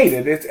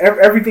dated. It's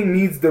everything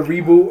needs the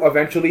reboot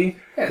eventually.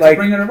 Yeah, to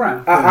bring it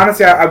around.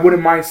 Honestly, I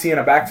wouldn't mind seeing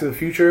a Back to the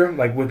Future,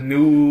 with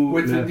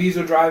Vin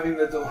Diesel driving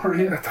the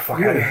DeLorean. What the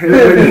fuck out of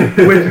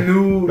here. with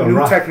new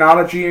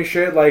technology and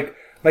shit, like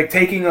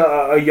taking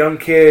a young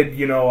kid,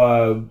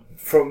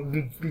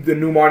 from the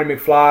new Marty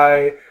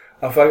McFly,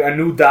 a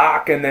new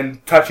Doc, and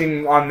then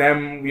touching on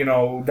them,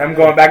 them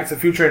going back to the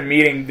future and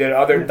meeting the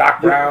other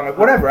Doc Brown,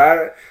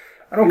 whatever.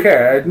 I don't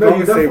care.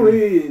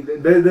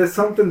 There's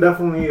something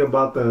definitely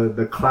about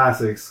the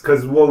classics,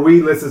 because what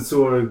we listen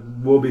to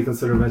will be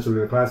considered eventually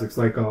the classics.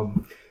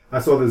 I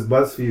saw this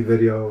BuzzFeed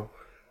video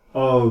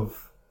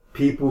of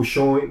people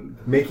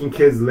making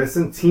kids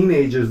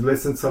teenagers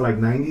listen to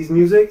 90s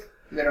music.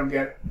 They don't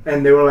get it.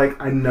 And they were like,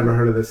 I never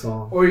heard of this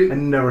song. I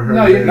never heard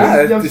of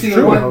this. You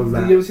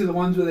ever see the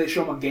ones where they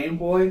show them a Game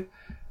Boy?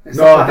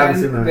 No, I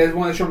haven't seen that. There's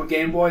one that show them a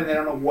Game Boy and they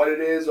don't know what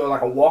it is, or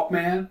a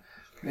Walkman.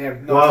 They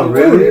have no clue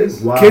really? what it is.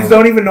 Wow. Kids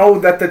don't even know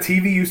that the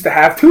TV used to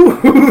have tubes.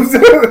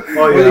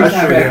 Oh yeah,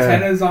 that's true.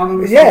 Antennas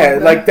on them. Yeah,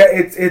 like that.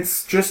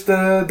 It's just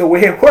the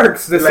way it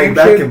works. The same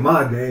back shit, in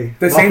my day.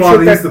 My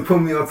father used to put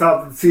me on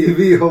top of the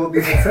TV, hold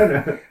the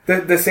antenna.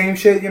 The same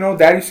shit.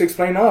 Dad used to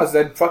explain to us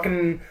that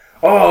fucking.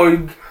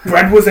 Oh,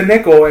 bread was a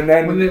nickel, and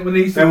then when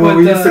they used to when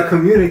we used to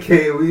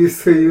communicate, we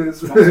used to use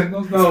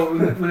signals. No,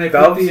 when they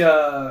put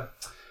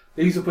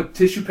they used to put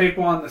tissue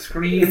paper on the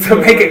screen to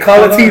make it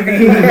color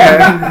TV.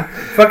 Yeah.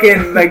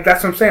 Fucking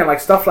that's what I'm saying.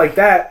 Stuff like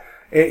that.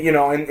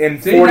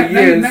 In 40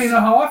 years. Now you know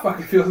how I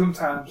fucking feel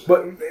sometimes.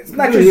 But it's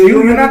not just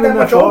you. You're not that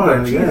much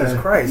older. Jesus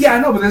Christ. Yeah, I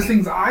know, but there's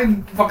things I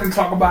fucking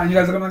talk about, and you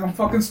guys are like I'm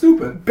fucking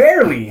stupid.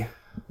 Barely.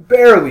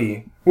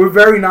 We're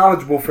very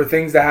knowledgeable for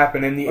things that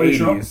happen in the 80s.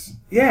 Sure?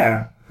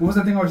 Yeah. What was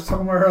that thing I was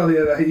talking about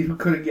earlier that you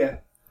couldn't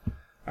get?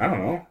 I don't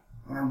know.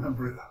 I don't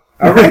remember it.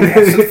 All right,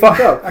 shut the fuck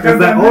up. Because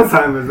that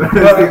Alzheimer's.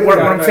 What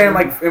I'm saying,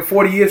 in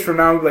 40 years from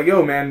now,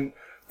 yo, man,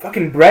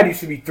 fucking bread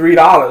used to be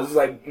 $3.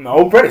 Like,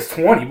 no, bread is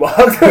 $20.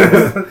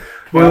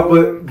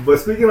 But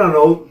speaking on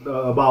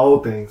about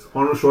old things,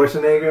 Arnold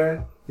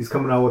Schwarzenegger, he's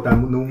coming out with that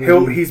new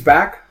movie. He's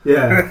back?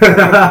 Yeah.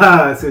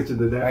 I see what you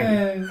did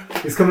there.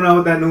 He's coming out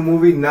with that new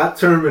movie, not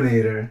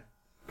Terminator,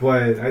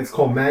 but it's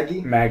called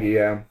Maggie. Maggie,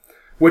 yeah.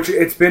 Which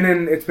it's been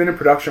in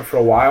production for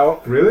a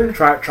while. Really?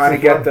 Trying to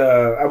get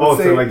the... I would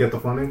say, to like get the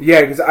funding?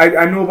 Yeah, because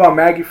I knew about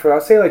Maggie for,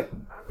 I'll say like,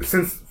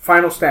 since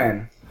Final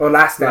Stand. Or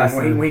Last Stand.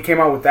 When he came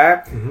out with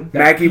that,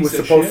 Maggie was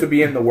supposed to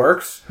be in the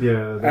works.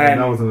 Yeah,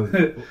 that was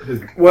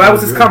that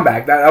was his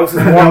comeback. That was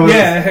his warm.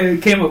 Yeah,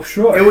 it came up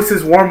short. It was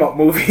his warm up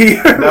movie.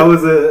 that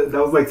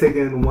was like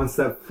taking one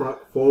step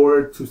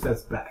forward, 2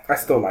 steps back. I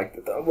still liked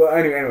it though. Well,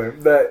 anyway,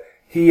 but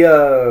he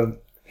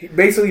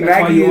basically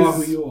That's Maggie why you is are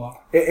who you are.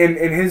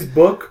 in his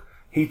book.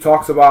 He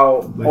talks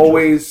about my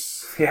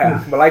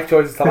life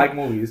choices to like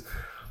movies.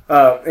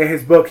 In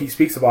his book, he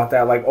speaks about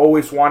that, like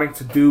always wanting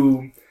to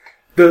do.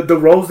 The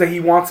roles that he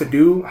wants to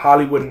do,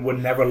 Hollywood would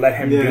never let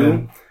him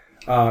do.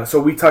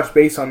 So we touched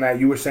base on that.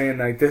 You were saying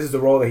like this is the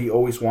role that he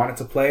always wanted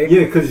to play.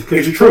 Yeah, because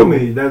you told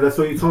me that's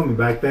what you told me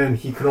back then.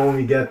 He could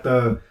only get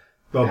the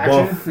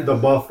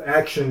buff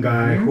action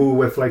guy who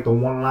with like the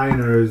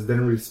one-liners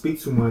didn't really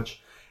speak too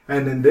much.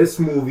 And in this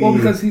movie, well,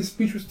 because his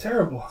speech was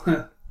terrible.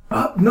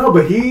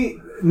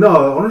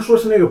 Arnold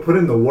Schwarzenegger put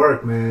in the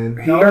work, man.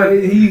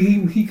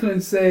 He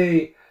couldn't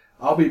say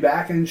I'll be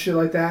back and shit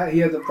like that. He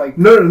had to like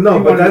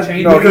no, but that's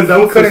because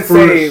he couldn't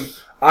say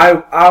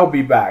I'll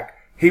be back.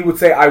 He would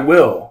say I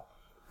will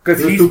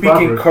because he's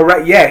speaking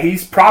correct. Yeah,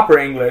 he's proper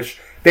English.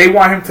 They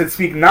want him to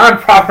speak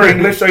non-proper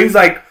English, so he's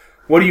like,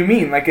 "What do you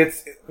mean? Like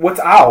what's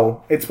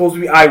I'll? It's supposed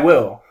to be I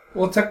will."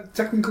 Well,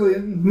 technically,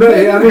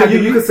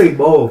 you could say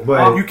both,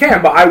 but you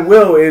can. But I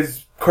will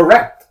is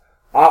correct.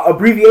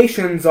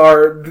 Abbreviations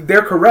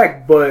they're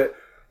correct, but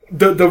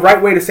the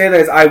right way to say that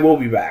is I will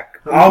be back.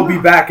 I'll be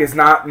back is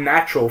not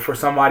natural for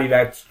somebody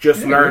that's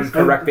just learned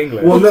correct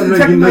English. Well,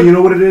 you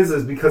know what it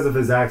is because of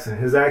his accent.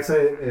 His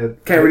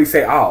accent can't really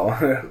say owl.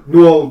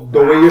 Well,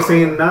 the way you're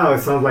saying it now, it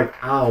sounds like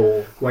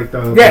owl, like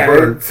the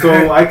bird.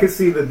 So I could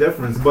see the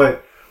difference,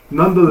 but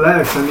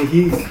nonetheless, I mean,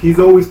 he's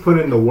always put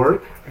in the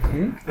work.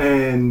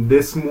 And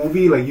this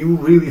movie, like you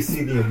really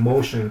see the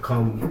emotion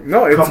come.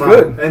 No, it's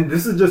good, and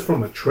this is just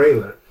from a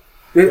trailer.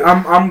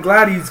 I'm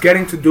glad he's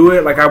getting to do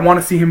it. Like I want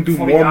to see him do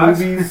more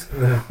movies.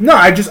 No,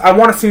 I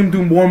want to see him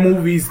do more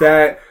movies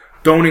that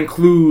don't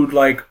include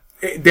like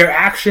their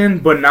action,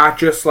 but not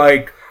just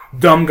like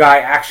dumb guy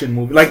action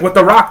movie. Like what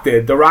The Rock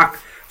did. The Rock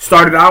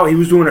started out, he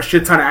was doing a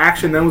shit ton of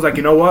action. Then was like,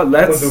 you know what?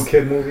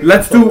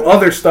 Let's do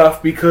other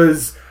stuff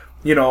because.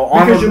 You know,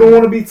 because you don't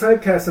want to be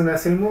typecast in that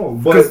same role.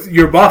 Because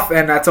you're buff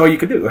and that's all you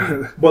can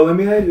do. But let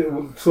me ask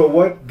you,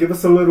 so give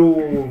us a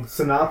little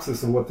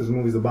synopsis of what this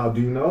movie's about.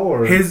 Do you know?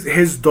 Or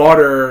his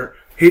daughter...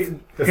 His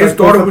like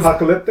daughter was...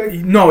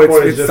 apocalyptic? No,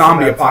 it's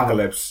zombie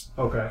apocalypse.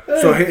 Okay.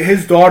 So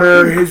his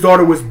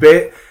daughter was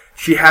bit.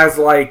 She has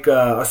like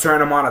a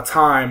certain amount of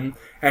time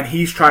and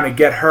he's trying to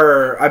get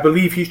her... I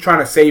believe he's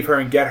trying to save her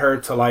and get her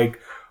to like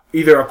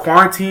either a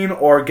quarantine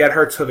or get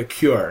her to the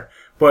cure.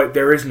 But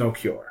there is no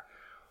cure.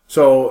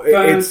 So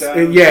that's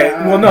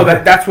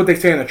what they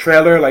say in the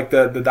trailer, like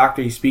the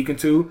doctor he's speaking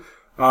to,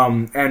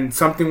 and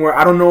something where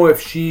I don't know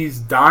if she's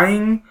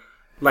dying,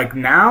 like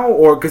now,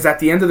 or because at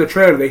the end of the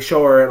trailer they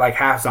show her like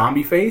half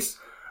zombie face.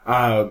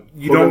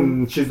 She's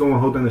the one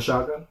holding the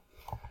shotgun.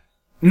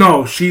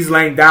 No, she's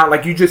laying down.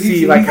 Like you just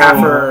see like half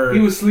her.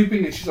 He was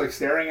sleeping and she's like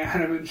staring at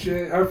him and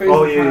shit. Her face.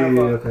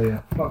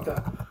 Fucked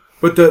up.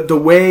 But the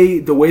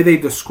way they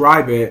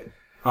describe it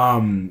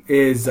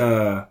is.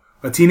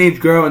 A teenage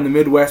girl in the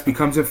Midwest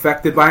becomes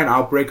infected by an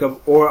outbreak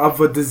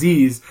of a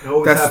disease. It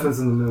always happens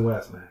in the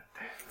Midwest, man.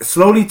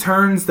 Slowly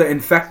turns the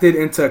infected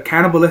into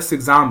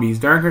cannibalistic zombies.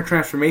 During her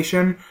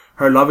transformation,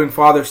 her loving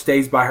father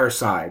stays by her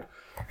side.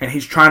 And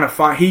he's trying to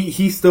find...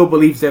 He still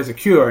believes there's a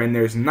cure, and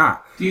there's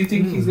not. Do you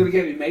think he's going to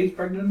get any maids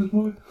pregnant in this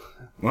movie?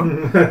 What?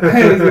 He's going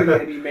to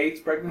get any maids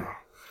pregnant?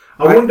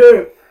 I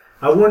wonder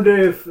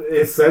if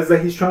it says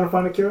that he's trying to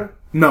find a cure?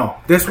 No.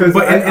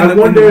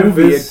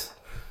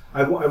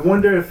 I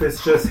wonder if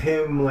it's just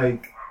him,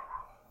 like,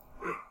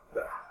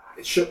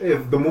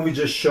 if the movie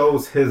just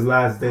shows his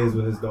last days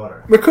with his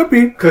daughter. It could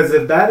be. Because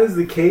if that is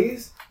the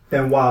case,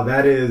 then wow,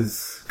 that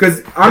is...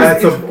 Because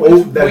that's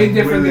way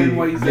different than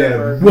what he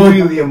said.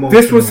 Really emotional.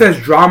 This one says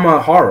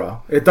drama horror.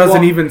 It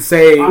doesn't even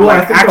say I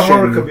think action. The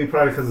horror could be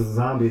probably because of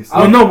zombies.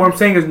 Well, no, what I'm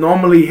saying is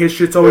normally his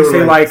shits always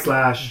say like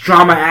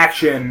drama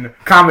action,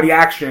 comedy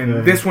action.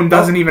 Yeah. This one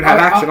doesn't even have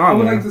action on it. I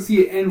would like to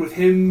see it end with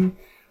him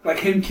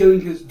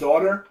killing his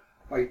daughter.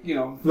 Like, you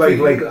know...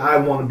 Like I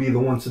want to be the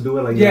one to do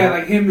it. Like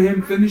like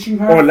him finishing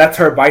her. Or lets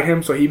her bite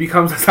him so he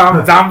becomes a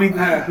zombie zombie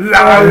dad.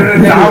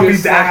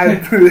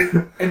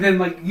 And then,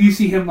 like, you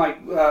see him, like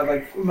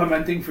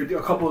lamenting for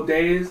a couple of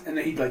days, and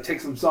then he, like,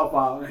 takes himself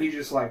out, and he's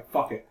just like,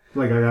 fuck it.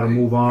 Like, I gotta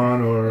move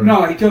on, or...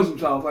 No, he kills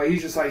himself. Like,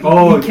 he's just like,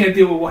 he can't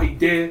deal with what he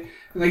did.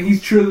 Like,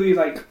 he's truly,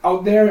 like,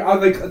 out there.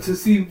 I'd like to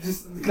see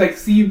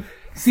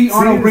see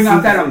Arnold bring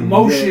out that Seeing-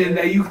 emotion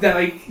yeah. that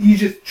like he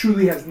just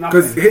truly has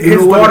Because nothing.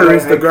 his know what, daughter like,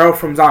 is the girl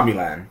from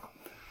Zombieland.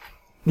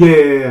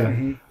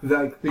 Yeah.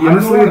 Like, The young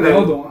honestly, one or the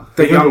older one?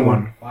 The young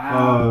one.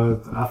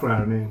 Wow. I forgot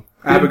her name.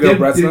 Abigail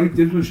Breslin.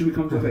 This when she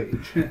becomes of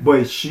age.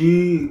 But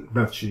him,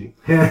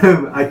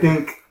 I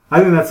think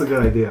that's a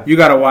good idea. You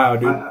got a while,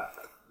 dude.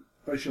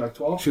 What is she, like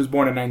 12? She was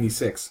born in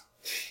 96.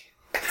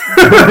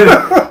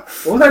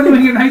 What was I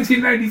doing in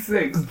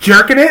 1996?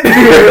 Jerking it?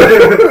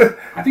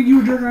 I think you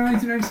were jerking in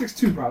 1996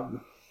 too, probably.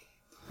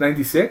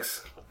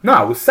 96?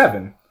 No, it was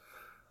 7.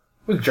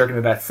 I was jerking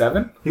it at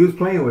 7. He was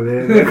playing with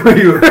it. Like,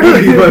 he was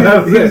cleaning, but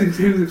that was it.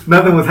 He was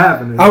Nothing was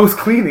happening. I was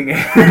cleaning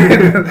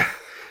it.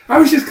 I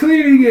was just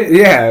cleaning it.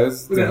 Yeah, it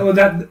was. Well,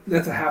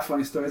 that's a half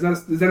funny story. Is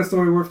that a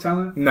story worth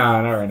telling?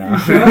 Nah, not right now.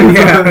 Sure?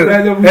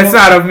 Yeah, it's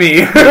not of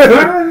me.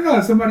 No,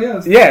 somebody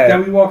else. Yeah.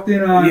 That we walked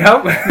in on.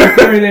 Yep. The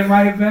story they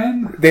might have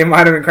been. They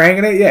might have been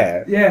cranking it.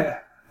 Yeah. Yeah.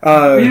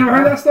 You never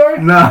heard that story?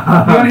 You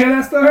Nah. want to hear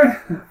that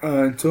story?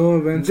 Until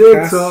events Jig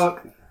pass.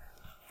 talk.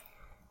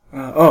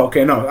 Oh,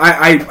 okay. No,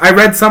 I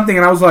read something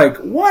and I was like,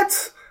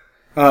 what?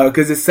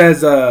 Because it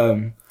says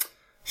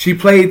she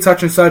played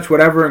such and such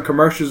whatever in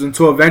commercials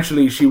until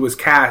eventually she was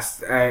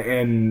cast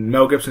in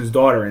Mel Gibson's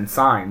daughter in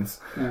Signs.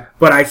 Yeah.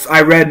 But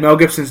I read Mel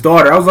Gibson's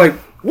daughter. I was like,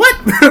 what?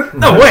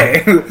 No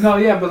way. No,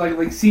 yeah, but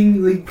like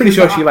seeing like Pretty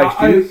sure she likes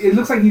Jews. it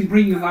looks like he's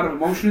bringing a lot of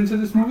emotion into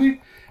this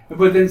movie,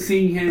 but then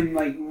seeing him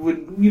like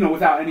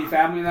without any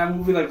family in that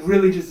movie, like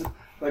really just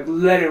like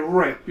let it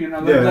rip,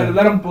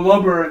 let him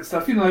blubber and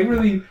stuff, like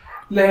really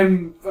let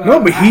him.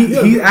 No, but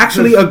he's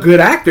actually a good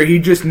actor. He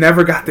just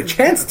never got the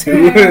chance to.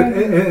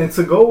 And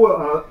to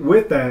go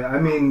with that, I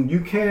mean,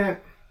 you can't.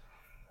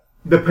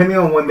 Depending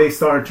on when they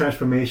start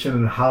transformation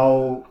and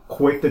how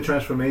quick the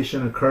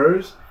transformation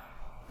occurs,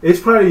 it's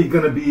probably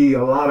going to be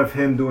a lot of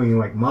him doing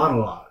like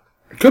monologue.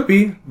 Could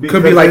be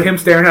Because like him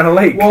staring at a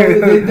lake. Well,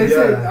 they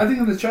said, Yeah. I think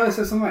in the trailer it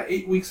said something like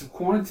 8 weeks of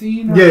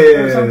quarantine or, Yeah,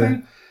 or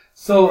something.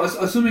 So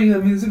assuming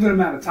it's a good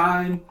amount of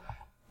time,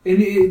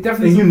 and it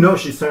definitely. And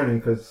she's turning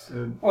because.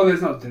 Oh,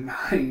 there's no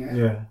denying it.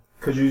 Yeah,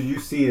 because you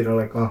see it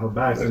like on her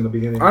back in the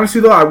beginning.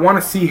 Honestly, though, I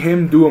want to see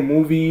him do a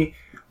movie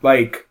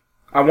like.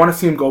 I want to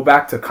see him go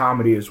back to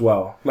comedy as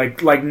well,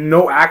 like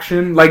no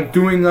action, like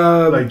doing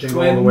Like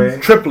Jingle All the Way.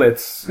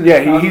 triplets.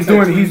 Yeah, he's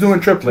doing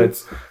twins.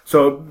 triplets.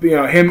 So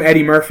him,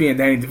 Eddie Murphy, and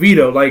Danny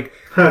DeVito. Like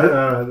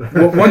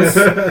once,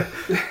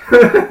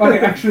 Okay,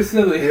 extra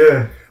silly.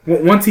 Yeah.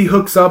 once he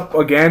hooks up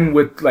again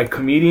with like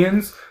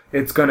comedians,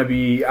 it's gonna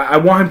be. I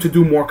want him to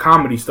do more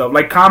comedy stuff,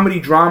 like comedy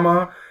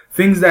drama,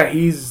 things that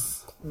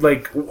he's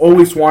like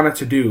always wanted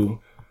to do,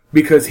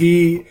 because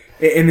he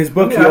in his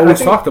book he always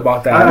talked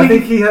about that. I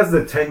think he has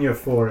the tenure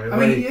for it. I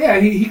mean, yeah,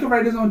 he can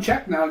write his own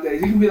check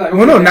nowadays. He can be like,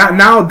 well, no, okay,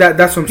 now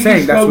that's what I'm he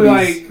saying. can That's just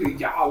what be like,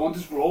 yeah, I want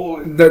this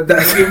role. And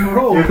that's give him a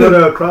role. you go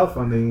to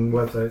crowdfunding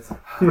websites.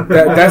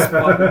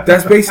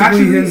 that's basically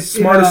Actually, his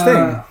smartest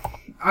thing.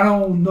 I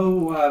don't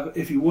know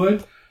if he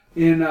would.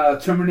 In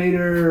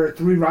Terminator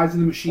 3 Rise of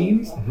the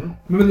Machines,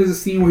 remember there's a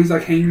scene where he's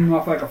like hanging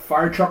off like a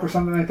fire truck or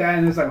something like that,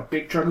 and there's like a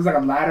big truck, there's like a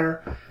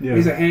ladder,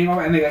 he's like hanging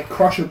off, and they like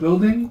crush a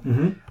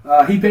building.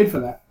 He paid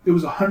for that. It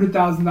was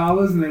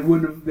 $100,000, and they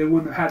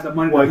wouldn't have had the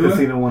money. Why? to do Because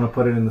he it. didn't want to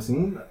put it in the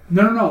scene.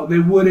 No, they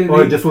wouldn't.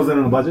 Or it just wasn't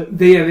in the budget.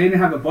 They didn't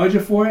have the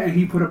budget for it, and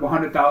he put up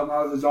 $100,000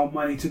 of his own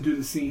money to do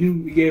the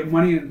scene. He gave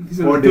money, and he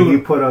said, Or "Let's did do he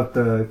it." put up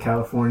the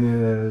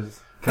California's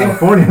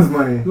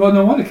money? Well,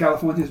 no wonder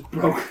California's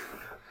broke.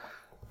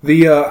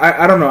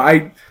 I don't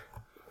know.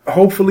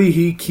 Hopefully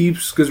he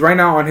keeps, because right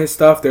now on his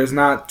stuff there's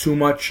not too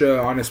much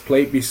on his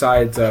plate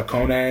besides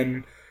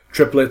Conan,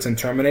 Triplets, and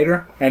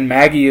Terminator, and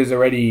Maggie is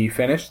already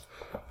finished.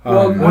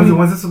 Well,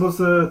 When's it supposed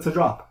to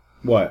drop?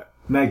 What?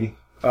 Maggie.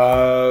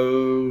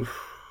 Uh,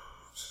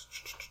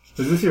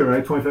 Is this year,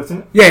 right?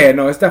 2015? yeah,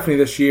 no, it's definitely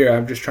this year.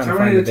 I'm just trying to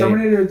find the date.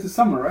 Terminator this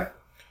summer, right?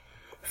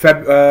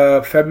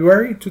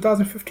 February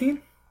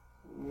 2015.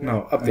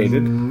 No,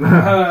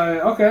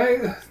 updated.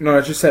 Okay. No,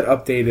 it just said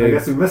updated. I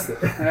guess we missed it.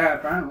 Yeah,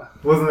 apparently.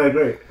 Wasn't that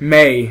great?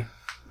 May.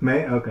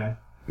 May? Okay.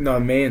 No,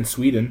 May in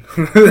Sweden.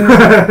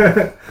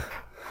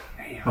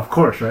 Of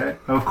course, right?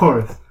 Of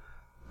course.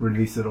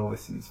 Release it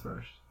overseas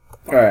first.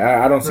 All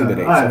right, I don't see the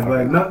date. Alright, so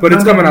far. but But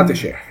it's coming out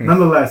this year.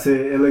 Nonetheless,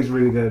 it looks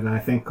really good, and I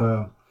think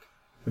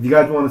if you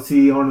guys want to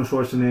see Arnold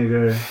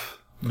Schwarzenegger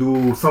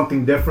do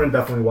something different,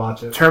 definitely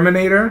watch it.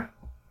 Terminator,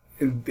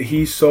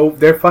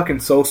 they're fucking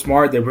so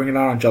smart. They're bringing it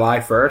out on July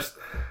 1st.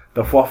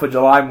 The 4th of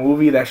July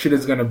movie, that shit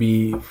is gonna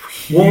be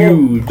huge.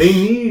 Well, they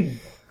need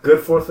good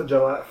 4th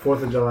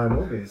of July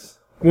movies.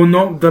 Well,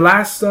 no, the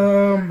last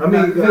I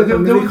mean,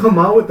 they come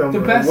out with them. the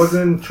best-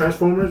 Wasn't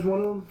Transformers one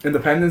of them?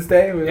 Independence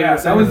Day. Yeah,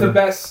 that was the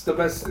best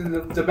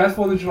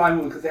 4th of July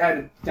movie because they had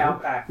it down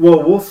packed.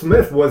 Well, Will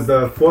Smith was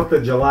the 4th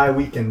of July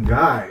weekend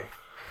guy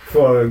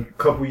for a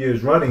couple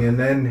years running, and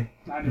then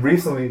Not anymore.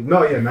 recently,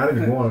 not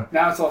anymore.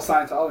 Now it's all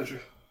Scientology.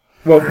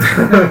 Well,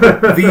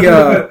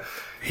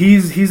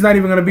 he's not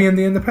even gonna be in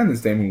the Independence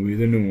Day movie,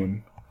 the new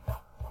one.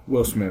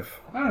 Will Smith.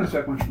 I don't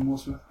expect much from Will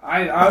Smith. All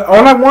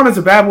I want is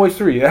a Bad Boys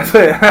 3. That's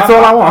it. That's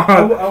all I want.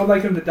 I would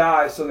like him to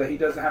die so that he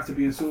doesn't have to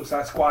be in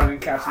Suicide Squad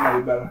and catch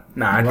somebody better.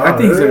 Nah, I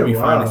think he's going to be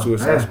fine in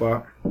Suicide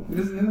Squad.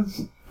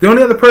 It's, the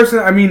only other person,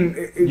 I mean...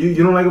 You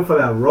don't like him for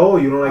that role?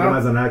 You don't like him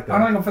as an actor? I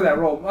don't like him for that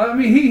role. I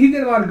mean, he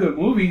did a lot of good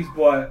movies,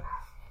 but...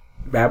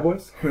 Bad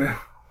Boys?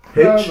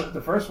 Hitch?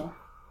 The first one.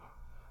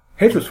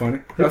 Hitch was funny.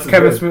 That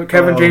was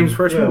Kevin James'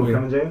 first movie.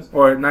 Kevin James?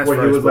 Or nice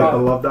where he was like the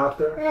love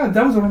doctor? Yeah,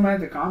 that was a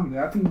romantic comedy.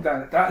 I think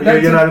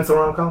that you're not into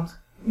rom-coms?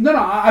 No,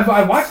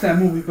 I watched that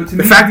movie, but to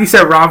me... The fact he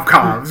said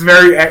rom-coms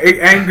very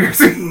angers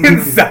me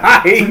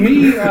inside.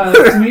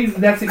 To me,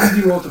 that's an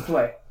easy role to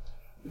play.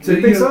 Do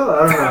you think so?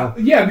 I don't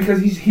know. Yeah, because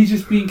he's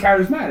just being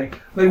charismatic.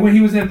 Like when he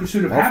was in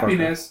Pursuit of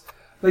Happiness,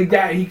 like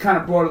that, he kind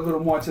of brought a little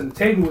more to the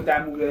table with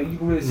that movie. Like you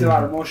can really see a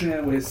lot of emotion in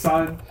it with his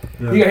son.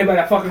 Yeah. He got hit by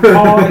that fucking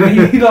car, and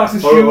then he lost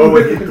his shoe. Or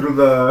when he threw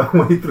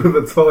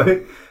the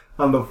toy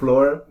on the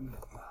floor.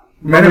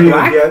 Men in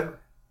Black.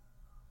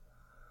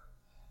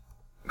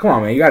 Come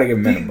on, man! You gotta give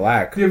Men in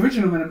Black. The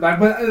original Men in Black,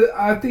 but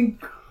I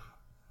think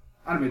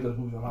I made those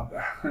movies a lot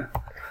better.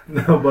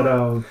 No, but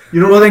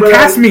you don't. Well, then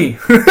cast me,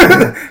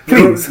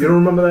 please. You don't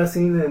remember that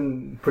scene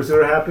in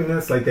Pursuit of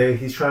Happiness? Like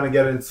he's trying to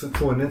get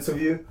into an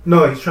interview.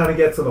 No, he's trying to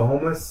get to the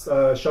homeless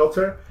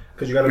shelter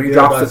because you got to. He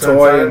drops the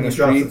toy in the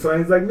street. Drops the toy.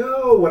 And he's like,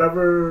 no,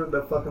 whatever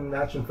the fucking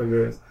action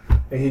figure is,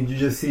 and you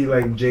just see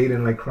like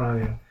Jaden like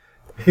crying.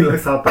 He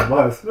looks out the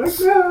bus like,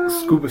 no.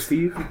 Scuba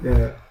Steve.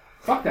 Yeah.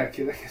 Fuck that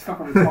kid. He's not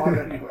gonna respond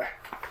anyway.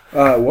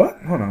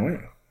 What? Hold on, wait.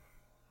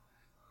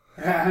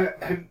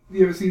 Have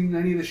you ever seen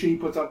any of the shit he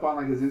puts up on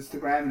like his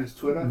Instagram and his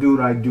Twitter? Dude,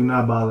 I do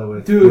not bother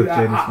with. Dude,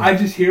 I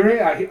just hear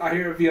it. I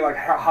hear it via like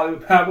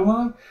Hollywood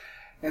Babylon,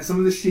 and some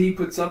of the shit he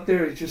puts up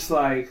there is just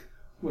like,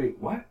 wait,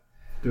 what?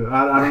 Dude,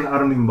 I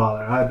don't even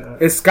bother.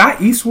 Is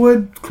Scott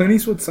Eastwood Clint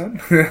Eastwood's son?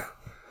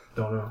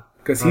 Don't know.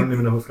 Because I don't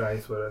even know who Scott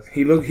Eastwood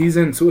is. He's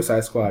in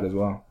Suicide Squad as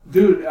well.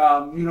 Dude, I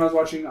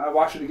watched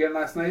it again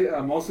last night.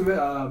 Most of it,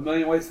 A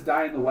Million Ways to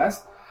Die in the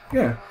West.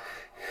 Yeah.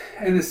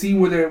 And the scene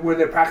where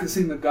they're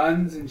practicing the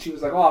guns, and she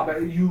was like, "Oh, I'll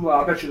bet you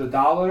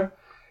 $1."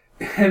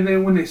 And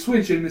then when they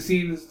switch, and the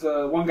scene is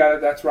the one guy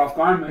that's Ralph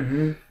Garman.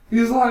 Mm-hmm.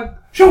 He's like,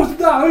 "Show us the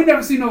dollar." I ain't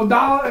never seen no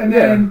dollar. And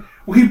then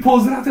when he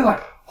pulls it out, they're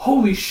like,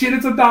 "Holy shit,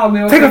 it's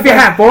 $1!" Take off your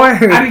hat, boy. I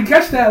didn't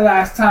catch that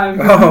last time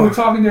because we were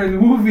talking during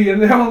the movie,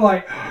 and they were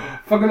like,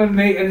 "Fucking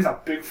Nate," and it's a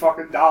big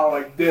fucking dollar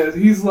like this.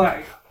 He's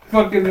like.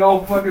 Fucking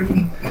all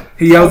fucking.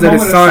 He yells at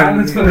his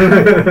son.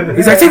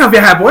 He's like, "Take off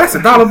your hat, boy. That's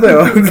 $1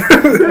 bill."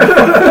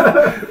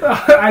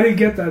 I didn't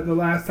get that the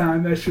last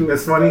time. That shit.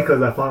 It's funny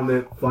because I found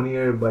it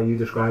funnier by you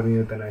describing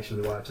it than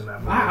actually watching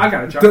that movie. I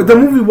gotta check. The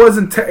movie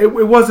wasn't. It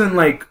wasn't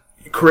like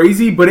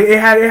crazy, but it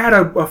had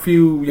a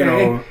few. You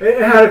know, it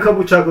had a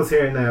couple chuckles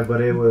here and there, but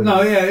it was.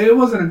 No, yeah, it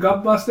wasn't a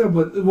gut buster.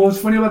 But what was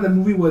funny about that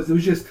movie was it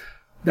was just.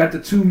 That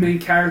the two main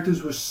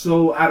characters were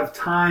so out of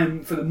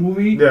time for the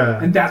movie,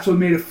 and that's what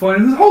made it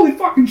fun. It was holy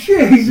fucking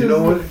shit. You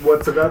know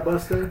what's a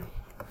gutbuster?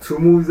 Two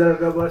movies that are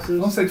gutbusters.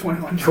 Don't say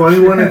 21.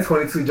 21 and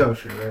 22 Jump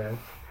Street, man.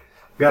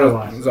 Gotta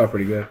watch. Those are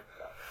pretty good.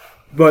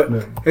 But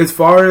as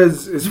far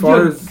as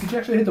did you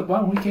actually hit the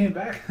button when we came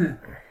back?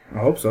 I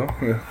hope so.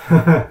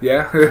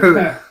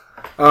 Yeah.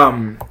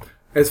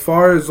 As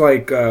far as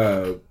like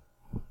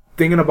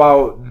thinking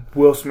about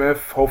Will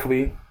Smith,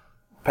 hopefully.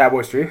 Bad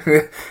Boys 3.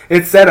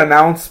 It said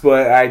announced,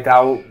 but I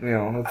doubt,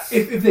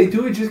 If they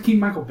do it, just keep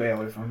Michael Bay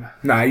away from it.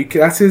 Nah,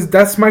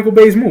 that's Michael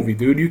Bay's movie,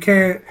 dude. You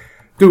can't...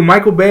 Dude,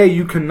 Michael Bay,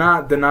 you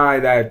cannot deny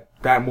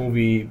that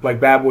movie,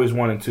 like Bad Boys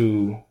 1 and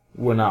 2,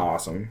 were not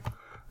awesome.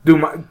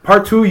 Dude,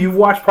 Part 2, you've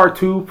watched Part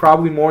 2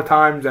 probably more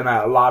times than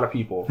a lot of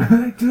people.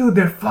 Dude,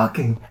 they're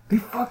fucking. They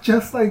fuck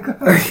just like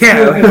us.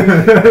 Yeah.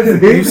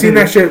 You've seen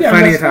that shit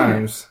plenty of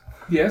times.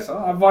 Yes,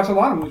 I've watched a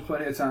lot of movies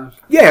plenty of times.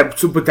 Yeah,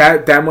 but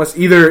that must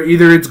either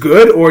it's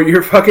good or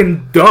you're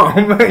fucking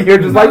dumb. You're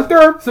just like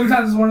derp.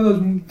 Sometimes it's one of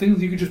those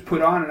things you can just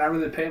put on and not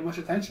really pay much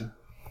attention.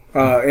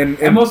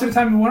 And most of the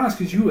time it went on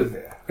because you was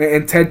there.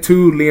 And Ted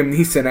 2, Liam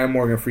Neeson and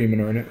Morgan Freeman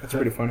are in it. That's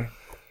pretty funny.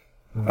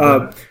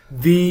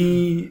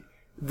 The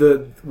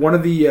one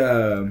of the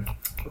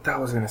what I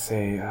was gonna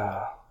say.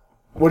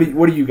 What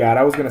do you got?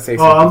 I was gonna say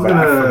something.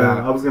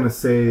 I was gonna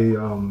say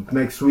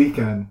next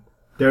weekend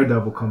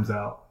Daredevil comes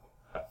out.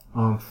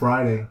 On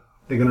Friday,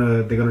 they're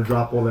gonna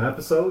drop all the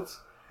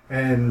episodes,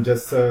 and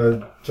just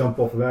jump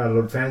off of that, a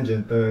little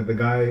tangent. The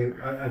guy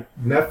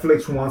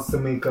Netflix wants to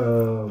make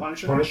a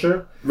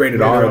Punisher rated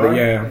R.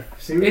 Yeah,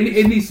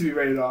 it needs to be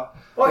rated R.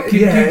 Oh,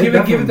 give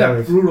it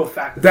that brutal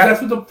factor.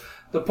 That's what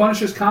the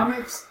Punisher's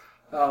comics.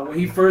 When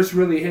he first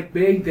really hit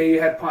big, they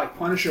had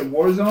Punisher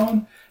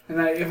Warzone, and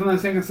if I'm not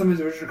saying some of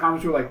his original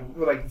comics were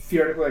like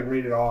theoretically like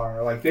rated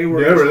R, like they were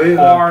really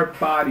hard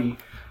body.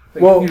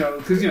 Like,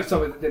 because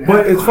stuff that didn't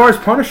happen. But as far as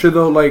Punisher,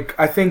 though, like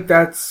I think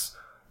that's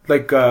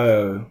like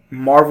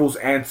Marvel's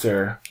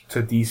answer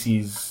to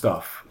DC's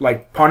stuff.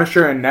 Like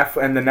Punisher and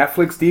the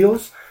Netflix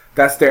deals,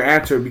 that's their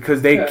answer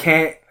because they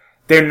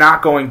they're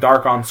not going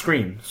dark on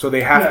screen, so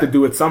they have to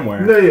do it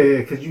somewhere. No, yeah,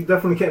 because you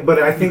definitely can't.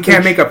 But I think you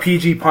can't make a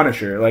PG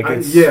Punisher. Like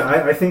it's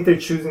I think they're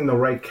choosing the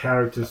right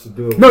characters to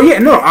do it. No, yeah,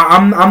 no,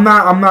 I'm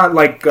not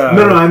like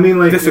no, I mean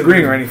like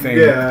disagreeing or anything.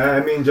 Yeah,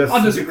 I mean just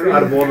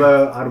out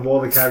of all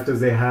the characters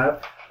they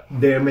have,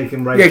 they're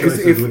making right choices.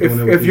 Yeah, because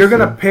if you're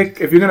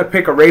gonna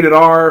pick a rated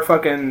R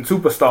fucking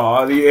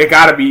superstar, it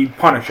gotta be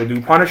Punisher,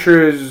 dude.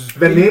 Punisher is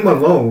the name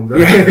alone.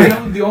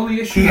 Yeah. The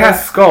only issue he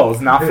has skulls,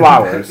 not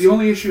flowers. The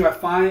only issue I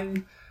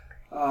find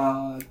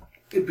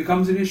it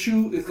becomes an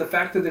issue is the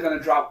fact that they're gonna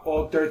drop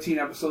all 13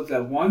 episodes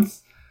at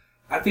once.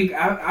 I think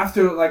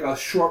after like a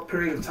short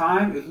period of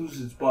time, it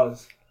loses its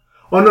buzz.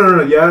 Oh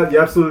no, yeah,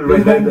 you're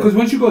absolutely right. Because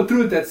once you go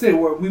through it, that's it.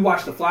 Where we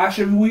watch The Flash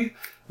every week.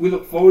 We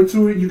look forward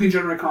to it. You can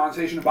generate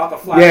conversation about The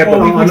Flash. Yeah,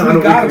 but we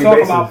gotta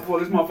talk about before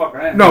this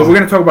motherfucker ends. No, we're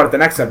gonna talk about it the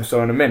next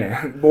episode in a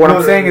minute. But what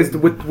I'm saying is,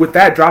 with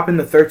that dropping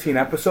the 13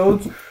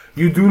 episodes,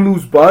 you do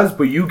lose buzz,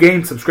 but you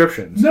gain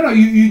subscriptions. No,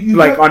 you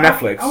like on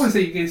Netflix. I wouldn't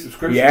say you gain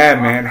subscriptions.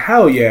 Yeah, man,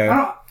 hell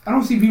yeah. I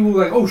don't see people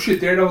like, oh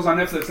shit, Daredevil's on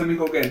Netflix. Let me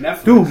go get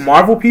Netflix. Dude,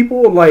 Marvel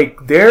people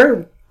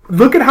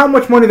look at how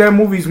much money their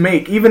movies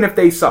make, even if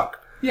they suck.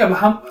 Yeah, but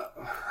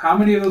how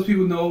many of those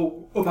people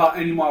know about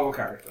any Marvel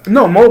character?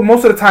 No,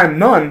 most of the time,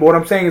 none. But what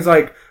I'm saying is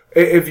like,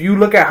 if you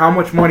look at how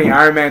much money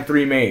Iron Man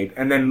 3 made,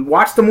 and then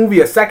watch the movie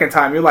a second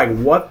time, you're like,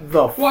 what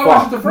the fuck? Well, I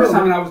watched it the first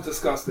time and I was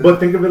disgusted. But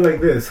think of it like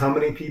this. How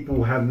many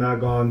people have not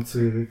gone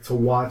to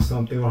watch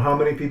something, or how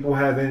many people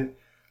haven't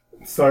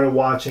started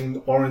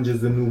watching Orange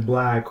is the New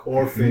Black,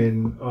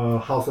 Orphan,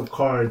 House of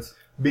Cards,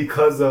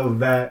 because of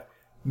that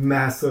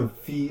massive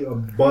fee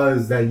of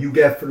buzz that you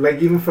get for, like,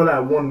 even for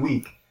that 1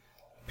 week.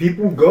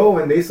 People go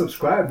and they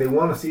subscribe. They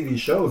want to see these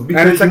shows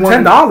because and it's like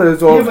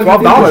 $10 or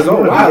 $12.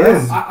 Oh wow!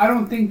 Yes. I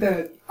don't think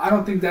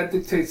that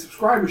dictates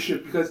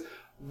subscribership because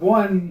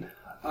one,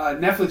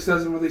 Netflix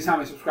doesn't release how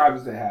many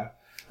subscribers they have.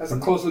 That's a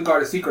closely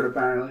guarded secret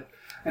apparently.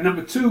 And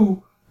number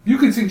two, you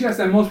can suggest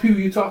that most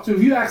people you talk to,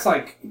 if you ask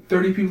like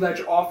 30 people at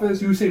your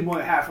office, you would say more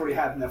than half already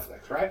have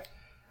Netflix, right?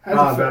 I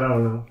don't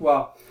know.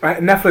 Well,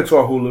 Netflix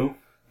or Hulu.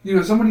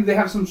 They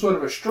have some sort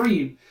of a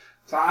stream.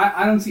 So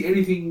I don't see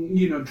anything,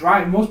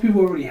 dry. Most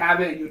people already have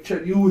it.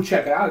 You would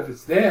check it out if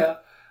it's there.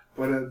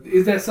 But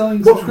is that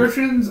selling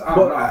subscriptions? I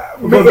don't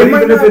know. But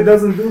even if it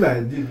doesn't do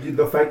that,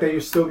 the fact that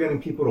you're still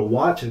getting people to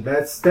watch it,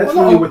 that's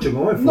really what you're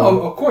going for.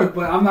 No, of course,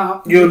 but I'm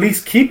not. You're at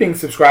least keeping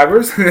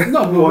subscribers.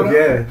 No,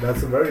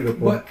 that's a very good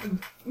point. But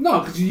no,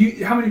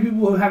 because how many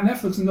people have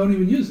Netflix and don't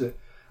even use it?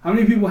 How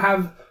many people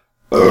have?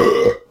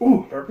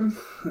 Burping.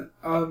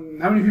 How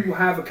many people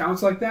have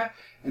accounts like that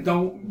and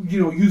don't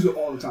use it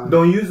all the time?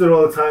 Don't use it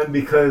all the time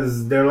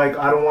because they're like,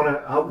 I don't want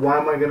to. Why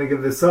am I going to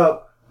give this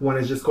up when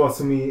it's just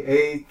costing me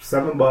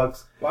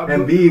 $7,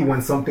 and B,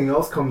 when something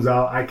else comes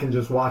out, I can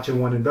just watch it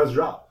when it does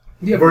drop.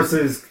 Yeah,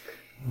 versus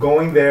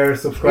going there,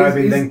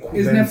 subscribing, then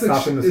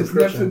stopping the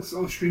subscription. Is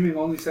Netflix streaming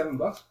only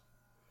 $7?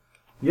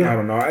 Yeah, I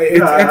don't know.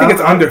 I think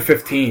it's under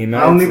 15.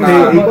 I only pay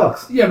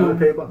 $8. Yeah,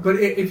 but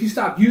if you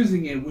stop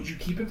using it, would you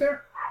keep it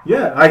there?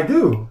 Yeah, I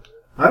do.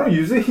 I don't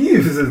use it. He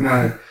uses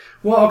mine.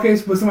 Well,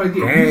 okay, but somebody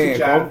did use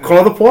it.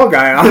 Call the poor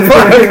guy.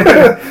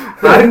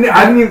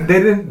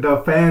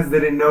 The fans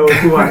didn't know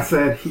who I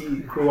said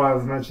who I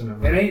was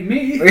mentioning. It ain't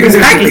me.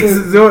 Exactly. This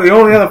is the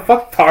only other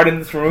fucktard in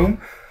this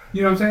room.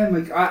 You know what I'm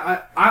saying? Like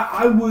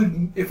I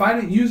would, if I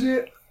didn't use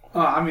it.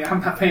 I'm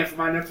not paying for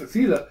my Netflix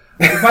either.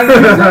 If I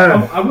didn't use it,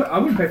 I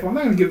wouldn't pay for it. I'm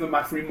not going to give them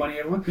my free money,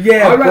 everyone.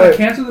 Yeah, I'd rather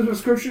cancel the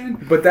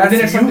subscription. But that's and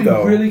then if something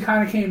really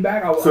kind of came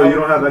back, So you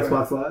don't have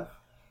Xbox Live?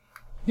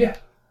 Yeah.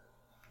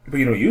 But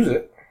you don't use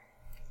it.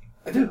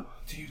 I do.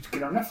 To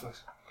get on Netflix.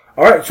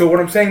 Alright, so what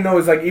I'm saying though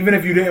is like even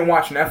if you didn't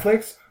watch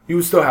Netflix, you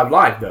would still have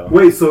Live though.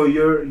 Wait, so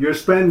you're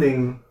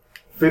spending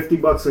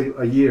 $50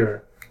 a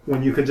year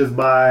when you could just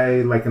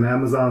buy like an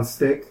Amazon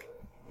stick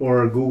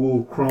or a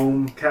Google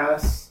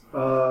Chromecast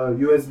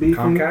USB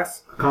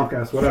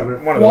Comcast, whatever.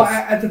 Well,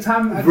 at the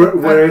time,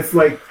 where it's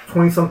like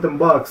 $20-something,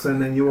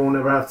 and then you won't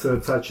ever have to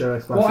touch your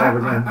Xbox Live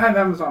again. I have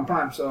Amazon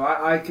Prime, so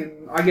I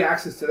get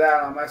access to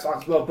that on my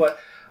Xbox as well. But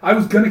I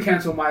was gonna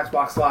cancel my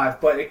Xbox Live,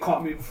 but it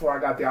caught me before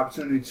I got the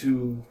opportunity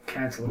to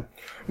cancel it.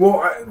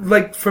 Well,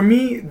 like for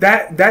me,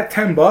 that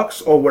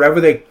 $10 or whatever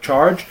they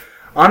charge,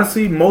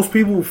 honestly, most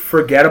people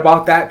forget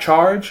about that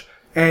charge,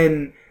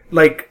 and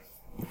like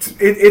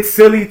it's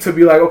silly to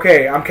be like,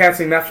 okay, I'm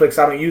canceling Netflix,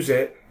 I don't use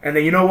it. And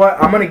then, you know what?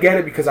 I'm going to get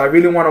it because I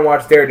really want to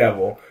watch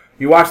Daredevil.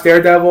 You watch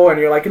Daredevil and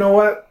you're like, you know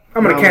what?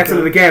 I'm going to cancel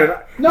it again.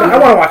 I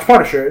want to watch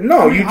Punisher.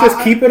 No, you just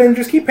keep it and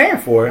just keep paying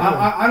for it.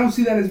 I don't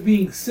see that as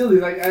being silly.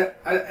 Like,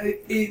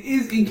 it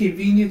is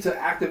inconvenient to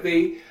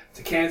activate,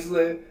 to cancel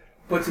it.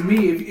 But to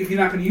me, if you're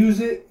not going to use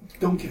it,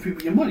 don't give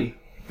people your money.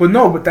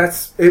 But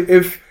that's...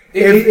 If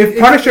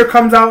Punisher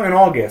comes out in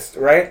August,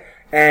 right?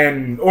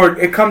 Or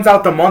it comes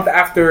out the month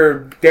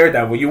after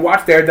Daredevil. You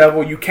watch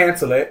Daredevil, you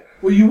cancel it.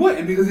 Well, you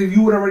wouldn't, because if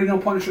you would already know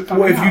Punisher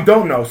coming out. Well, if you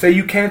don't know, say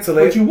you cancel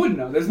it. But you would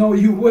know. There's no way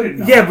you wouldn't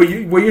know. Yeah, but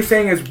what you're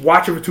saying is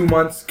watch it for 2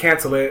 months,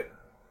 cancel it,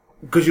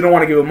 because you don't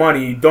want to give him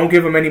money. Don't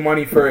give him any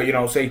money for,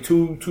 say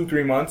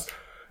 3 months.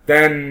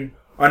 Then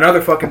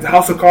another fucking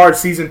House of Cards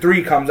season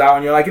 3 comes out,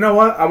 and you're like, you know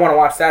what? I want to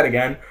watch that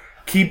again.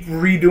 Keep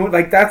redoing.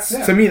 Like, that's,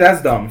 to me,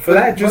 that's dumb. For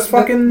that, just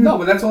fucking... No,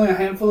 but that's only a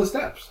handful of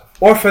steps.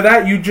 Or for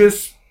that, you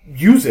just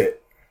use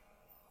it.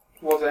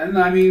 Well, then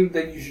you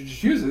should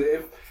just use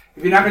it.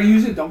 If you're not going to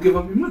use it, don't give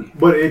up your money.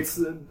 But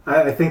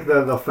I think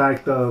the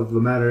fact of the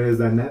matter is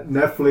that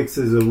Netflix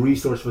is a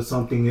resource for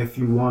something if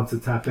you want to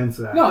tap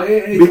into that. No,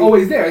 it's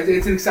always there.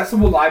 It's an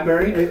accessible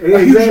library.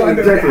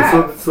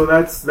 Exactly. So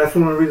that's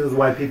one of the reasons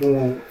why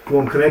people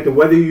won't connect it.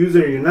 Whether you use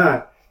it or you're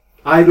not,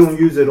 I don't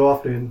use it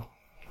often.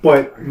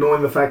 But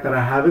knowing the fact that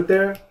I have it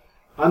there,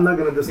 I'm not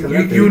going to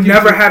disconnect it. You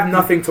never have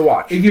nothing to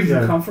watch. It gives you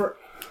comfort.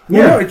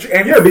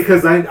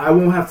 Because I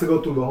won't have to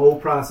go through the whole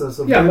process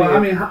of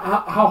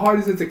how hard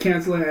is it to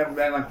cancel it and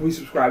like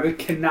resubscribe? It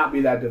cannot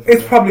be that difficult.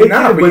 It's probably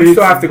not, but you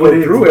still have to go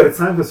through it. It's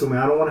time consuming.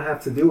 I don't want to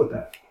have to deal with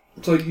that.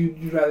 So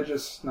you'd rather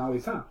just not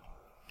waste time.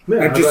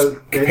 Yeah, and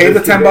just pay the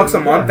 $10 a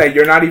month that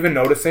you're not even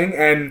noticing,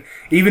 and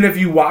even if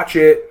you watch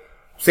it,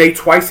 say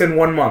twice in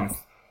 1 month,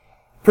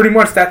 pretty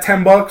much that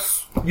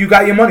 $10 you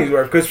got your money's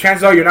worth, because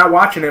chances are you're not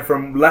watching it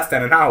from less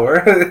than an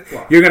hour.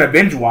 You're gonna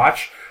binge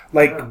watch.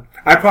 Like,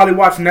 I probably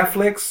watch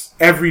Netflix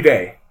every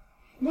day.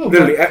 No,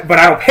 literally, but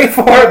I don't pay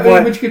for it.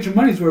 But you get your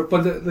money's worth.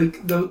 But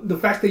the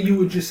fact that you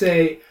would just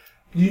say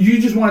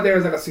you just want it there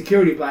as like a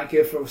security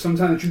blanket for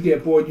sometime that you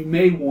get bored, you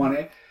may want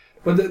it.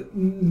 But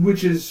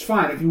which is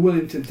fine if you're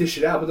willing to dish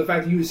it out. But the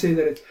fact that you would say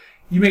that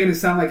you're making it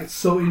sound like it's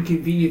so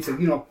inconvenient to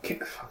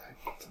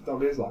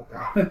dog is locked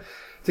down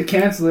to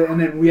cancel it and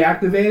then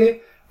reactivate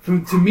it.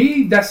 To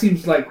me, that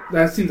seems like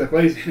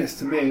laziness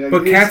to me. Like,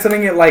 but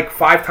canceling it like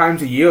 5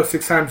 times a year or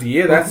 6 times a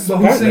year, that's but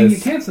who's saying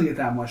you're canceling it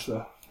that much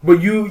though? But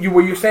what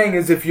you're saying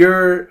is if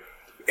you're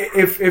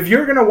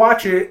gonna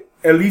watch it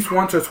at least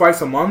once or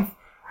twice a month,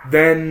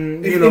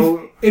 then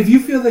if you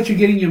feel that you're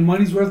getting your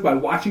money's worth by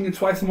watching it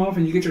twice a month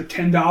and you get your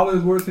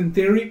 $10 worth in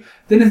theory,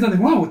 then there's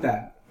nothing wrong with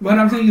that. What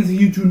I'm saying is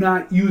you do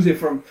not use it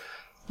for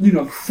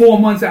 4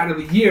 months out of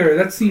the year.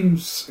 That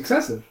seems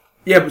excessive.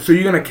 Yeah, but so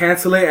you're gonna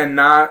cancel it and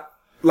not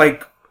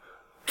like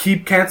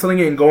keep canceling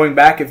it and going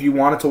back if you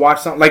wanted to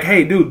watch something. Like,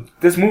 hey, dude,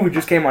 this movie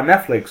just came on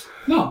Netflix.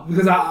 No,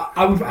 because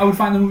I would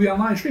find the movie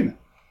online and stream it.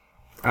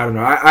 I don't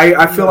know.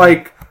 I feel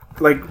like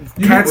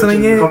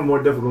canceling it become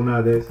more difficult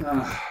nowadays.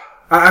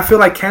 I feel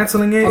like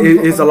canceling it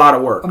is a lot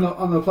of work.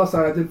 On the plus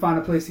side, I did find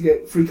a place to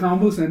get free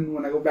combos, and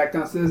when I go back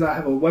downstairs, I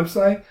have a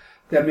website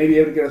that may be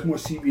able to get us more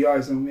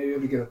CBRs and maybe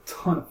able to get a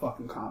ton of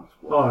fucking combos.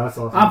 Oh, that's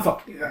awesome. I'm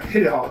fucking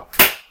hit it hard.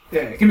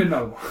 Yeah, give me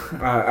another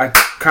one. I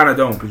kind of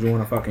don't because you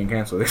want to fucking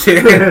cancel this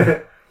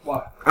shit.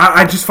 What?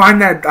 I just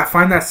find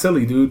that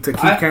silly, dude, to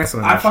keep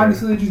canceling. I find it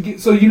silly.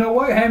 So you know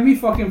what? Hand me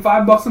fucking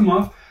 $5 a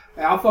month,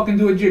 and I'll fucking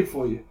do a jig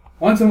for you.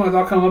 Once a month,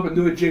 I'll come up and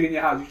do a jig in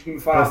your house. You just give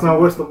me $5. That's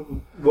not worse.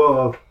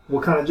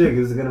 What kind of jig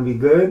is it gonna be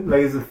good?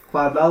 Like, is it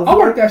 $5? I'll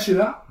work that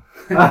shit out.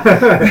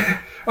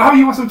 How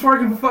you want some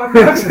twerking for $5?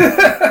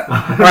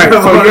 All right.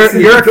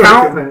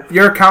 So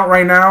your account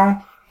right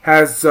now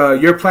has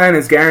your plan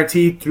is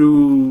guaranteed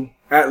through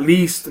at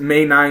least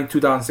May 9,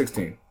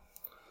 2016.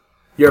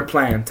 Your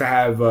plan to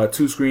have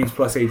 2 screens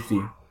plus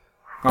HD.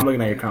 I'm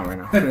looking at your account right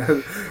now.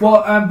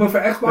 Well, but for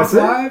Xbox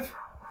Live,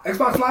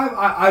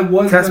 I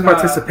was test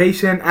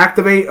participation,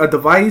 activate a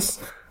device,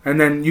 and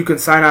then you can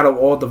sign out of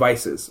all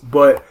devices.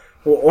 But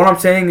all I'm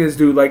saying is,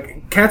 dude,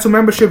 like, cancel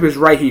membership is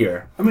right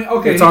here. I mean,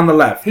 okay, it's on the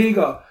left. Here you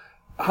go.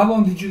 How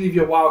long did you leave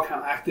your WoW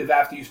account active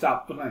after you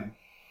stopped playing?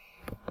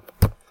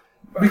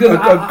 Because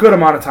a good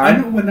amount of time. I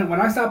knew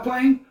when I stopped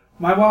playing,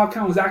 my WoW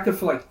account was active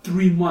for like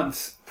 3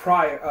 months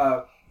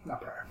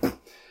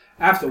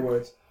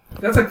afterwards.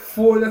 That's like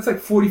 $45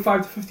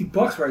 to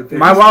 $50 right there.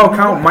 My WoW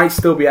account might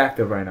still be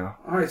active right now.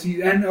 All right. So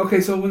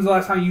when's the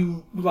last time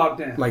you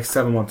logged in? Like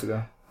 7 months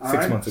ago.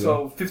 6 months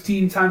ago. So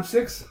 15 times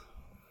 6,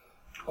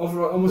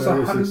 over almost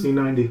 100.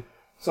 1690.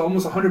 So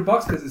almost $100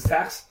 because it's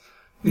tax.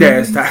 Yeah,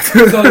 it's tax.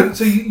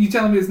 so you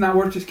telling me it's not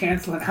worth just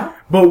canceling out?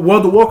 But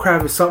World of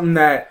Warcraft is something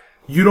that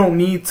you don't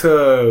need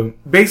to.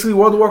 Basically,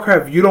 World of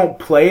Warcraft, you don't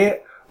play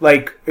it.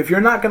 Like, if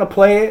you're not gonna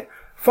play it,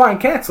 fine,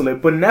 cancel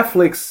it. But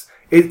Netflix,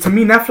 to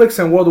me, Netflix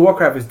and World of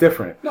Warcraft is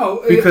different.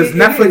 No, because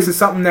Netflix is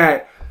something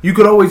that you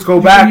could always go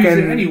back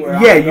and anywhere.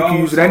 Yeah, you can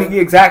use it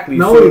exactly.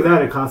 Not only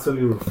that, it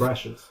constantly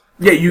refreshes.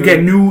 Yeah, you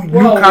get new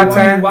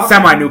content,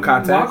 semi-new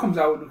content. WoW comes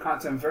out with new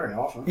content very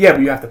often. Yeah,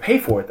 but you have to pay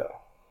for it though.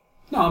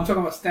 No, I'm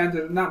talking about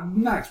standard,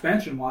 not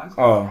expansion wise.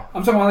 Oh,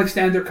 I'm talking about like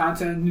standard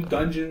content, new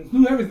dungeons,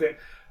 new everything.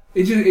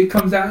 It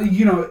comes down,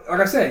 like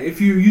I said, if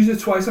you use it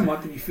twice a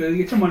month and you feel you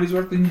get your money's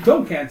worth, then you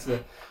don't cancel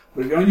it.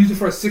 But if you don't use it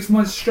for a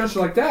 6-month stretch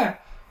like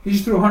that, you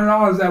just threw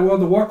 $100 at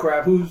World of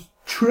Warcraft, who's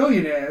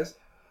trillionaires,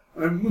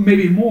 or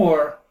maybe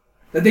more,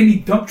 that they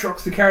need dump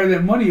trucks to carry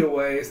their money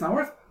away. It's not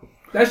worth it.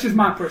 That's just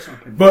my personal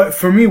opinion. But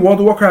for me,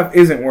 World of Warcraft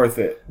isn't worth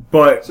it.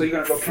 But so you're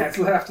gonna go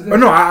cancel it after this?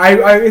 No,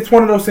 it's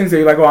one of those things that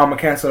you're like, I'm gonna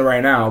cancel it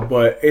right now.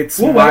 But it's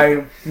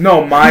my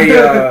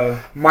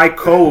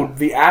code,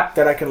 the app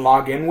that I can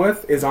log in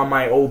with, is on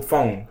my old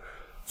phone.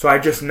 So I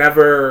just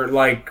never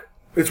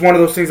it's one of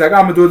those things like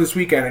I'm gonna do it this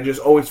weekend and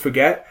just always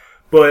forget.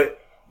 But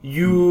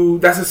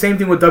that's the same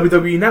thing with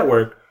WWE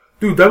Network.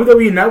 Dude,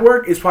 WWE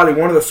Network is probably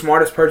one of the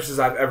smartest purchases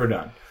I've ever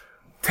done.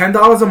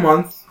 $10 a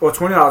month or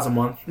 $20 a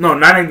month. No,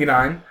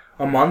 $9.99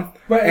 a month.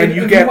 But and if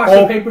you get watch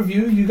all the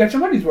pay-per-view, you got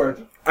your money's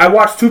worth. I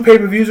watched 2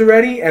 pay-per-views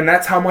already, and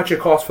that's how much it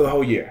costs for the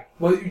whole year.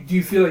 Well, do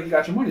you feel like you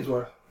got your money's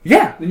worth?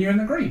 Yeah. Then you're in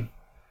the green.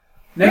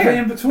 Never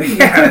in between.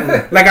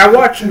 Yeah. Like, I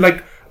watched,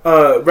 like,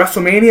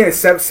 WrestleMania is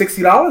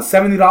 $60,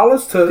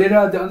 $70 to... Did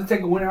The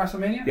Undertaker win at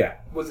WrestleMania? Yeah.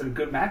 Was it a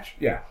good match?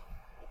 Yeah.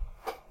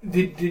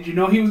 Did you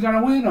know he was going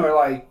to win, or,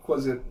 like,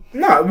 was it...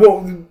 No,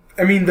 well,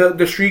 I mean,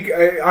 the streak,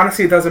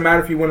 honestly, it doesn't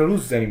matter if you win or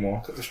lose anymore.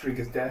 Because the streak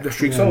is dead. The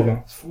streak's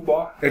over. It's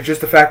football. It's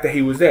just the fact that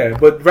he was there.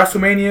 But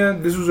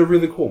WrestleMania, this was a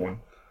really cool one.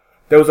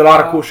 There was a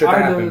lot of cool shit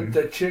that happened.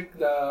 The chick,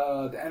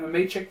 the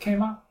MMA chick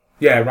came out?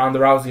 Yeah, Ronda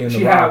Rousey and she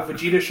The Rock. had a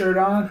Vegeta shirt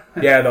on?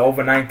 Yeah, the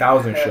over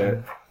 9,000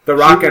 shit. The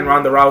Rock and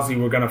Ronda Rousey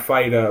were gonna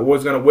fight.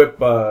 Was gonna whip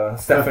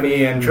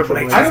Stephanie and Triple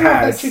H's I don't know if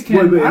that ass. chick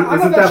can. Wait,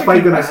 isn't that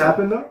fight gonna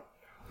happen though?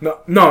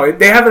 No,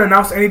 they haven't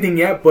announced anything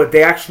yet. But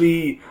they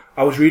actually,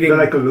 I was reading. They're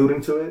like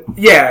alluding to it.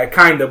 Yeah,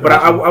 kind of. But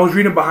I was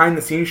reading behind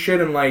the scenes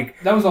shit and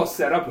like that was all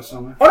set up or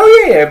something.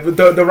 Oh yeah. But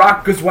the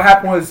Rock, because what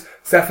happened was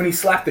Stephanie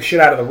slapped the shit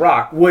out of the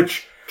Rock,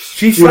 which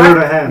she slapped.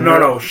 Her hand,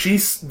 no,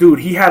 dude,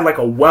 he had like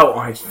a welt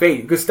on his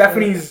face because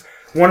Stephanie's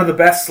one of the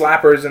best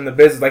slappers in the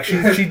business. Like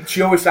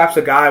she always slaps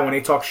a guy when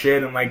they talk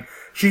shit and like.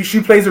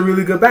 She plays a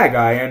really good bad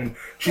guy, and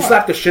she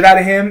slapped the shit out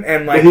of him,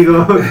 and like he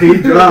drop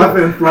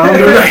and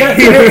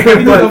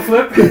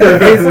flip.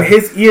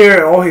 his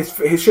ear, all his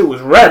shit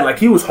was red, like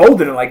he was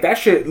holding it, like that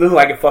shit looked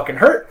like it fucking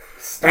hurt.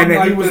 And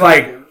then he was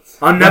like,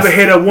 "I'll never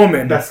hit a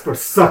woman." That's for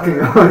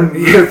sucking on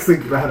lip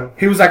sync battle.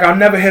 He was like, "I'll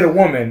never hit a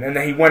woman," and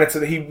then he went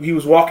into he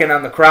was walking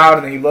on the crowd,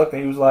 and then he looked,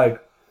 and he was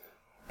like,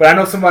 "But I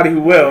know somebody who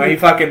will," and he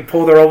fucking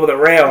pulled her over the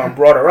rail and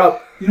brought her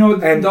up. You know,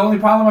 the only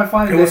problem I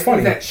find is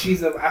funny. that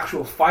she's an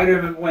actual fighter.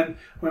 And when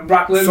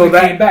Brock Lesnar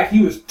came back,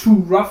 he was too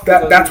rough.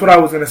 That's what I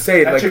was gonna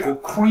say. That like chick will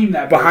cream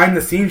that behind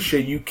the scenes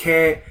shit. You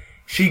can't.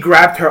 She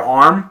grabbed her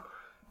arm,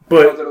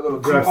 but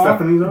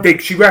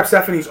she grabbed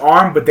Stephanie's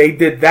arm, but they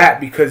did that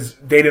because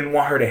they didn't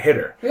want her to hit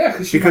her. Yeah,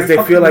 because they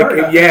feel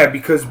like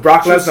because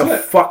Brock Lesnar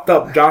fucked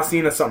up John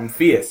Cena something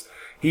fierce.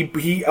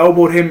 He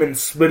elbowed him and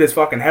split his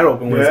fucking head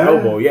open with his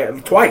elbow. Yeah,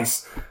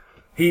 twice.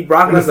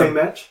 Brock Lesnar. In the same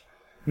match?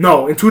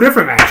 No, in 2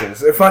 different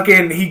matches.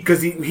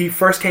 Because he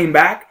first came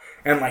back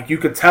and like you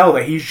could tell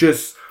that he's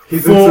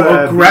full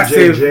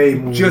aggressive,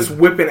 just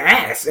whipping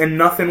ass, and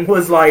nothing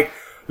was like,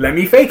 let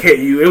me fake hit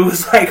you. It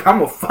was like, I'm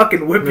gonna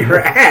fucking whip your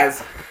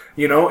ass,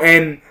 you know.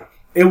 And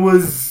it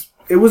was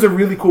a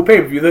really cool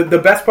pay per view. The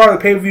best part of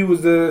the pay per view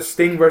was the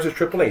Sting versus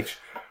Triple H.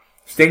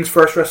 Sting's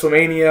first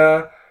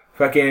WrestleMania.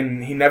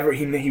 Fucking he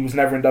was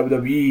never in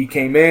WWE. He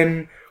came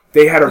in.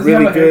 They had Does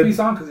really he have good.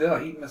 He's on because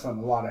he's missing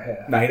a lot of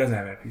hair. Nah, he doesn't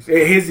have hairpiece.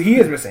 He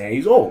is missing hair.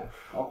 He's old.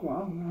 Oh,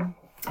 well.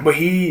 But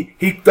he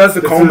does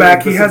the comb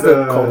back. He has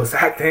the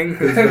cul-de-sac thing.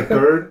 This is the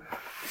third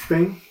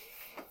Sting.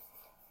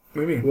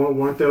 What do you mean?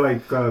 Weren't there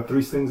like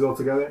 3 Stings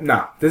altogether?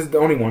 Nah, this is the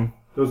only one.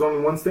 There was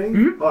only one Sting?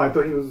 Mm-hmm. Oh, I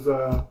thought he was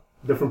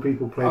different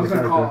people playing the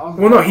character.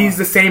 Well, no, he's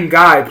the same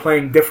guy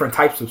playing different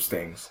types of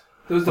Stings.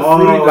 There was the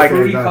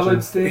fruity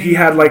colored Sting. He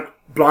had like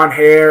blonde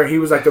hair. He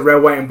was like the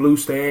red, white, and blue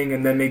Sting,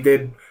 and then they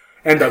did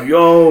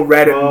NWO,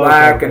 red and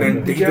black, and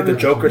then he did the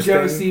Joker Sting. Did you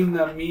ever seen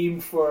the meme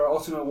for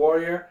Ultimate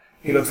Warrior?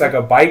 He looks like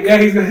a bike. Yeah,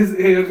 he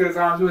looks at his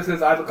arms and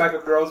says, "I look like a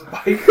girl's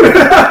bike." the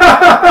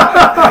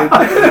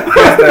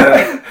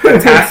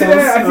tassels.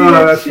 Yeah, I see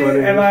that shit, funny.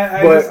 And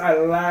I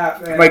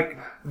laugh. Man. Like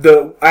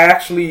I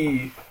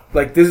actually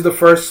like this is the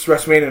first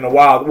WrestleMania in a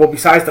while. Well,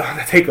 besides the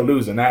Undertaker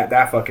losing,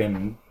 that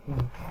fucking.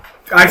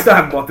 I still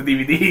haven't bought the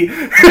DVD.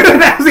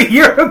 That was a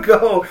year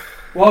ago.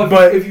 Well,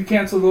 but if you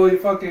cancel all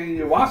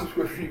your watch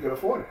subscription, you can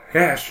afford it.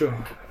 Yeah, that's true.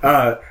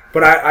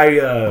 But I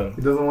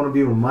he doesn't want to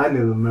be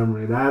reminded of the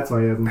memory. That's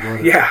why he hasn't bought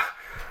it. Yeah,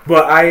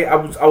 but I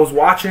was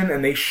watching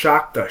and they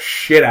shocked the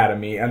shit out of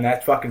me on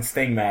that fucking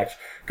Sting match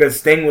because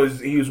Sting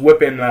was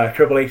whipping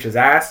Triple H's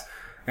ass,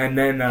 and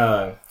then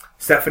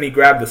Stephanie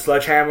grabbed the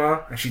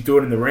sledgehammer and she threw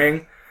it in the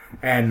ring,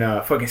 and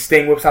fucking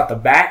Sting whips out the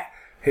bat.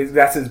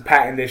 That's his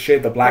patented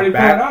shit, the black bat. What did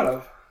he pull it out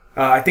of?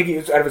 I think he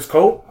was out of his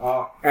coat.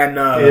 Oh, and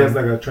he has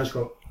like a trench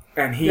coat.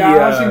 And he,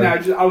 I've seen that.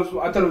 I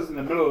thought it was in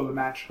the middle of the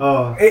match.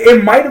 Oh,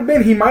 it might have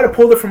been. He might have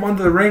pulled it from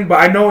under the ring, but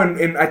I know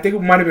I think it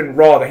might have been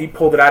Raw that he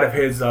pulled it out of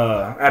his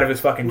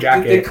fucking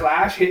jacket. Did they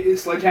clash? Hit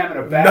his sledgehammer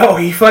in a bat? No,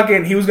 he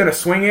was gonna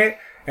swing it,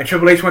 and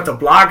Triple H went to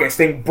block, and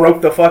Sting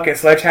broke the fucking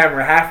sledgehammer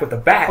in half with the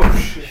bat. Oh,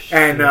 shit.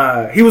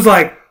 And he was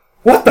like,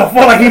 "What the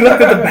fuck?" Like, he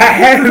looked at the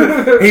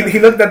bat. he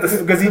looked at the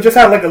because he just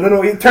had like he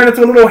turned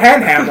into a little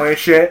hand hammer and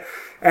shit.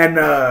 And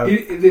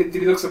did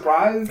he look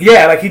surprised?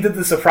 Yeah, like he did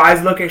the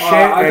surprise look and shit.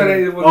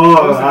 I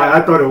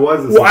thought it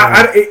was a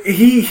surprise.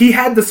 He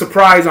had the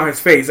surprise on his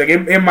face. Like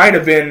it might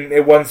have been.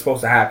 It wasn't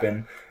supposed to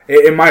happen.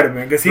 It might have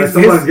been because his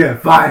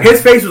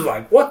face was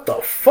like, "What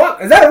the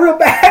fuck? Is that a real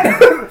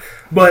bat?"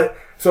 But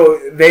so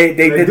they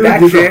did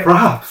that shit.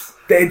 Props.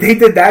 They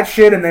did that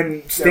shit, and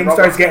then Sting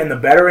starts getting the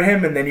better of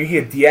him, and then you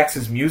hear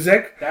DX's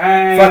music.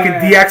 Dang. Fucking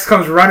DX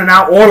comes running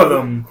out, all of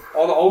them.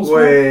 All the old school?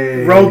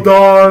 Road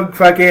Dogg,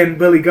 fucking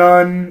Billy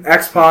Gunn,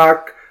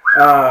 X-Pac.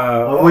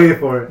 I'm waiting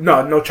for it.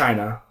 No,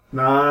 China.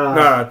 Nah.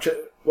 No.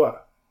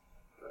 What?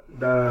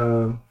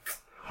 The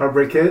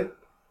Heartbreak Kid?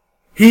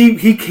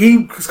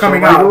 He was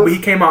coming out, but he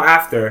came out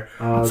after.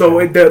 Okay. So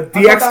the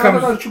DX comes.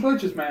 I thought Triple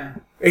H's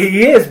man.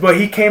 He is, but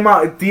he came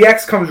out.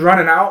 DX comes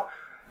running out,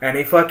 and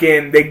they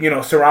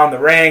surround the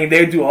ring.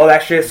 They do all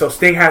that shit. So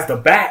Sting has the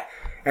bat,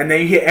 and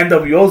then you hear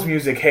NWO's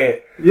music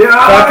hit.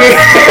 Yeah.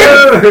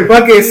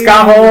 Fucking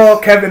Scott Hall,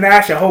 Kevin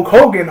Nash, and Hulk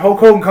Hogan. Hulk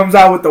Hogan comes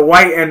out with the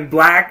white and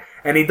black.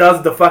 And he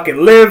does the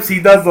fucking lips.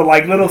 He does the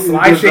little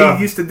slide shit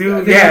he used to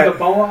do. Yeah. The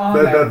boa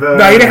on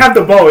no, he didn't have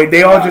the bow.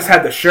 They all just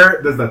had the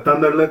shirt. There's the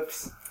thunder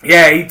lips.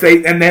 Yeah,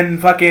 and then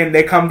fucking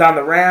they come down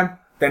the ramp.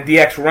 Then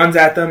DX runs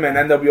at them, and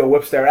NWO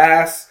whips their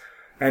ass.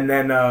 And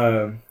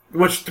then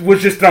which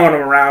was just throwing them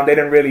around. They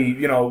didn't really,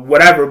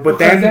 whatever. But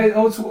then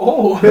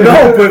no,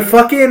 but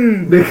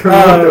fucking they come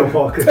out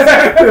walking.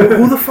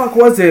 Who the fuck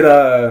was it?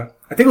 I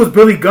think it was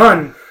Billy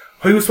Gunn.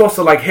 He was supposed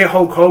to hit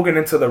Hulk Hogan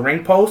into the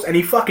ring post, and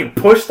he fucking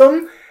pushed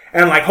him.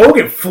 And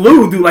Hogan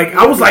flew, dude.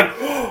 I was like,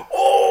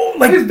 oh,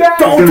 don't do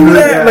that.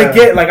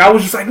 I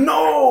was just like,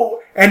 no.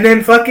 And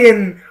then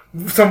fucking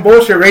some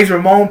bullshit. Razor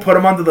Ramon put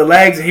him under the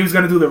legs, and he was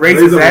gonna do the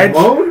Razor's Edge.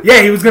 Ramon?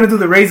 Yeah, he was gonna do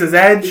the Razor's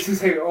Edge. Is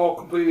his hair all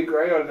completely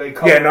gray, or are they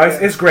color? Yeah, no,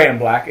 it's gray and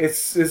black. It's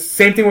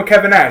same thing with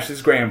Kevin Nash.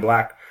 It's gray and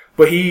black.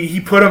 But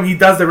he put him. He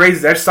does the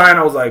Razor's Edge sign.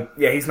 I was like,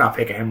 yeah, he's not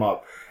picking him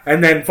up.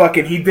 And then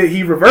fucking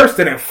he reversed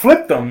it and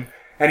flipped him.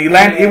 And he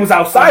landed. It was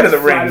outside of the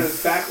ring,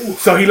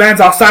 so he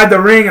lands outside the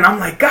ring, and I'm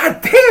like,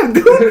 God damn,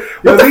 dude,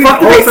 what the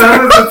fuck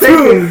are they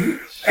doing?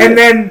 And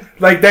then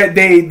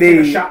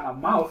they shot in the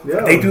mouth.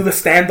 They do the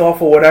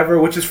standoff or whatever,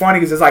 which is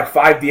funny because there's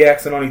 5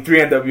 DX and only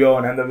 3 NWO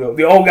and NWO.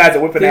 The old guys are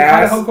whipping their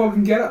ass. How did Hulk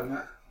Hogan get up,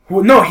 man?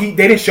 Well, no, they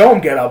didn't show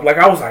him get up.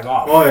 I was like,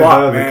 oh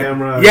fuck, man. The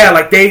camera.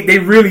 Yeah, they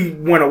really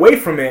went away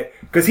from it.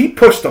 Because he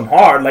pushed him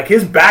hard.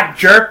 His back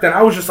jerked, and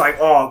I was just like,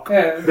 oh,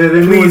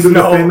 please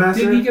no.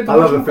 Didn't he get the I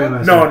love the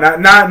Fame No,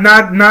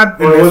 not.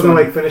 Or it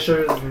wasn't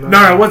finishers?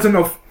 No, it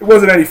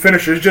wasn't any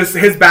finishers. Just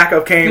his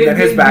backup came, then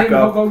his backup. Did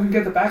Hulk Hogan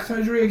get the back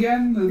surgery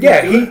again?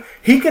 Yeah,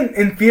 he can,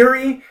 in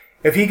theory,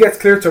 if he gets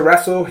cleared to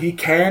wrestle, he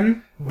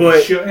can,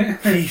 but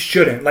he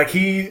shouldn't.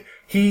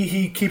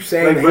 He keeps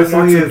saying that he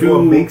wants to do...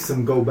 what makes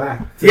him go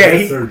back to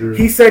that surgery.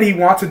 He said he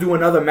wants to do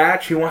another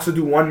match. He wants to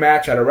do one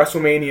match at a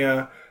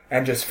WrestleMania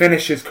and just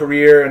finish his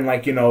career. And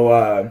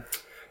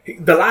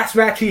the last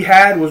match he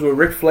had was with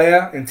Ric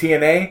Flair in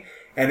TNA,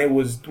 and it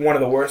was one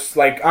of the worst.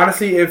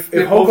 Honestly, if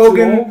Hulk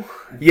Hogan...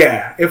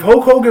 Yeah, if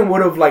Hulk Hogan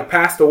would have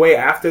passed away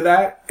after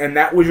that, and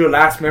that was your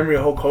last memory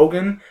of Hulk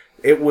Hogan...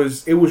 It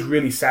was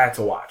really sad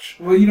to watch.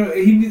 Well,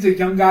 he needs a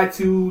young guy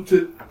to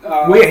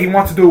he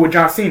wants to do it with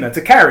John Cena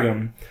to carry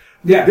him.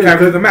 Yeah,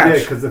 carry the match. Yeah,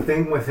 because the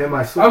thing with him,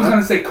 I was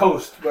gonna say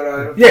Coast,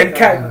 but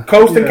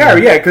Coast and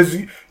carry. Yeah, because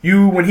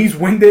when he's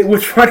winded,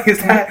 which one is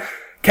that?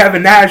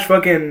 Kevin Nash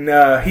fucking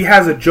he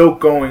has a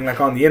joke going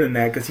on the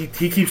internet because he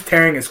keeps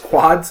tearing his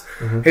quads,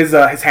 his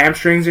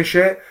hamstrings and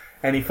shit,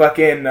 and he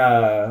fucking.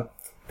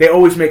 They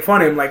always make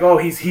fun of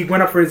him, he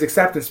went up for his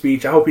acceptance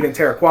speech. I hope he didn't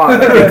tear a quad.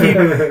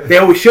 They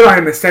always shit on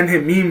him and send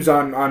him memes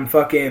on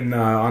fucking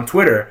on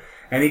Twitter,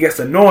 and he gets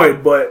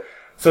annoyed. But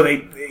so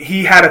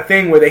he had a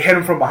thing where they hit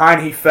him from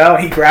behind. He fell.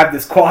 He grabbed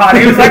his quad.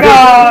 He was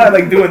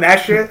doing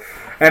that shit.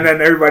 And then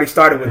everybody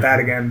started with that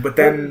again. But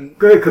then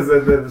good because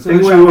the thing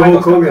with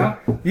Hulk Hogan.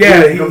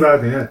 Yeah, he comes out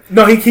at the end.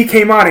 No, he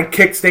came out and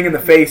kicked Sting in the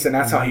face, and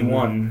that's how he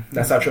won.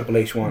 That's how Triple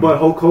H won. But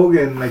Hulk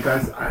Hogan, I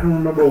don't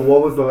remember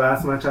what was the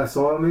last match I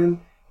saw him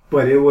in.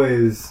 But it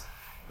was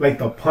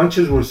the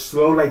punches were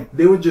slow,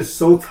 they were just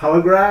so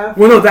telegraphed.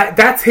 Well, no,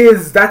 that's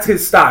his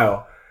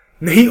style.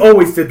 He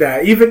always did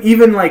that. Even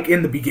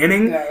in the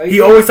beginning, he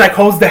always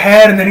holds the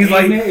head and then he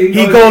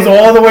goes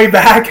all the way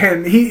back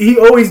and he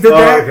always did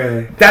that.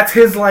 Okay. That's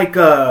his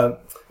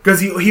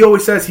because he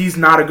always says he's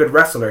not a good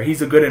wrestler.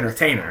 He's a good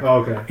entertainer.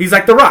 Okay. He's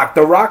like The Rock.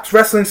 The Rock's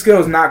wrestling skill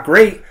is not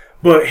great,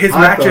 but his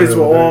matches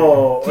were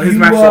all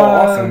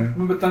awesome.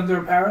 Remember Thunder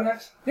in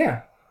Paradise?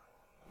 Yeah.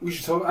 We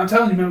should talk. I'm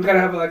telling you, man, we gotta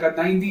have a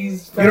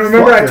 90s. You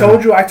remember I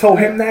told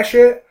him that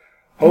shit?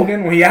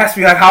 Hogan, when he asked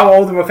me how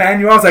old of a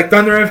fan you are, I was like,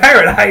 Thunder in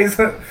Paradise.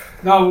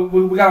 No,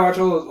 we gotta watch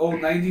all those old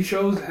 90s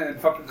shows and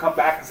fucking come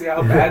back and see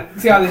how bad,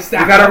 see how they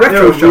stack. We got a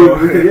retro show.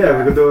 We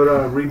could do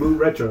a reboot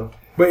retro.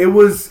 But it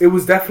was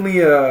definitely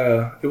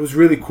it was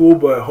really cool.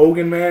 But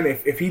Hogan, man,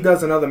 if he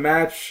does another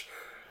match,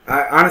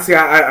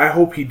 I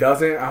hope he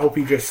doesn't. I hope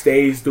he just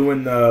stays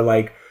doing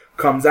the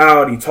comes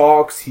out, he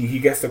talks, he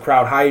gets the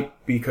crowd hype,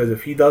 because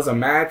if he does a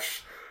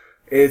match,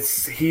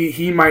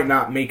 he might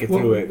not make it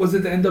through it. Was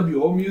it the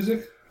NWO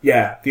music?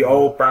 Yeah, the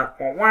old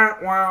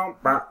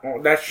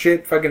that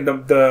shit, fucking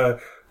the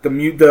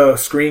the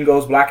screen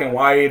goes black and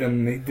white,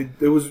 and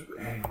it was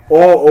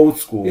all old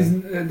school.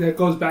 That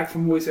goes back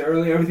from what we said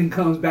earlier. Everything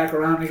comes back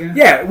around again.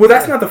 Yeah, well,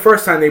 that's not the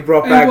first time they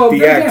brought back DX.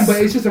 Again,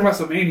 but it's just a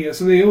WrestleMania,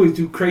 so they always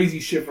do crazy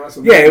shit for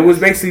WrestleMania. Yeah, it was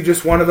basically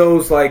just one of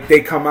those like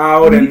they come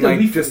out and like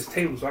just this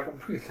table so I can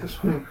breathe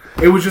this one.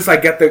 It was just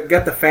like get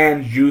the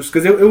fans juice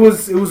because it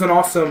was an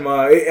awesome.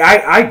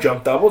 I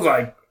jumped up. I was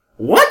like,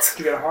 what? Did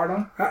you get a hard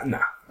on? Nah.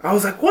 I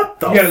was like, what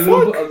the fuck? You got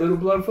a little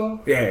blood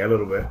flow? Yeah, a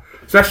little bit.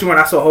 Especially when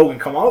I saw Hogan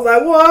come on. I was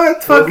like,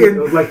 what? Fucking.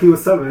 It was like he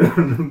was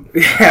 7.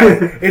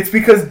 Yeah. It's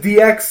because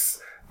DX.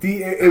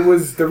 It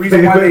was the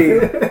reason why they.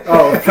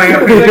 Oh, playing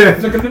up.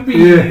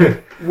 Yeah.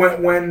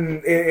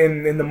 When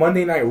in the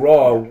Monday Night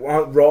Raw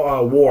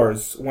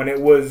Wars, when it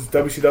was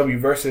WCW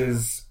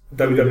versus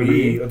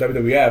WWE or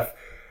WWF,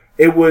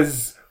 it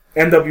was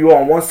NWO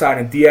on one side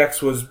and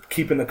DX was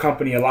keeping the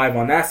company alive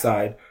on that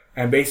side.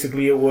 And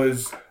basically it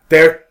was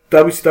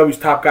WCW's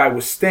top guy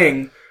was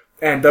Sting,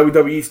 and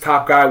WWE's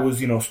top guy was,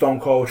 Stone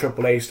Cold,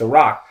 Triple H, The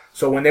Rock.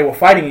 So when they were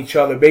fighting each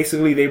other,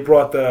 basically they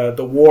brought the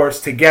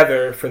wars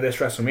together for this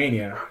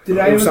WrestleMania. Did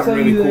I ever tell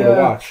you cool to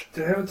watch.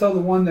 Did I ever tell the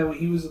one that when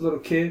he was a little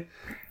kid,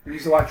 we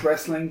used to watch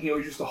wrestling, he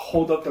always used to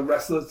hold up the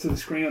wrestlers to the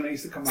screen when they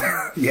used to come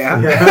out? Yeah.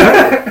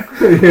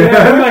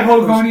 Like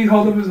Hulk Hogan, he'd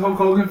hold up his Hulk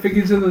Hogan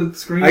figure to the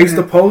screen. I used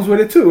to pose with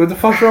it too. What the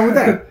fuck's wrong with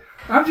that?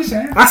 I'm just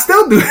saying. I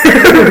still do.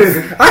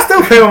 I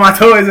still play with my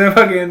toys and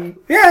fucking,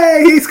 yeah,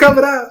 he's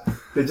coming out.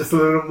 They're just a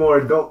little more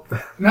adult.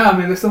 Nah,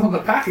 man, they're still on the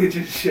package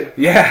and shit.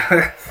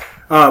 Yeah.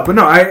 But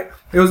no,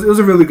 it was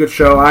a really good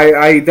show.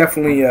 I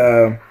definitely,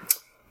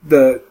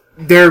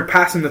 they're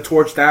passing the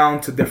torch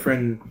down to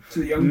different,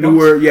 to the young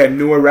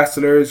newer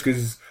wrestlers,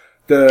 because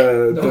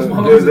they're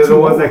the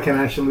ones that can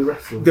actually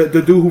wrestle. The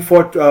dude who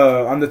fought,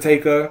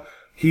 Undertaker,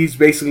 he's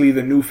basically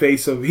the new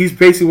face he's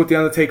basically what the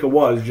Undertaker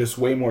was, just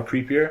way more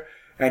creepier.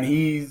 And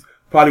he's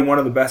probably one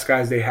of the best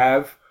guys they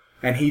have.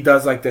 And he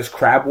does like this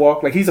crab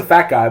walk. Like, he's a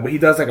fat guy, but he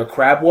does like a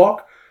crab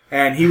walk.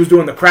 And he was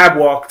doing the crab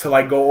walk to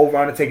like go over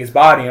Undertaker's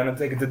body.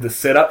 Undertaker did the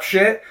sit-up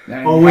shit.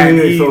 Oh,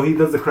 wait. So he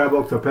does the crab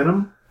walk to pin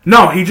him?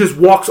 No, he just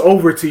walks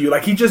over to you.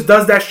 Like, he just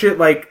does that shit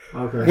like...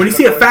 Okay. When you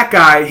see a fat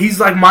guy, he's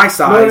like my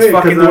size,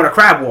 fucking doing a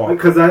crab walk.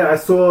 Because I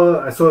saw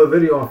a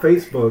video on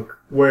Facebook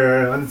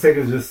where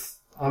Undertaker's just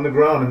on the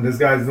ground and this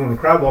guy's doing a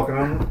crab walk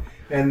on him.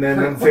 And then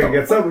Undertaker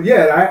gets up.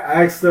 Yeah,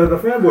 I asked the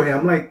fanboy here.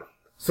 I'm like,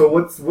 so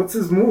what's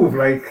his move?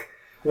 Like,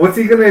 what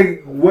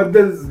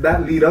does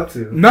that lead up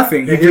to?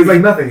 Nothing. He was like,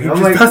 nothing. He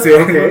just does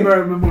it. Okay.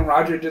 Remember when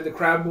Roger did the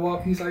crab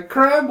walk? He's like,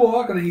 crab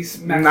walk, and then he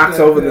knocks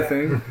over the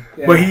thing.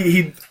 Yeah. But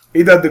he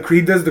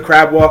does the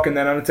crab walk, and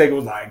then Undertaker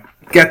was like,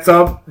 gets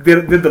up,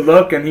 did the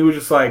look, and he was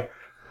just like,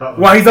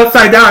 well, he's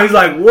upside down. He's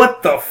like,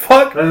 what the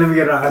fuck? Let me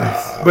get out of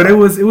this. But it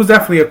was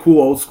definitely a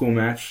cool old school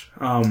match.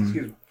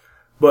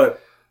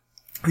 But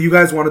you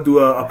guys want to do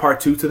a part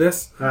 2 to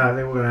this? I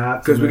think we're gonna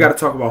have to, because we got to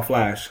talk about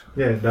Flash.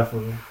 Yeah,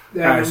 definitely.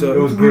 Yeah, right, so it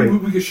was great.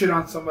 We could shit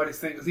on somebody's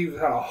thing because he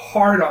had a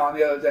hard on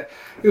the other day.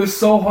 It was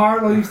so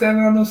hard while you were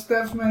standing on those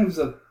steps, man. It was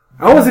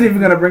I wasn't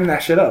even gonna bring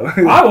that shit up.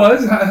 I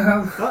was.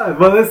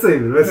 But let's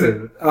save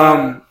it.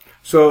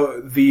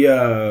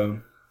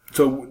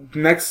 So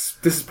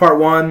next, this is part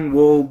 1.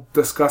 We'll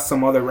discuss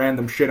some other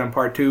random shit on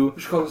part 2.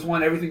 We should call this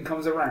one "Everything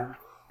Comes Around."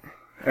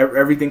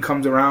 Everything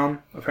comes around.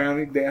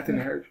 Apparently, I think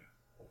they heard you.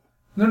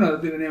 No,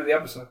 that'd be the name of the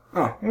episode.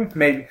 Oh,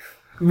 maybe.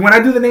 When I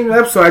do the name of the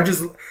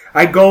episode,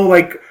 I go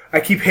like, I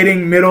keep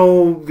hitting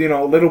middle,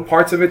 little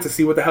parts of it to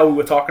see what the hell we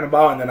were talking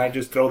about, and then I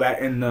just throw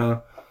that in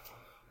the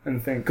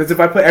thing. Because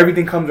if I put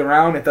Everything Comes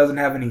Around, it doesn't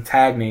have any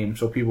tag name,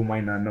 so people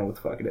might not know what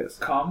the fuck it is.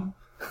 Come.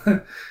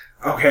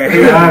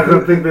 Okay. I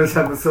don't think this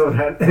episode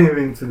had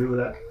anything to do with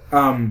that.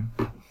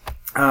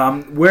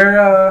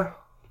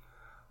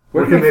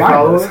 Where can they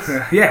follow us?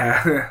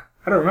 Yeah.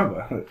 I don't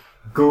remember.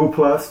 Google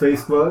Plus,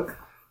 Facebook.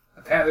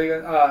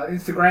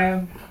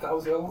 Instagram. That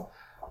was the other one.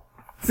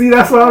 See,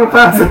 that's why I'm gonna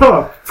pass it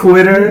off.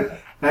 Twitter,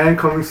 and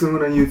coming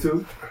soon on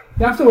YouTube.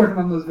 Yeah, I'm still working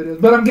on those videos,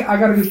 but I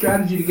got a good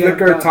strategy to get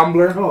Flickr,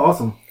 Tumblr. Oh,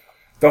 awesome!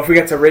 Don't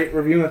forget to rate,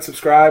 review, and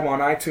subscribe on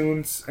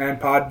iTunes and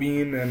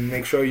Podbean, and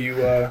make sure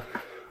you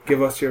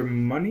give us your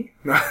money.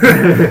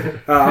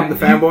 I'm the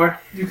fanboy.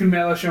 You can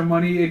mail us your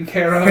money in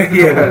care of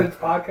the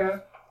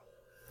podcast.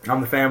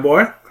 I'm the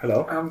fanboy.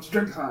 Hello. I'm the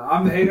drinking something.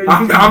 I'm the hater.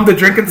 I'm the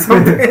drinking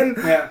something.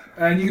 Yeah,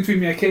 and you can tweet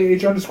me at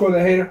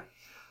KH_the-hater.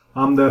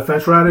 I'm the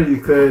fence rider. You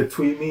could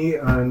tweet me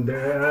on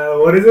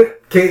what is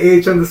it?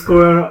 KH_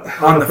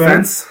 on the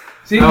fence.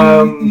 See,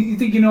 you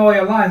think you know all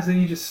your lines,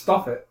 then you just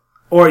stuff it.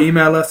 Or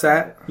email us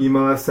at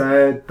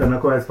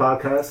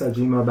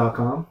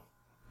thenukleheadspodcast@gmail.com.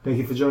 Thank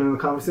you for joining the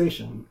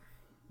conversation.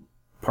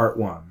 Part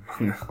 1.